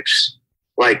knives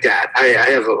like that. I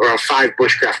have around 5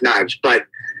 bushcraft knives, but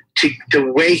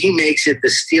the way he makes it, the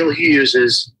steel he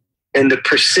uses, and the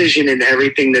precision in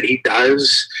everything that he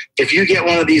does, if you get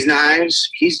one of these knives,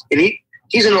 he's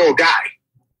an old guy.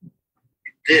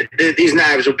 These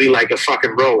knives will be like a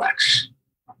fucking Rolex.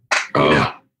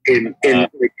 Oh. In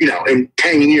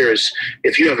 10 years,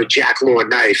 if you have a Jack Lore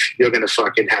knife, you're gonna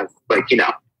fucking have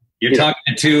You're talking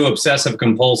to 2 obsessive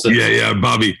compulsives. Yeah,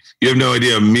 Bobby. You have no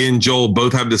idea. Me and Joel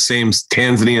both have the same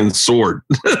Tanzanian sword.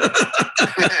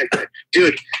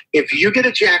 Dude, if you get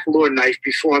a Jack Lore knife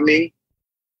before me,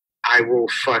 I will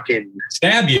fucking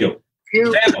stab you.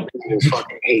 I will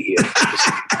fucking hate you.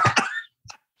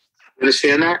 You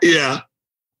understand that? Yeah.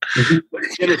 You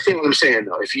understand what I'm saying,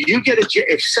 though? If you get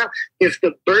if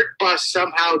the Bert bus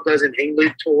somehow does an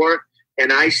England tour,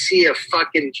 and I see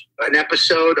an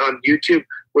episode on YouTube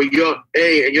where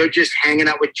you're just hanging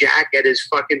out with Jack at his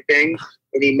fucking thing,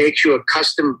 and he makes you a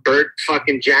custom Bert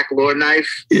fucking Jack Lore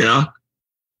knife. Yeah.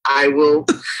 I will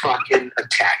fucking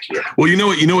attack you. Well, you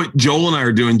know what Joel and I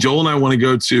are doing? Joel and I want to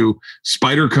go to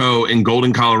Spyderco in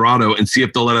Golden, Colorado, and see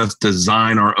if they'll let us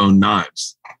design our own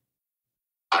knives.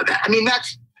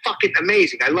 That's fucking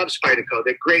amazing. I love Spyderco.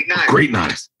 They're great knives. Great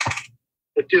knives.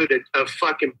 But dude, a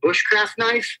fucking bushcraft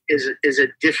knife is a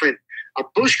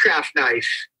bushcraft knife.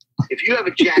 If you have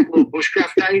a Jack Lore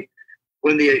bushcraft knife,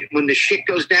 when the shit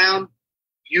goes down,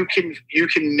 you can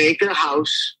make a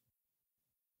house.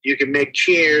 You can make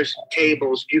chairs,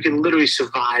 tables. You can literally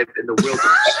survive in the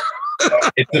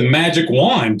wilderness. It's a magic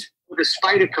wand. With a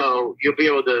Spyderco, you'll be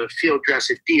able to field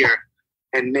dress a deer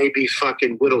and maybe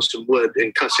fucking whittle some wood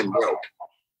and cut some rope.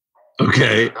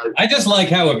 Okay. I just like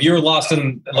how if you're lost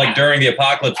in during the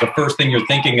apocalypse, the first thing you're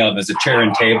thinking of is a chair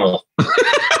and table.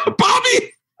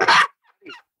 Bobby.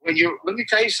 Let me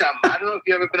tell you something. I don't know if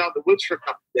you ever been out in the woods for a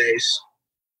couple of days.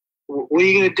 What are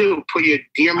you gonna do? Put your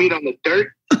deer meat on the dirt?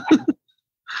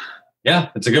 Yeah,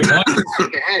 it's a good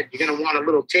point. Ahead, you're gonna want a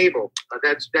little table.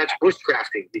 That's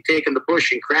bushcrafting. You're taking the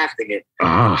bush and crafting it.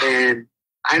 And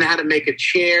I know how to make a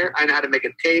chair. I know how to make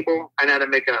a table. I know how to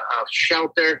make a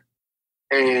shelter.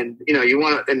 And you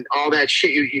want and all that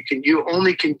shit you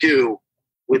only can do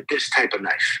with this type of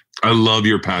knife. I love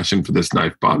your passion for this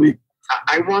knife, Bobby.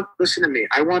 Listen to me.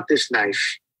 I want this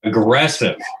knife.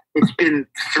 Aggressive. It's been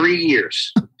 3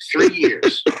 years. 3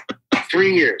 years.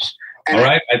 3 years. And all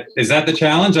right. Is that the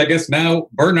challenge? I guess now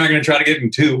Bert and I are going to try to get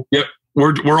in 2. Yep.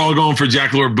 We're all going for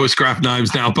Jack Lore bushcraft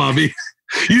knives now, Bobby.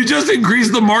 You just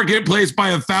increased the marketplace by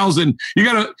 1,000. You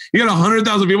got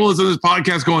 100,000 people listening to this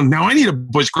podcast going, now I need a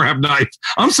bushcraft knife.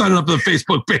 I'm signing up for the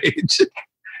Facebook page.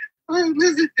 Listen,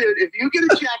 dude, if you get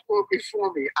a Jack Lore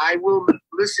before me, I will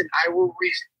listen.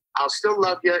 I'll still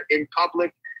love you in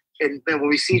public. And then when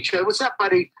we see each other, what's up,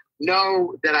 buddy?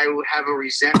 Know that I will have a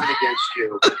resentment against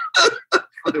you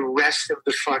for the rest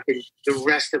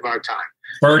of our time.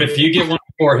 Bert, if you get one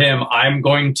for him, I'm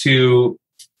going to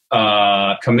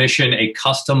commission a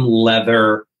custom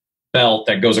leather belt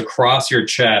that goes across your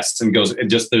chest and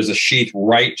there's a sheath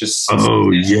right right in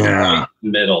the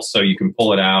middle, so you can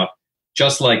pull it out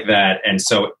just like that. And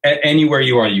so anywhere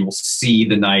you are, you will see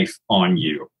the knife on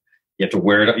you. You have to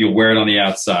wear it. You'll wear it on the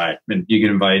outside, and you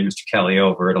can invite Mr. Kelly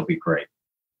over. It'll be great.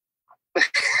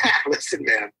 Listen,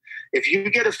 man, if you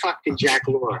get a fucking Jack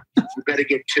Lore, you better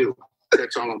get 2.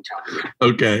 That's all I'm telling you.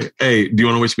 Okay. Hey, do you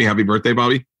want to wish me happy birthday,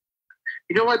 Bobby?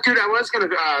 You know what, dude? I was going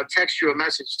to text you a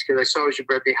message because I saw it was your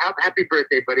birthday. Happy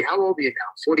birthday, buddy. How old are you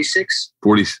now? 46?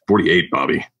 48,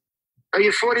 Bobby. Are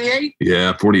you 48?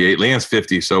 Yeah, 48. Leanne's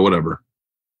 50, so whatever.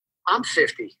 I'm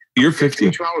 50. You're 50?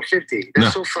 What's wrong with 50?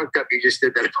 That's so fucked up. You just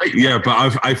did that. Yeah,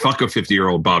 but I fuck a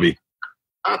 50-year-old, Bobby.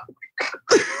 Oh,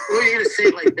 what are you going to say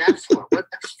it like that for? What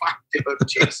the fuck, dude?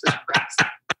 Jesus Christ.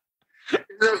 Isn't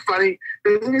that funny?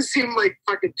 Doesn't it seem like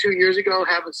fucking 2 years ago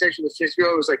having sex with a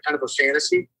 50-year-old was like kind of a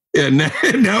fantasy? Yeah, now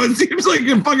it seems like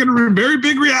a fucking very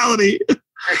big reality.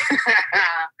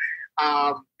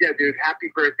 Yeah, dude. Happy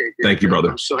birthday, dude. Thank you, brother.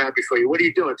 I'm so happy for you. What are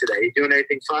you doing today? Are you doing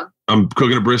anything fun? I'm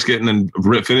cooking a brisket and then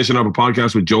finishing up a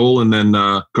podcast with Joel and then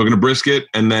cooking a brisket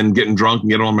and then getting drunk and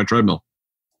getting on my treadmill.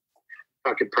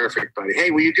 Fucking perfect, buddy.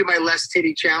 Hey, will you do my less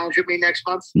titty challenge with me next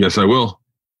month? Yes, I will.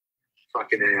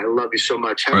 Fucking A. I love you so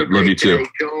much. Have All a right, love great you day. too.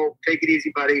 Joel, take it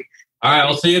easy, buddy. All right,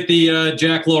 I'll see you at the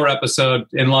Jack Lore episode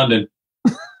in London.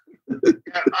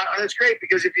 That's great,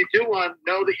 because if you do one,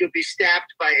 know that you'll be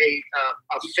stabbed by a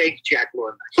fake Jack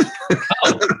Lord.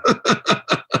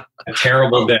 A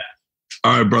terrible death.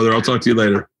 All right, brother. I'll talk to you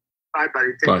later. Bye,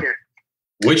 buddy. Take Bye. care.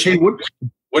 Which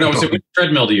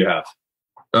treadmill do you have?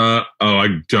 I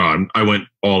went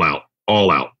all out.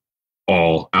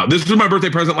 This was my birthday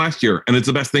present last year, and it's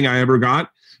the best thing I ever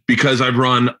got because I've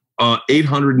run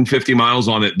 850 miles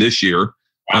on it this year.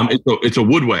 Wow. It's a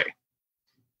Woodway.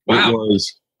 Wow. It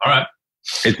was. All right.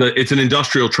 It's an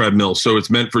industrial treadmill, so it's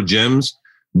meant for gyms.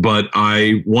 But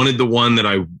I wanted the one that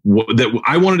I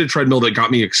wanted a treadmill that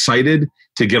got me excited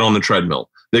to get on the treadmill.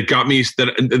 That got me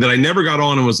that I never got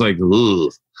on and was like,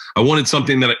 ugh. I wanted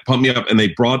something that pumped me up, and they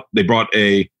brought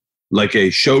a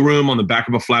showroom on the back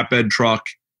of a flatbed truck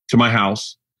to my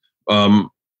house. I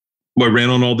ran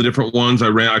on all the different ones.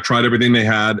 I tried everything they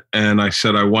had, and I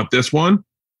said, I want this one,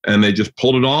 and they just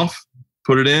pulled it off,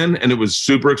 put it in, and it was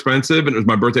super expensive, and it was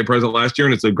my birthday present last year,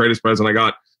 and it's the greatest present I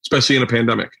got, especially in a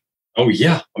pandemic. Oh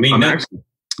yeah, I mean, are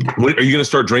you going to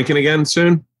start drinking again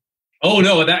soon? Oh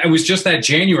no, it was just that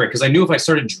January, because I knew if I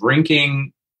started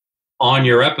drinking on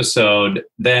your episode,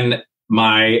 then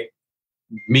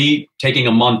me taking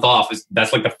a month off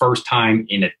that's like the first time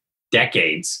in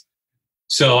decades.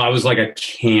 So I was like, I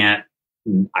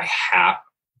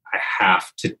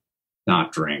have to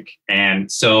not drink,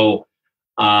 and so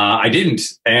I didn't.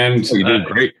 And you did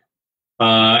great.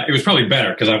 It was probably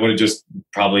better because I would have just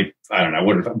probably, I don't know,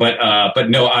 would have, but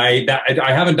no, I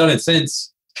haven't done it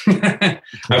since. I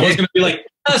was going to be like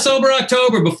sober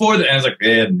October before that. And I was like,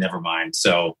 never mind.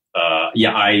 So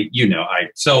I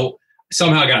so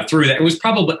somehow got through that. It was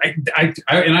probably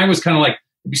I was kind of like,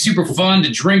 it'd be super fun to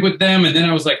drink with them, and then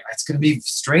I was like, it's going to be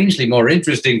strangely more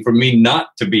interesting for me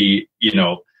not to be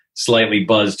slightly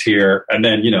buzzed here, and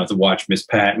then to watch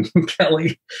Ms.Pat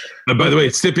Kaley. By the way,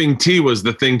 sipping tea was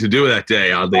the thing to do that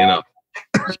day, oddly enough.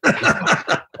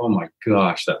 Oh my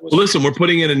gosh, that was. Well, listen, we're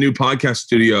putting in a new podcast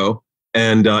studio,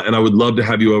 and I would love to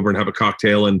have you over and have a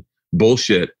cocktail and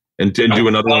bullshit and do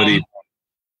another one of these.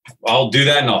 I'll do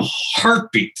that in a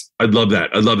heartbeat. I'd love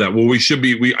that. Well, we should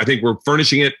be. I think we're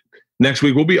furnishing it next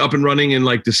week. We'll be up and running in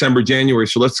like December, January.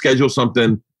 So let's schedule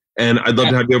something. And I'd love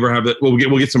to have you over.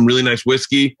 We'll get some really nice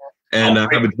whiskey and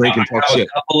have a drink and talk shit.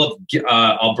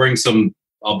 I'll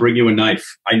bring you a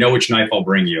knife. I know which knife I'll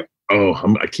bring you. Oh,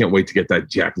 I can't wait to get that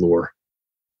Jack Lore.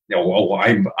 No,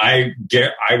 I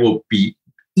will be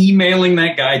emailing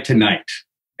that guy tonight.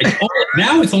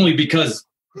 Now it's only because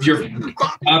you're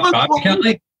Bob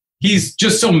Kelly. He's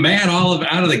just so mad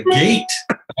out of the gate.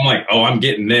 I'm like, I'm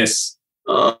getting this.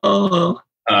 Awesome,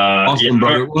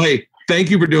 brother. Well, hey,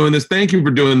 thank you for doing this. Thank you for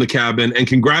doing the cabin, and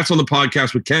congrats on the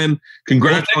podcast with Ken.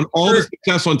 Congrats on all the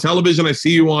success on television. I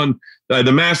see you on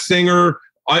The Masked Singer.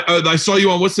 I saw you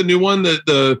on, what's the new one? I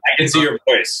can see your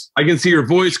voice. I can see your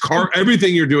voice.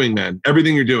 Everything you're doing, man.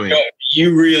 Everything you're doing.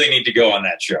 You really need to go on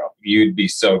that show. You'd be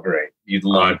so great. You'd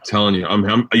love it. I'm telling you,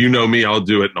 you know me. I'll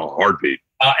do it in a heartbeat.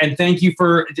 And thank you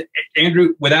for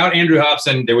Andrew. Without Andrew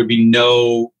Hobson, there would be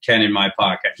no Ken in my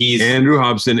pocket. Andrew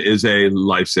Hobson is a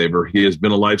lifesaver. He has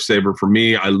been a lifesaver for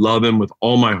me. I love him with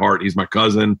all my heart. He's my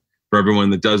cousin. For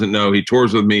everyone that doesn't know, he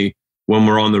tours with me when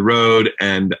we're on the road,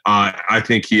 and I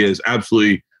think he is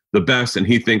absolutely the best. And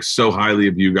he thinks so highly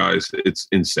of you guys. It's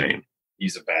insane.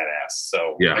 He's a badass.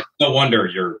 So yeah, no wonder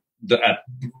you're at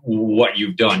what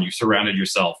you've done. You surrounded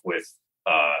yourself with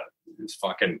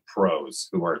fucking pros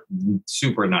who are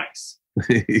super nice.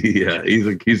 Yeah,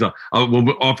 he's off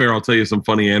air. I'll tell you some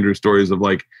funny Andrew stories of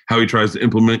like how he tries to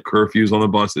implement curfews on the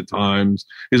bus at times.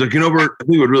 He's like, Bert, I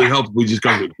think it would really help if we just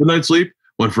got a good night's sleep,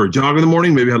 went for a jog in the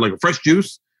morning, maybe had like a fresh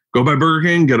juice, go by Burger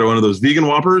King, get one of those vegan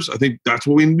Whoppers. I think that's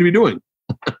what we need to be doing.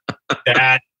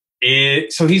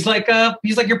 So he's like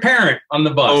your parent on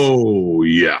the bus. Oh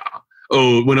yeah.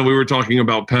 Oh, when we were talking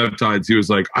about peptides, he was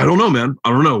like, I don't know, man.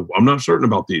 I don't know. I'm not certain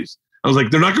about these. I was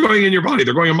like, they're not going in your body.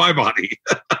 They're going in my body.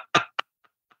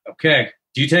 Okay.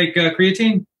 Do you take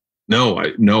creatine? No,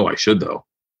 I should though.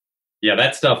 Yeah,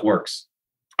 that stuff works.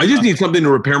 I just need something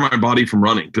to repair my body from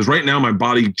running. Because right now my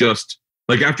body just,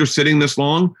 like after sitting this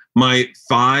long, my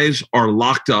thighs are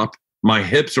locked up, my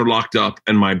hips are locked up,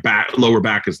 and my lower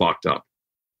back is locked up.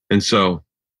 And so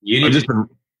you need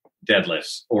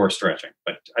deadlifts or stretching.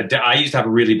 But I used to have a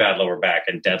really bad lower back,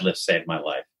 and deadlifts saved my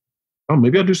life. Oh,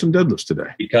 maybe I'll do some deadlifts today.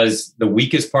 Because the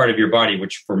weakest part of your body,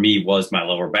 which for me was my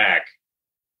lower back.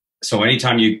 So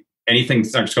anytime anything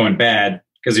starts going bad,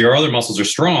 because your other muscles are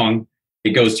strong,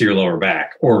 it goes to your lower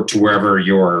back or to wherever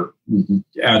you're,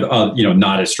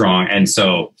 not as strong. And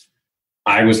so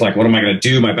I was like, what am I going to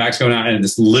do? My back's going out. And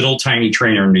this little tiny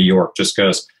trainer in New York just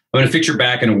goes, I'm going to fix your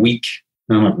back in a week.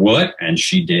 And I'm like, what? And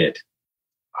she did.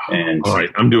 And all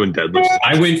right, I'm doing deadlifts.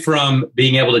 I went from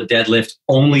being able to deadlift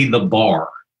only the bar,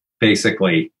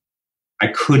 basically. I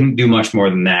couldn't do much more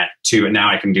than that too. And now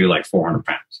I can do like 400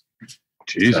 pounds.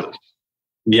 Jesus. So,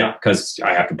 yeah, because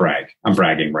I have to brag. I'm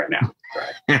bragging right now.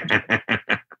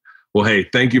 Well, hey,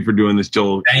 thank you for doing this,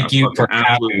 Joel. Thank you for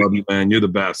absolutely love you, man. You're the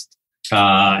best.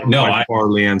 No, by far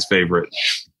Leanne's favorite.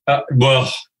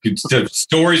 Well, the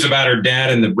stories about her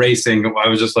dad and the racing, I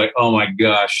was just like, oh my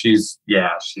gosh, you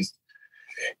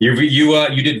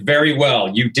did very well.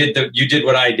 You did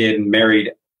what I did and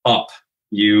married up.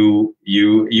 You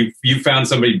found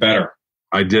somebody better.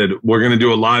 I did. We're going to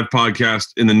do a live podcast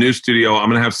in the new studio. I'm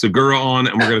going to have Segura on,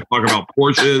 and we're going to talk about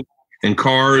Porsches and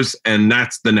cars, and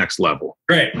that's the next level.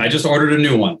 Great. I just ordered a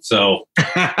new one, so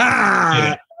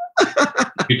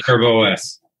Turbo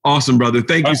S. Awesome, brother.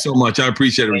 Thank you so much. I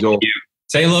appreciate it, Joel.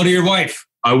 Say hello to your wife.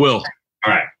 I will.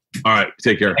 All right.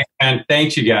 Take care. And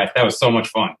thanks, you guys. That was so much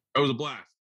fun. That was a blast.